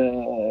place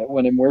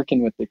when I'm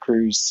working with the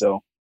crews.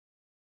 So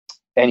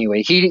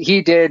anyway,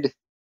 he did,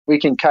 we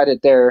can cut it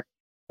there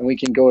and we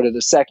can go to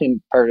the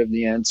second part of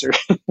the answer.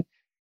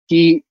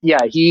 He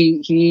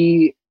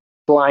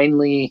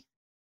blindly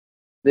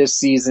this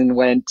season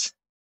went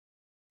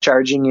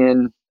charging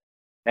in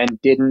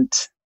and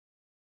didn't,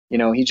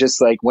 he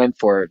just like went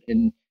for it,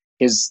 and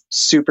his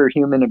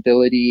superhuman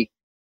ability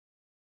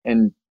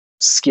and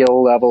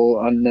skill level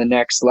on the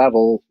next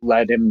level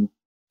let him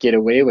get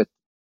away with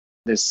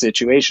this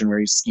situation where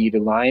he skied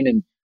a line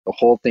and the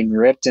whole thing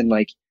ripped, and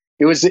like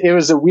it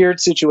was a weird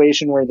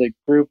situation where the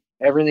group,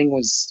 everything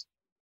was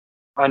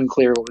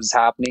unclear what was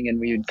happening, and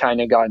we had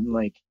kind of gotten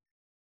like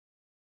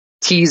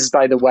teased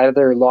by the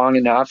weather long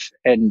enough,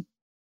 and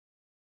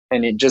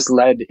it just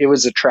it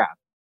was a trap,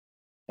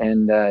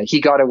 and he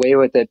got away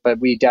with it. But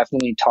we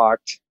definitely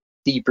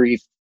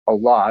debriefed a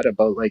lot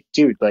about like,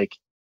 dude, like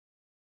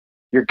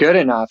you're good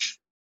enough,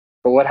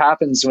 but what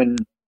happens when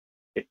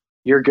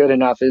you're good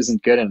enough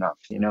isn't good enough,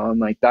 you know? And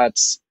like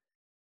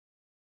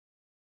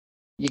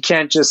you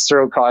can't just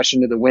throw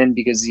caution to the wind,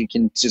 because you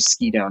can just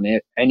ski down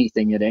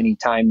anything at any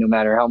time, no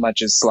matter how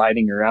much is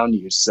sliding around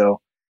you. So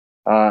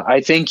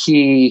I think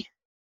we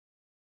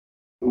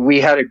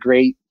had a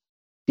great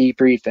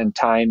debrief and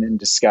time and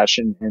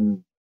discussion,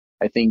 and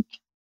I think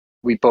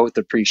we both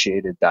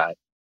appreciated that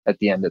at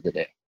the end of the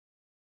day.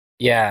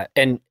 Yeah,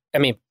 and I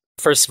mean,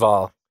 first of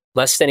all,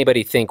 lest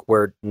anybody think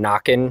we're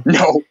knocking.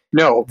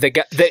 No. The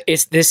guy,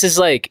 this is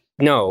like,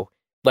 no,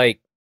 like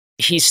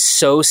he's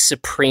so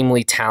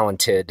supremely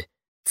talented.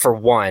 For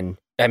one,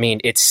 I mean,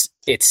 it's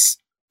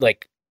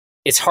like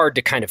it's hard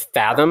to kind of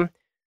fathom.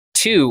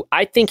 Two,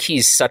 I think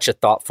he's such a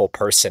thoughtful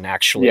person,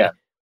 actually. Yeah.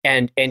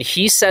 And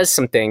he says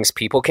some things.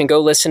 People can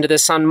go listen to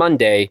this on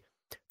Monday.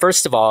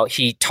 First of all,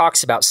 he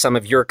talks about some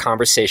of your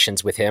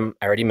conversations with him.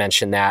 I already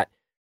mentioned that.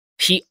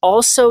 He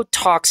also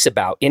talks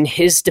about, in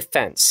his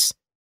defense,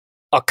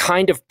 a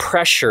kind of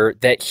pressure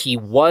that he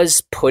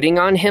was putting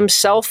on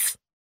himself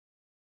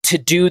to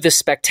do the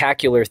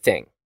spectacular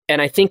thing.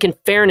 And I think, in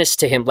fairness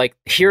to him, like,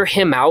 hear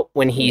him out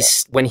when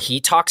he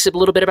talks a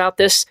little bit about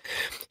this.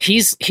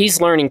 He's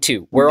learning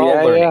too. We're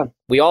all learning. Yeah.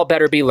 We all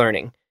better be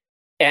learning.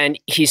 And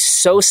he's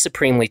so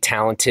supremely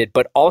talented,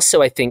 but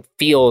also I think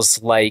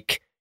feels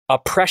like a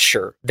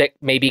pressure that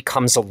maybe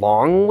comes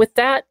along with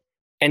that.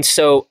 And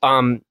so,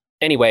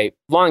 anyway,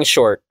 long and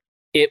short,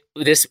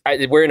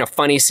 we're in a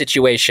funny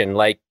situation.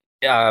 Like,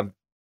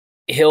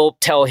 he'll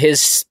tell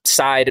his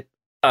side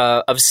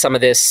of some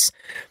of this,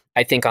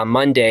 I think, on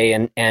Monday,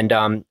 and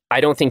I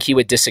don't think he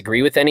would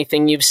disagree with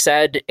anything you've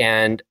said,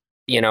 and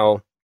you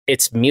know,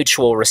 it's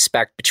mutual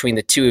respect between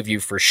the two of you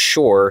for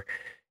sure.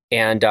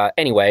 And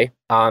anyway,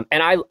 and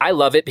I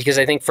love it, because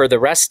I think for the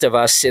rest of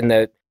us in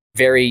the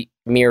very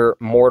mere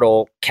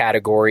mortal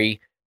category,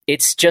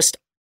 it's just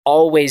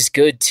always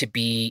good to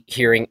be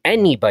hearing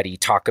anybody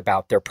talk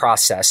about their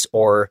process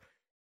or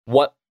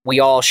what we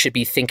all should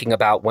be thinking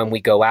about when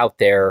we go out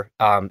there,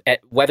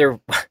 whether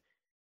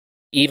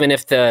even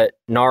if the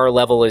NAR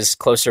level is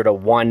closer to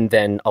 1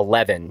 than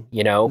 11,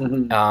 you know?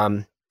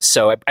 Mm-hmm.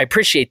 So I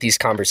appreciate these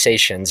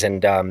conversations,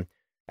 and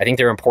I think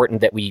they're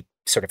important that we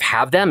sort of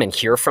have them and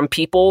hear from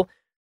people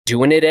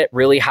doing it at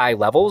really high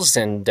levels.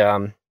 And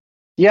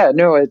yeah,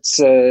 no, it's,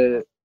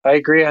 I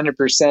agree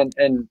 100%.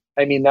 And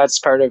I mean, that's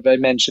part of, I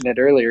mentioned it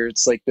earlier,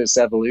 it's like this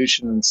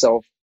evolution and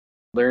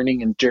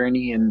self-learning and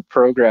journey and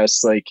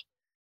progress, like,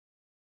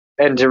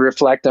 and to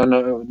reflect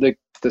on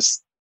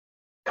this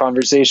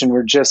conversation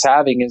we're just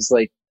having is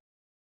like,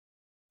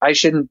 I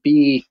shouldn't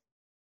be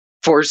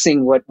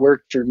forcing what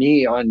worked for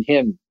me on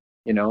him,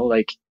 you know,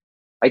 like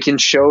I can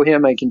show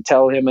him, I can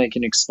tell him, I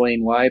can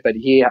explain why, but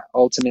he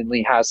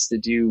ultimately has to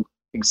do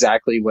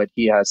exactly what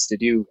he has to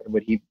do,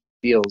 what he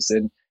feels.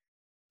 And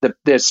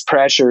this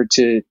pressure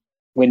to,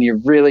 when you're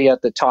really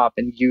at the top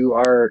and you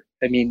are,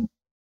 I mean,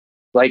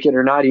 like it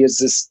or not, he has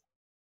this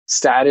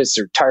status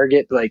or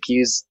target, like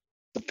he's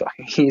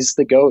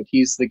the GOAT,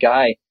 he's the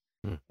guy.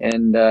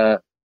 And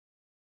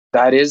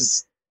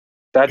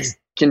that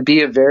can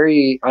be a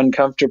very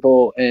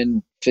uncomfortable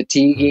and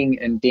fatiguing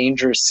and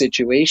dangerous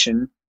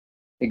situation.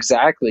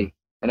 Exactly.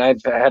 And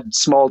I've had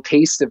small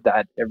taste of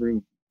that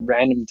every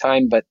random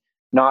time, but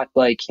not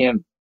like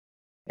him.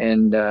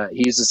 And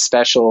he's a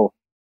special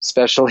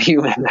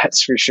human,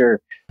 that's for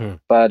sure.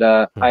 But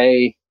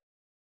I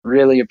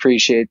really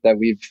appreciate that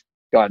we've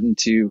gotten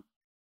to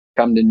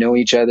come to know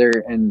each other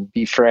and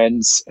be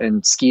friends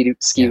and ski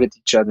with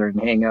each other and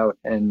hang out.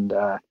 And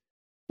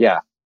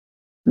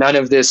none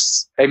of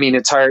this, I mean,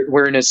 it's hard.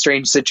 We're in a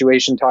strange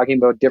situation talking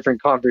about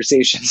different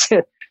conversations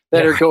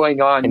that are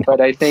going on,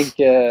 but I think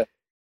him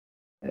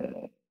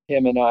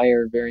and I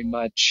are very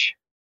much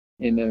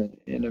in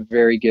a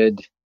very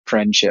good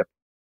friendship,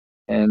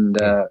 and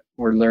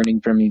we're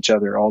learning from each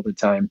other all the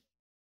time.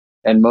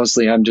 And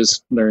mostly I'm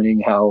just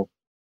learning how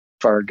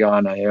far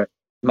gone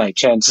my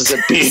chances of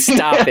being.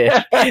 Stop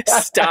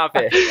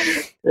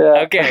it.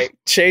 Yeah. Okay.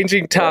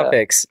 Changing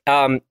topics.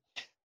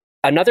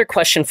 Another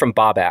question from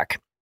Bobak,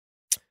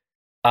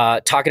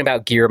 talking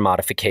about gear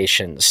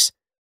modifications.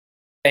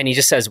 And he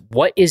just says,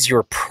 what is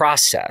your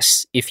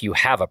process, if you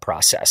have a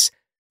process?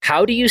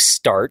 How do you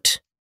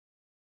start?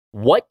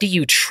 What do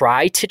you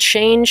try to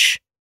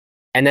change?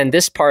 And then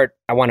this part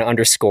I want to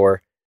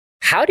underscore.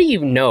 How do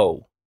you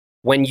know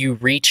when you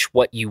reach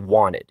what you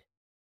wanted?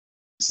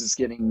 This is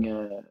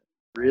getting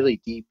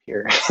really deep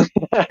here.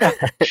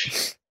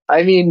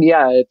 I mean,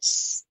 yeah,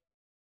 it's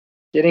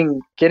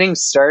getting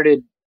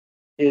started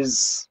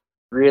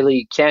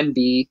can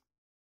be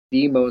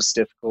the most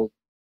difficult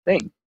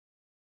thing.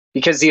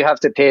 because you have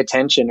to pay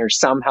attention, or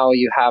somehow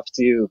you have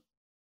to.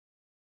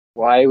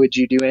 Why would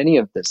you do any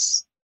of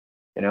this?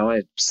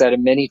 I've said it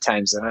many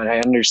times, and I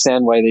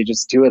understand why they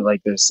just do it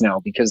like this now,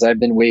 because I've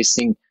been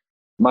wasting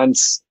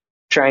months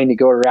trying to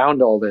go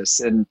around all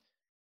this.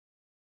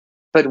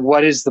 But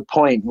what is the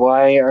point?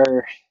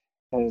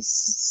 I've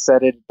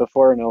said it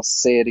before and I'll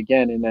say it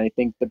again. And I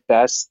think the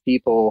best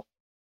people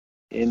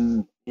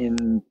in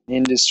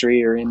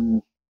industry or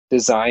in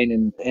design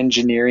and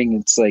engineering,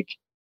 it's like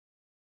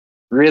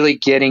really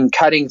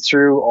cutting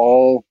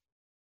through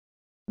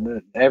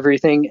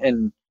everything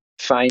and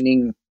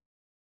finding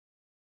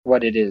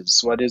what it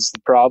is. What is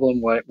the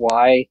problem?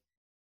 Why?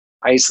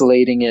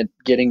 Isolating it,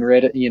 getting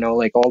rid of,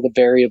 like all the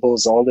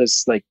variables, all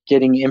this, like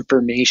getting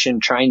information,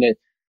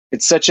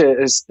 it's such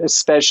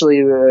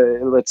especially,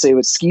 let's say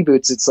with ski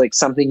boots, it's like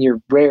something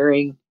you're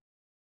wearing.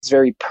 It's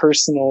very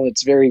personal.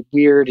 It's very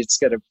weird. It's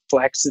got to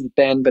flex and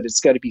bend, but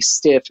it's got to be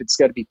stiff. It's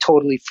got to be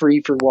totally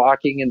free for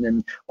walking and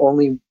then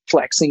only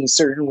flexing a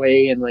certain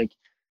way. And like,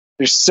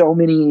 there's so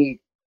many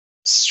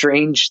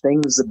strange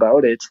things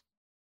about it.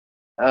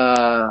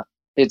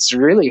 It's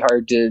really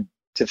hard to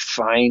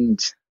find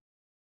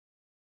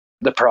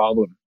the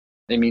problem.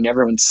 I mean,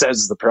 everyone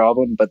says the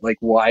problem, but like,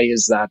 why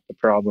is that the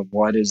problem?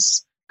 What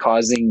is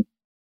causing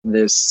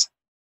this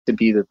to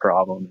be the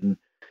problem?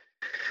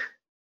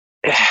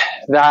 And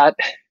that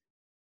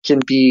can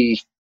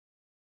be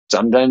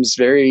sometimes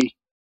very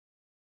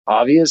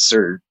obvious,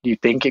 or you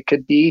think it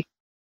could be.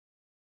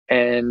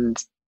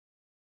 And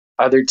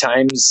other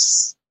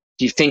times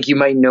you think you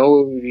might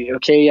know,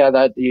 okay, yeah,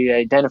 that you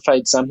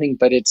identified something,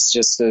 but it's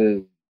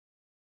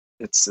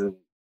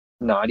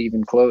not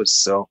even close.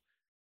 So,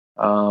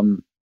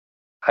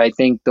 I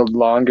think the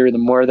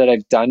more that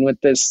I've done with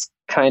this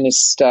kind of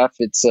stuff,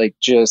 it's like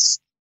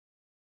just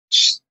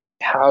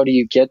how do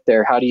you get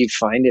there? How do you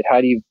find it? How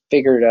do you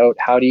figure it out?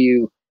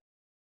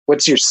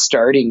 What's your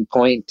starting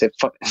point to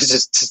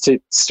just to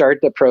start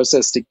the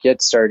process to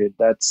get started?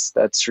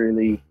 That's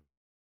really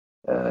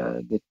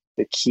the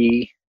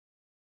key.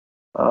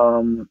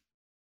 From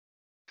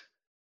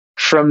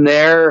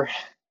there,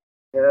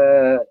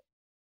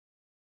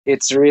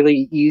 it's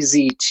really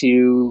easy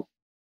to,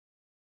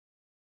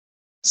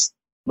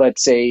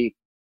 let's say,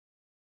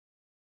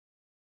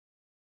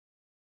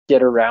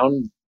 get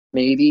around.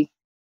 Maybe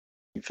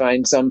you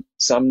find some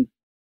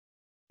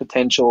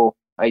potential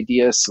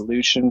idea,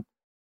 solution,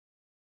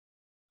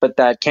 but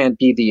that can't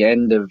be the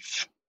end of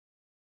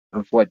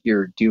what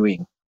you're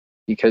doing,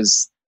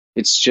 because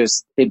it's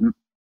just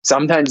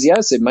sometimes,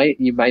 yes,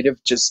 you might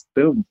have just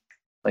boom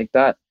like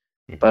that,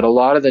 but a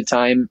lot of the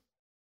time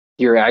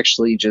you're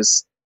actually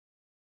just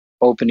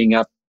opening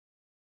up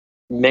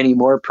many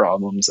more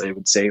problems, I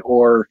would say.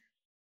 Or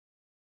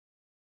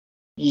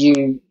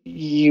you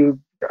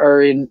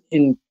are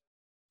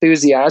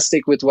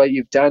enthusiastic with what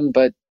you've done,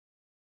 but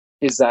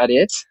is that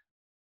it?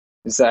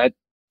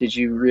 Did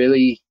you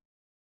really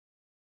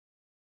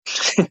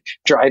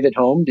drive it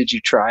home? Did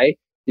you try?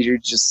 Did you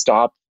just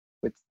stop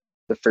with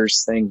the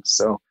first thing?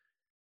 So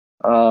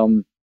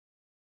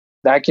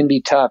that can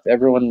be tough.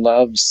 Everyone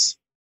loves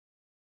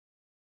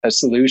a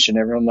solution.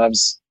 Everyone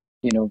loves,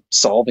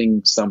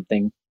 solving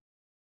something.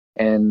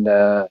 And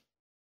I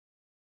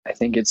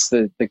think it's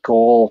the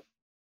goal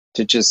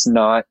to just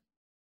not,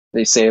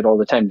 they say it all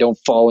the time, don't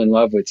fall in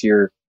love with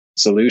your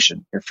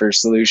solution, your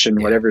first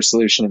solution, whatever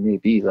solution it may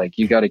be. Like,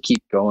 you got to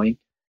keep going.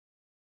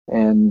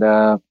 And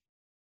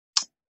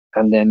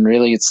then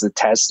really it's the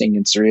testing.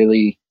 It's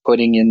really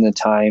putting in the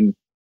time,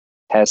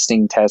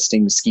 testing,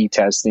 ski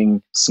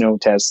testing, snow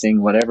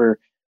testing, whatever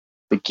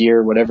the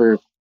gear, whatever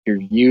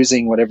you're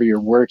using, whatever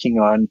you're working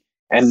on,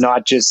 and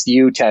not just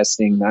you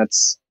testing.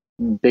 That's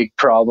a big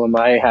problem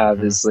I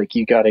have, is like,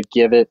 you got to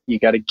get it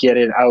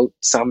out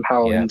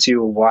somehow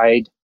into a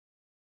wide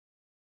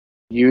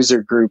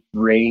user group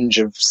range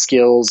of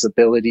skills,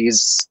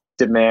 abilities,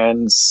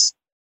 demands,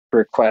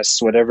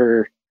 requests,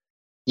 whatever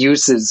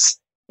uses,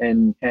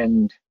 and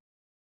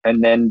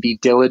then be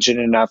diligent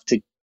enough to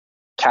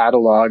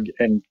catalog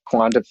and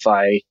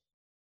quantify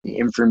the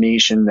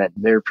information that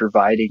they're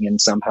providing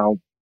and somehow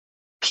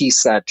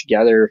piece that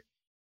together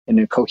in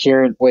a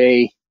coherent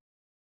way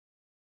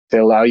to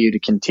allow you to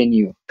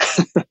continue.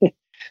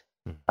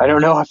 I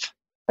don't know if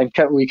I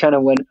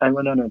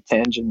went on a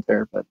tangent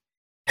there, but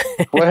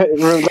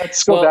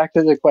let's go back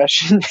to the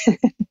question.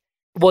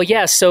 Well,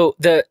 yeah. So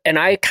and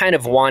I kind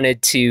of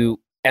wanted to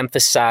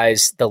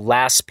emphasize the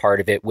last part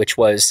of it, which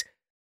was,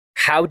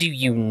 how do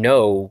you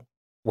know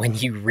when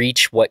you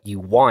reach what you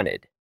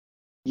wanted?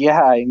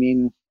 Yeah, I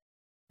mean,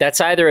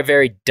 that's either a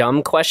very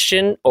dumb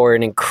question or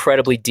an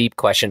incredibly deep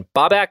question.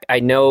 Bobak, I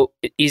know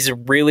he's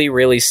really,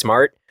 really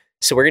smart,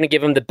 so we're going to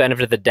give him the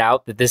benefit of the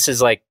doubt that this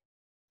is like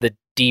the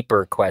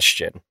deeper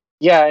question.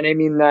 Yeah, and I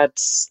mean,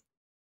 that's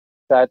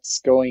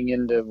going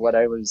into what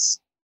I was,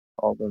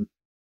 all the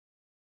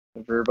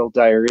verbal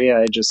diarrhea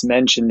I just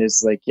mentioned,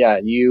 is like, yeah,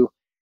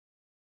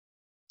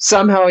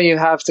 somehow you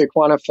have to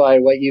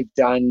quantify what you've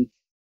done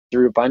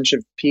through a bunch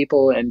of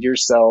people and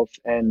yourself,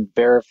 and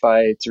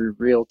verify through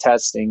real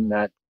testing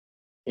that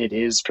it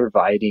is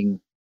providing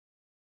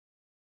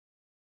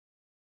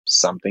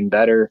something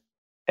better.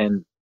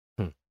 And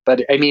Hmm.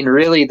 but I mean,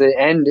 really, the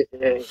end.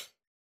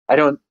 I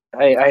don't.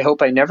 I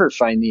hope I never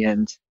find the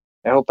end.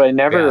 I hope I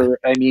never.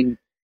 I mean,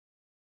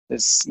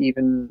 this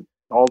even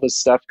all this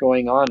stuff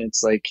going on.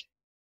 It's like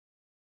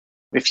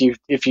if you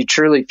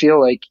truly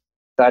feel like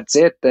that's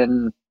it,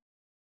 then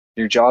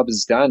your job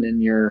is done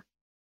and your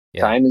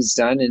time is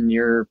done, and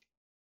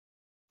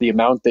the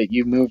amount that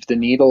you move the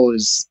needle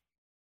is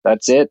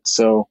that's it.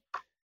 So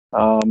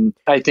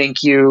I think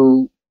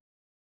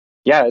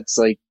it's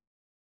like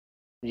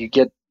you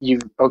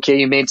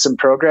made some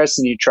progress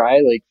and you try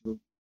like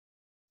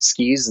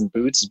skis and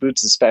boots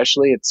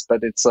especially.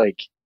 But it's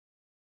like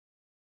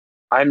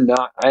I'm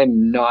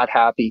not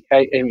happy.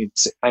 I mean,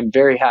 I'm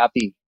very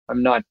happy.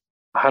 I'm not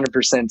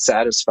 100%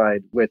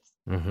 satisfied with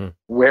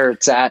where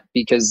it's at,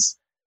 because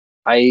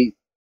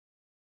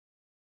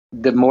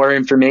the more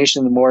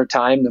information, the more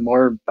time, the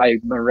more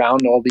I'm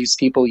around all these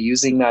people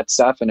using that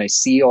stuff, and I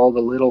see all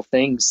the little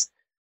things.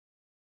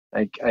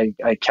 I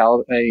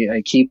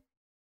keep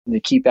they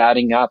keep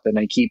adding up, and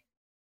I keep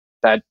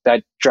that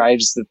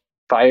drives the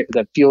fire,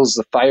 that fuels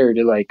the fire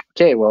to like,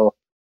 okay, well,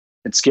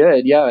 it's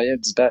good. Yeah,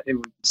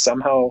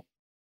 somehow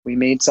we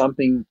made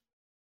something.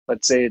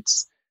 Let's say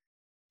it's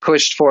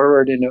pushed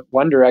forward in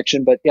one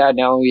direction, but yeah,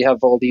 now we have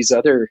all these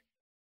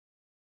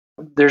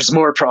there's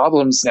more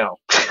problems now.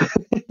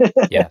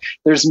 Yeah.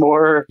 There's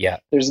more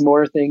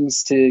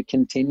things to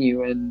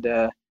continue, and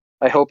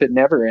I hope it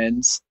never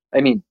ends. I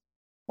mean,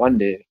 one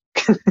day.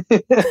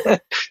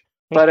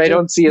 But I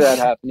don't see that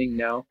happening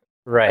now.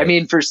 Right. I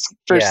mean, for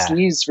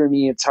skis, for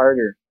me, it's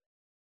harder.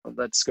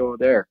 Let's go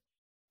there.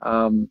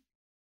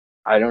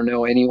 I don't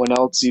know anyone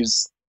else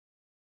whose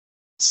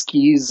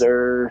skis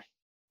are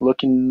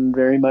looking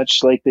very much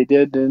like they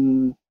did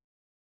in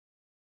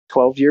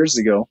 12 years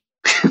ago.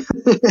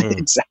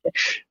 Exactly.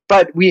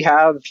 But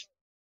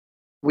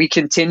we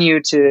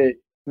continue to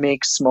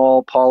make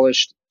small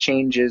polished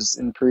changes,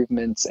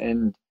 improvements,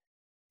 and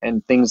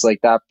things like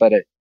that. But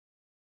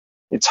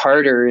it's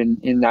harder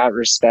in that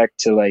respect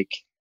to like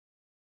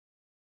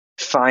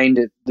find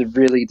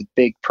the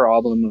big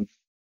problem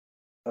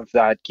of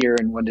that gear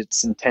and what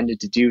it's intended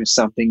to do,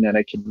 something that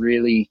I could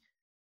really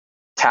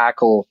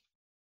tackle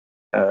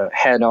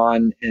head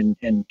on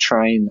and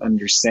try and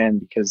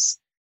understand. Because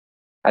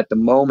at the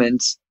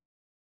moment,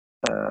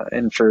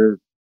 and for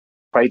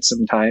quite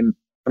some time,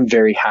 I'm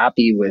very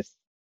happy with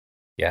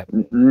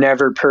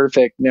never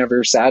perfect,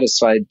 never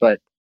satisfied, but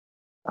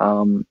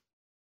I'm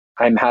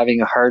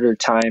having a harder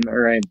time,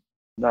 or I'm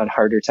not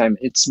harder time.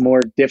 It's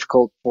more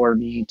difficult for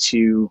me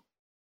to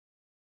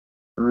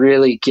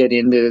really get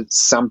into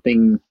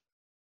something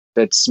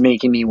that's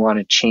making me want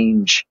to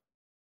change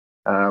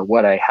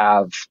what I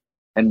have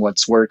and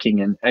what's working.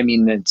 And I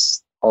mean,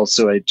 it's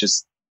also, I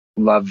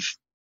love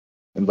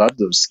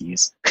those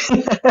skis.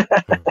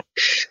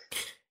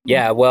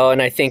 Yeah, well,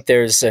 and I think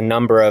there's a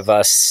number of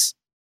us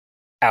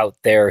out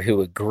there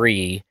who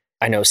agree.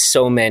 I know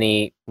so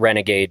many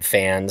Renegade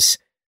fans.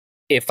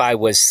 If I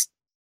was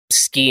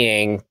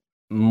skiing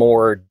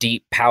more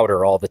deep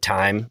powder all the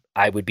time,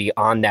 I would be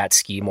on that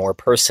ski more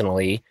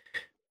personally.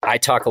 I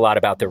talk a lot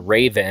about the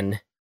Raven.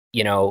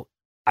 You know,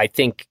 I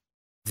think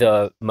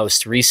the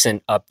most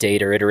recent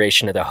update or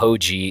iteration of the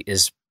Hoji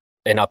is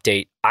an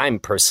update I'm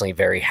personally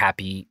very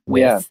happy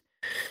with. Yeah.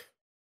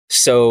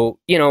 So,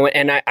 you know,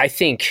 and I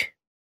think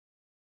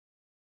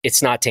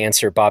it's not to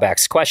answer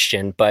Bobak's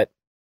question, but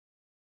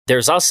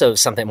there's also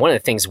something, one of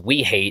the things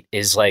we hate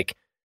is like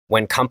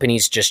when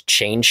companies just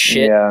change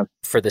shit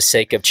for the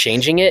sake of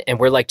changing it. And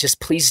we're like, just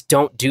please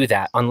don't do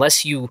that.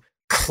 Unless you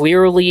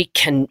clearly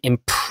can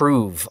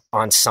improve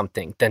on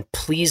something, then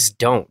please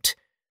don't.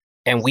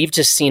 And we've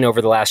just seen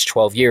over the last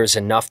 12 years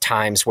enough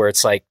times where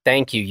it's like,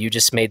 thank you, you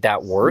just made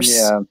that worse.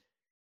 Yeah.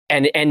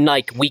 And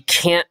like, we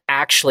can't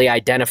actually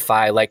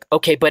identify like,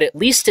 okay, but at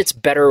least it's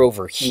better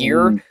over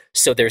here.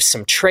 So there's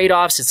some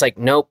trade-offs. It's like,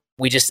 nope,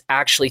 we just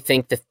actually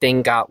think the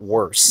thing got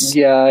worse.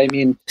 Yeah, I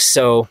mean,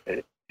 so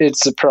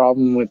it's a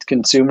problem with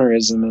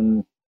consumerism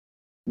and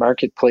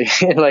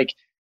marketplace. Like,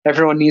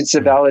 everyone needs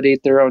to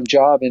validate their own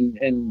job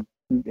and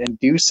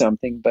do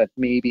something, but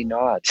maybe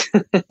not.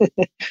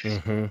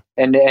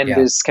 And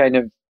this kind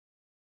of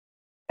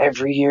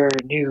every year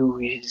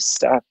new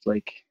stuff,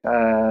 like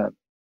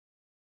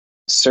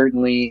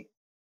certainly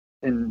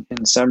in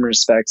some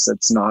respects,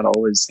 that's not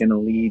always going to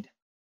lead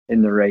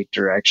in the right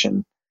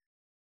direction,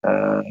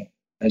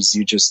 as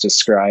you just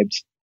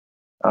described.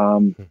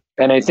 And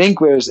I think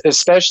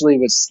especially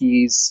with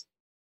skis,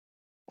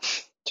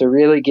 to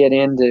really get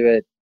into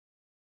it,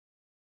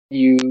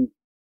 you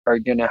are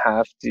going to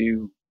have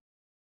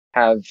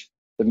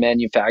the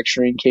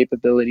manufacturing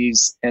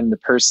capabilities and the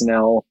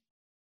personnel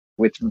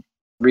with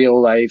real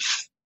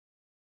life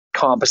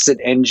composite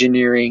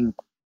engineering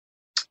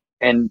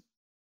and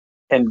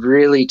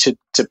really to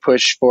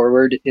push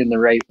forward in the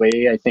right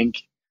way, I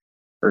think,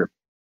 or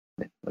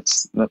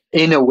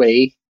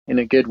in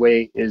a good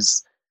way,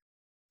 is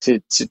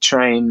to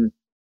try and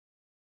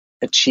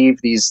achieve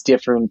these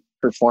different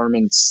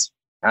performance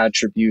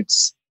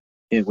attributes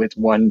with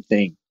one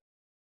thing: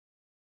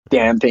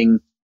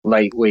 damping,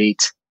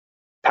 lightweight,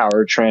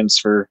 power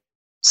transfer,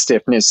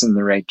 stiffness in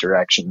the right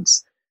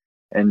directions.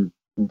 And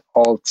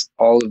all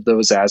of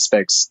those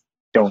aspects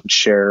don't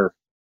share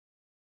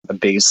a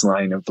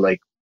baseline of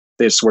like,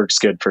 this works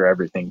good for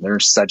everything.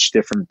 There's such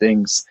different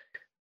things.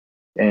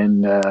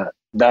 And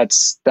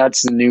that's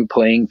the new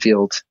playing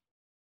field,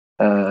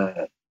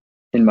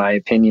 in my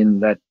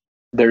opinion, that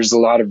there's a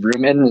lot of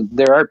room, and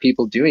there are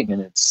people doing it.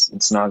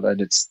 It's not that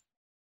it's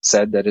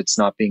said that it's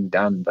not being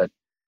done, but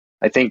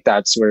I think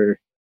that's where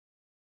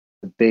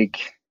the big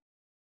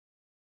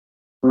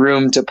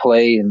room to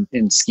play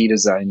in ski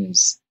design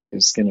is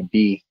going to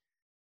be,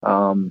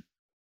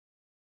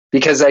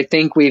 because I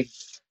think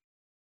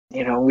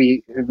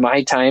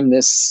my time,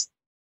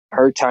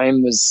 our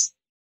time was,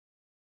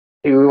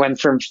 we went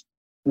from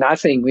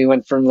nothing. We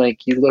went from,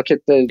 like, you look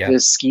at the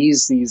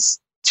skis, these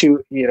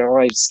two, I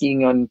was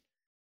skiing on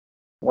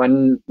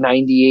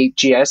 198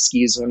 GS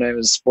skis when I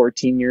was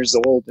 14 years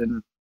old,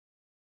 and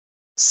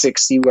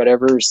 60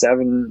 whatever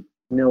 7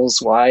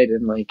 mils wide,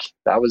 and like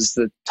that was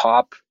the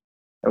top,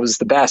 that was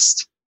the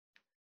best.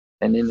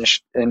 And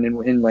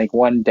in like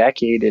one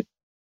decade,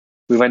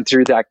 we went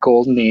through that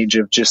golden age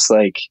of just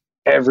like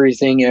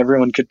everything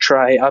everyone could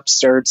try,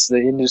 upstarts, the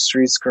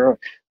industry's growing.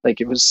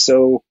 Like, it was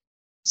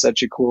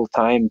such a cool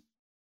time.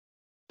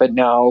 But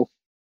now,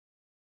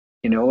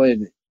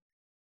 it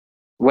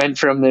went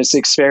from this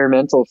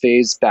experimental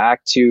phase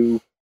back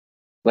to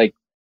like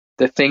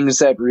the things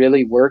that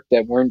really worked,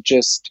 that weren't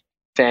just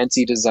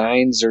fancy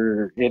designs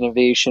or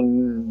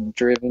innovation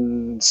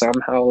driven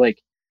somehow.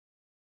 Like,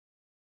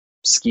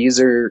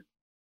 skis are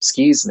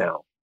skis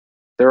now.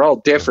 They're all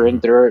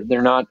different. They're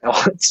not,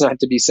 it's not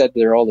to be said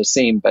they're all the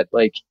same, but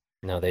like,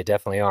 no, they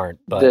definitely aren't.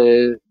 But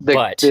the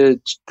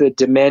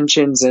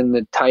dimensions and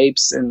the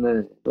types and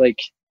the like,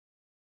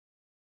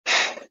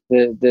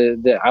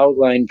 the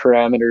outline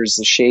parameters,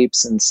 the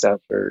shapes and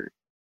stuff are,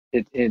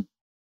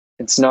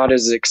 it's not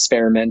as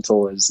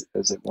experimental as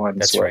it once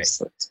That's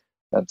was. Right.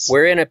 That's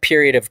we're in a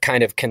period of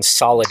kind of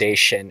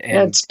consolidation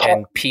and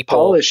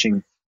people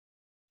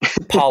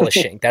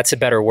polishing. That's a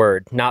better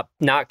word. Not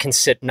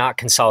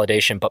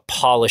consolidation, but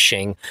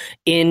polishing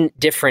in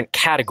different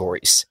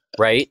categories,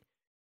 right?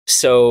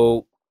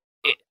 So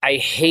I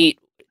hate,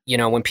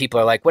 when people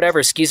are like,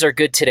 whatever, skis are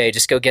good today,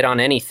 just go get on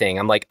anything.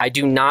 I'm like, I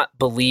do not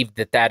believe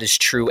that is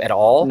true at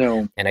all.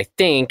 No. And I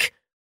think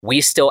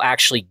we still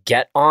actually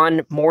get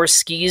on more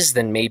skis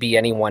than maybe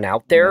anyone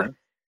out there. Yeah.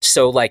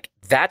 So like,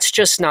 that's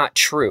just not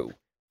true.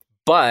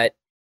 But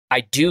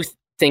I do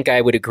think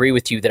I would agree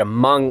with you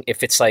that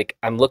if it's like,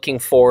 I'm looking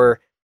for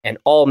an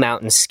all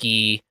mountain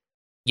ski,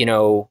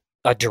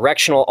 a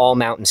directional all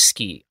mountain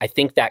ski, I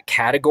think that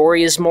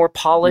category is more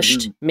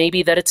polished,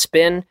 maybe, that it's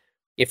been.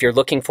 If you're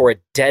looking for a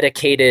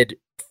dedicated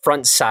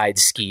front side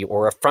ski,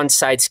 or a front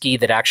side ski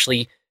that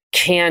actually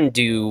can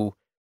do,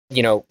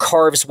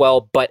 carves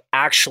well, but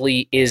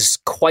actually is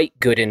quite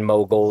good in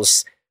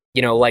moguls,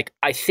 like,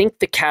 I think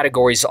the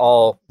categories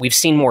we've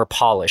seen more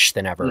polish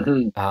than ever.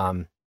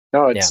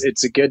 No,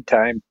 it's a good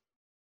time.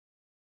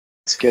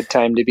 It's a good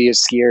time to be a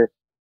skier.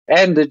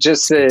 And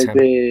it's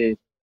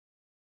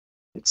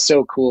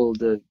so cool,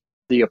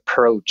 the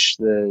approach,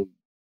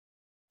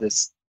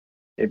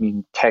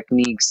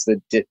 techniques,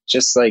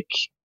 just like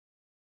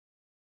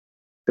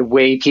the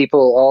way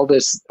people,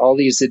 all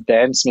these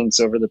advancements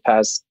over the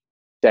past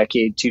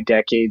decade, 2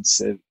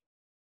 decades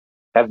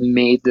have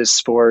made this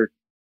sport,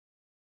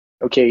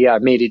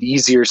 made it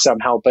easier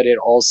somehow, but it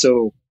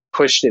also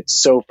pushed it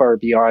so far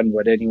beyond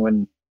what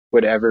anyone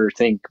would ever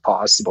think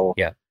possible.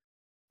 Yeah.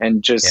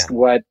 And just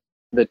what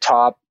the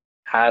top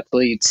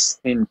athletes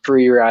in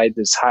freeride,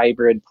 this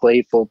hybrid,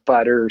 playful,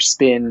 butter,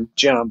 spin,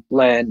 jump,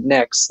 land,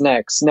 next.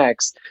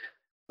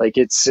 Like,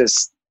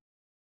 it's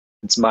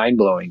mind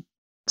blowing.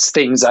 It's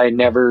things I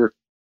never,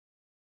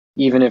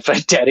 even if I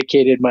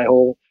dedicated my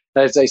whole,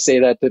 as I say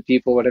that to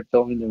people when I'm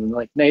filming them, I'm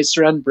like, nice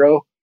run,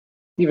 bro.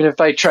 Even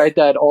if I tried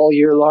that all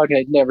year long,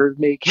 I'd never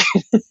make it.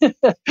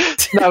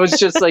 That was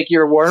just like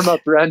your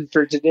warm-up run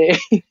for today.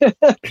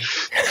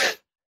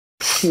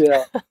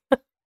 Yeah.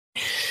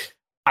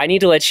 I need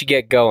to let you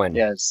get going.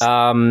 Yes.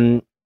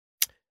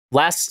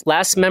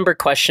 Last member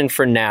question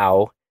for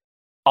now,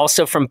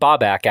 also from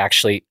Bobak,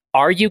 actually.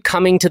 Are you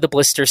coming to the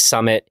Blister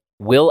Summit?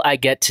 Will I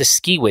get to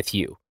ski with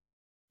you?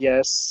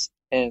 Yes,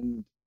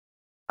 and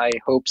I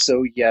hope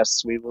so.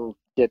 Yes, we will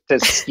get to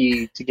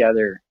ski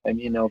together. I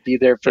mean, I'll be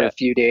there for a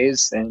few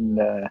days, and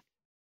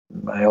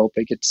I hope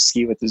I get to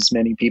ski with as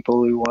many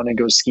people who want to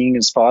go skiing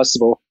as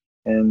possible.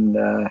 And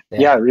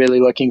really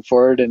looking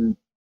forward and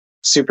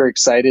super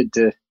excited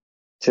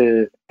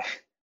to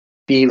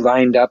be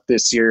lined up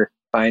this year,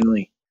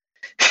 finally.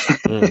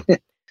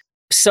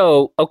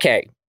 So,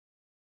 okay,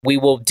 we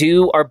will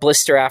do our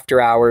Blister After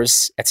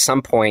Hours at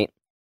some point.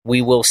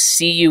 We will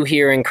see you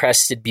here in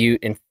Crested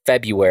Butte in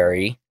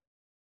February.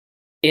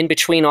 In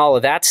between all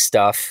of that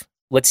stuff,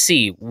 let's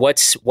see,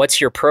 what's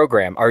your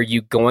program? Are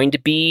you going to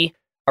be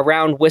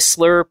around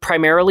Whistler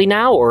primarily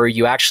now, or are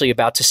you actually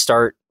about to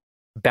start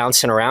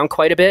bouncing around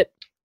quite a bit?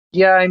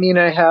 Yeah, I mean,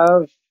 I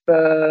have,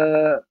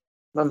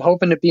 I'm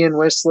hoping to be in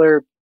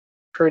Whistler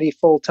pretty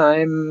full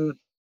time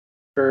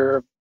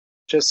for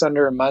just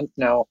under a month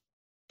now.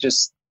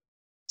 Just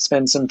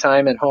spend some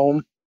time at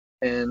home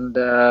and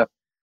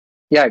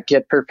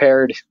get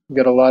prepared. We've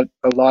got a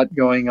lot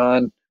going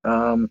on.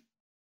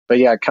 But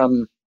yeah,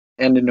 come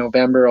end of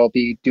November, I'll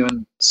be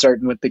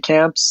starting with the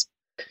camps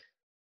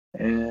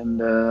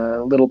and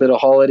a little bit of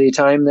holiday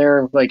time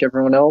there, like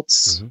everyone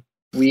else,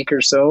 week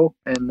or so,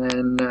 and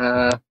then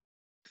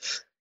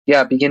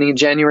beginning of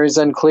January is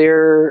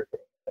unclear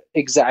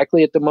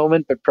exactly at the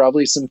moment, but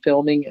probably some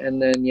filming,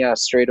 and then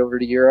straight over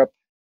to Europe,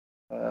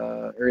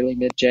 early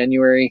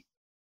mid-January,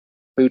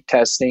 boot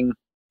testing,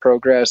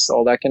 progress,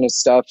 all that kind of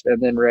stuff,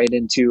 and then right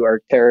into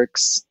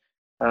Arc'teryx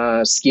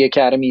Ski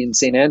Academy in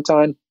St.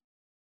 Anton,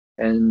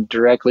 and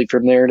directly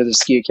from there to the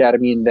Ski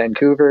Academy in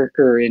Vancouver,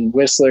 or in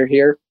Whistler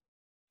here,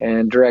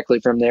 and directly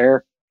from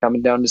there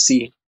coming down to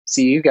see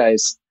you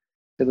guys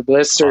to the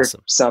Blister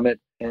Summit,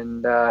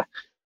 and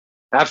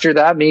after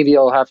that maybe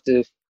I'll have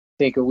to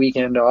take a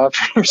weekend off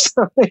or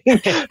something.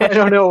 I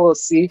don't know, we'll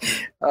see.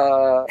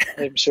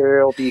 I'm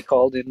sure I'll be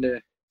called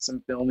into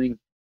some filming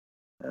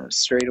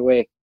straight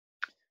away,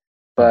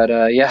 but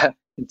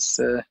it's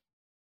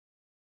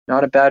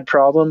not a bad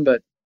problem,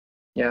 but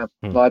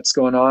lots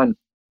going on,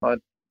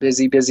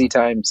 busy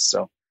times,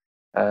 so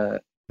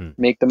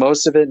make the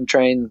most of it and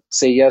try and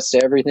say yes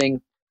to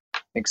everything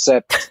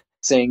except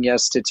saying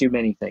yes to too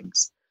many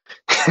things.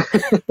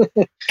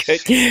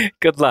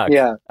 Good luck.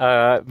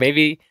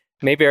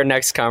 Maybe our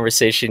next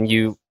conversation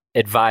you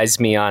advise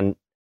me on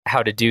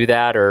how to do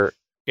that, or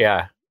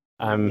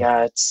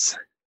it's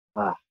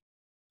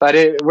but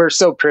we're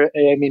so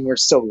we're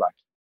so lucky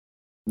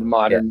in the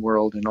modern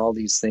world and all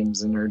these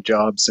things and our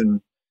jobs,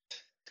 and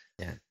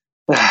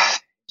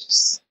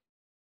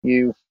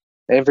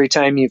every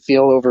time you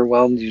feel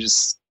overwhelmed,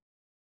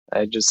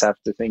 I just have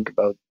to think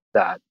about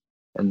that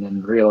and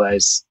then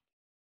realize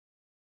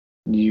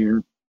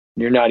you're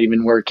not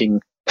even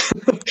working.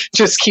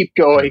 Just keep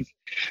going.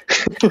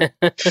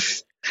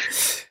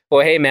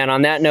 Well, hey man,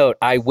 on that note,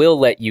 I will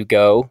let you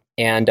go,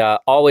 and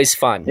always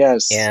fun.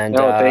 Yes. And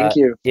thank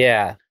you.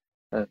 Yeah.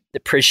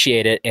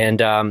 Appreciate it.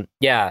 And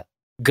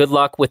good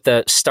luck with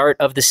the start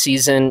of the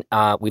season.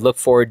 We look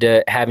forward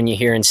to having you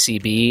here in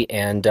CB,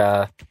 and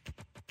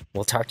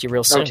we'll talk to you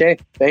real soon. Okay.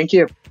 Thank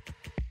you.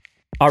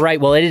 All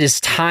right. Well, it is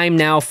time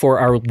now for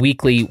our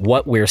weekly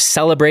What We're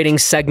Celebrating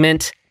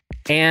segment.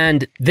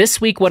 And this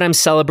week, what I'm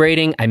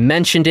celebrating, I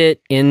mentioned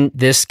it in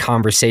this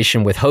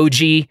conversation with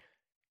Hoji,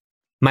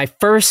 my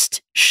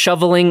first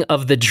shoveling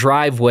of the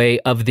driveway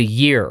of the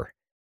year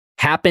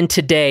happened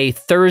today,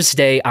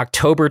 Thursday,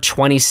 October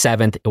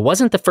 27th. It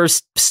wasn't the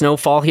first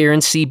snowfall here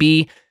in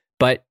CB,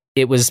 but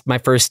it was my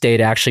first day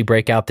to actually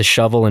break out the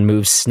shovel and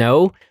move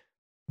snow.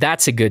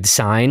 That's a good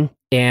sign.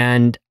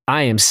 And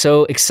I am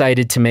so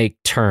excited to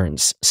make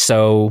turns.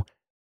 So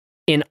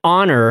in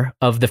honor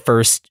of the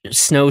first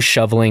snow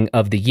shoveling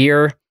of the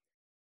year,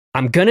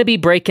 I'm going to be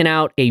breaking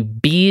out a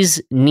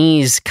Bee's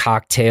Knees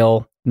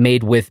cocktail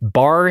made with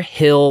Bar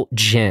Hill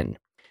Gin.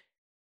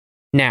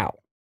 Now,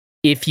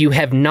 if you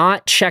have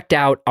not checked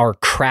out our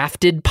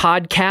Crafted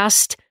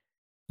podcast,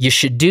 you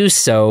should do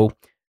so.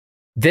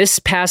 This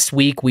past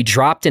week, we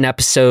dropped an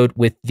episode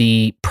with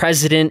the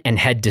president and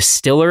head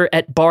distiller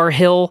at Bar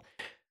Hill.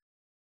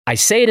 I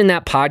say it in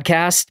that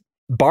podcast,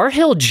 Bar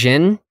Hill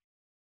Gin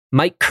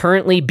might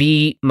currently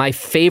be my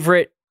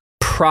favorite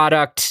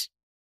product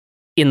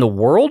in the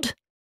world.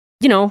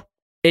 You know,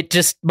 it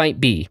just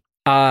might be.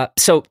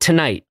 So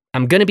tonight,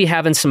 I'm going to be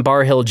having some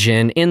Bar Hill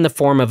Gin in the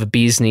form of a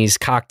Bee's Knees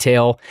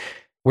cocktail.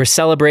 We're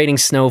celebrating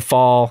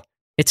snowfall.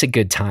 It's a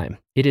good time.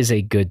 It is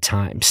a good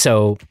time.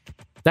 So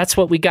that's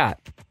what we got.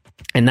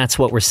 And that's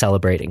what we're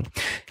celebrating.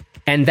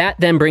 And that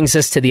then brings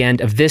us to the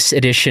end of this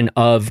edition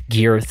of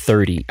Gear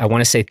 30. I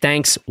want to say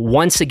thanks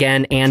once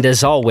again, and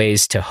as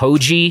always, to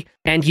Hoji.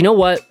 And you know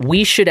what?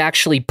 We should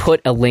actually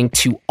put a link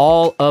to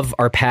all of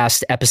our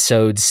past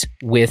episodes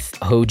with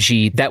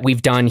Hoji that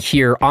we've done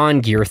here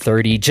on Gear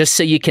 30, just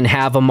so you can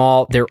have them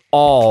all. They're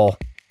all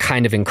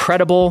kind of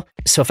incredible.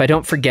 So if I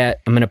don't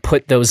forget, I'm going to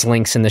put those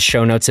links in the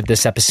show notes of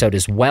this episode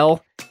as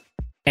well.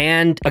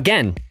 And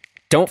again,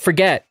 don't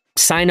forget,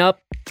 sign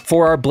up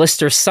for our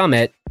Blister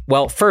Summit.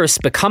 Well,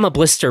 first, become a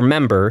Blister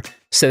member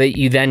so that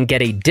you then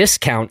get a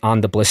discount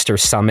on the Blister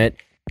Summit.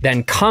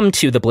 Then come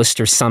to the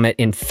Blister Summit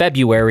in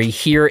February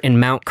here in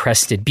Mount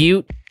Crested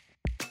Butte.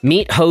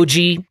 Meet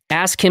Hoji,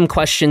 ask him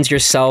questions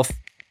yourself,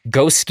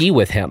 go ski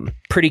with him.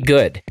 Pretty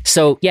good.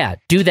 So yeah,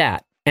 do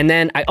that. And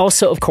then I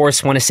also, of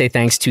course, want to say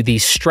thanks to the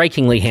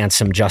strikingly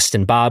handsome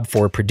Justin Bob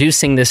for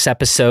producing this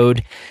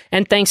episode.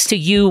 And thanks to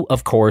you,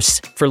 of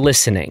course, for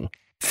listening.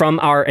 From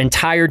our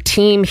entire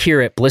team here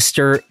at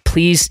Blister,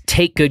 please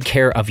take good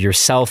care of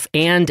yourself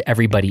and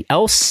everybody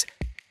else.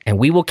 And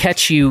we will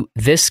catch you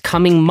this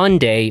coming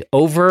Monday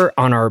over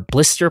on our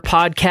Blister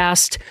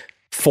podcast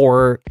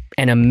for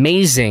an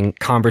amazing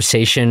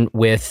conversation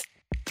with,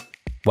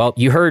 well,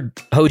 you heard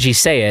Hoji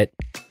say it,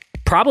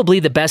 probably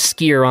the best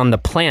skier on the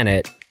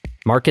planet,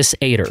 Marcus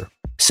Ader.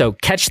 So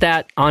catch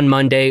that on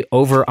Monday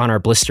over on our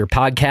Blister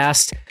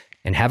podcast,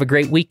 and have a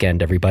great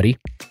weekend, everybody.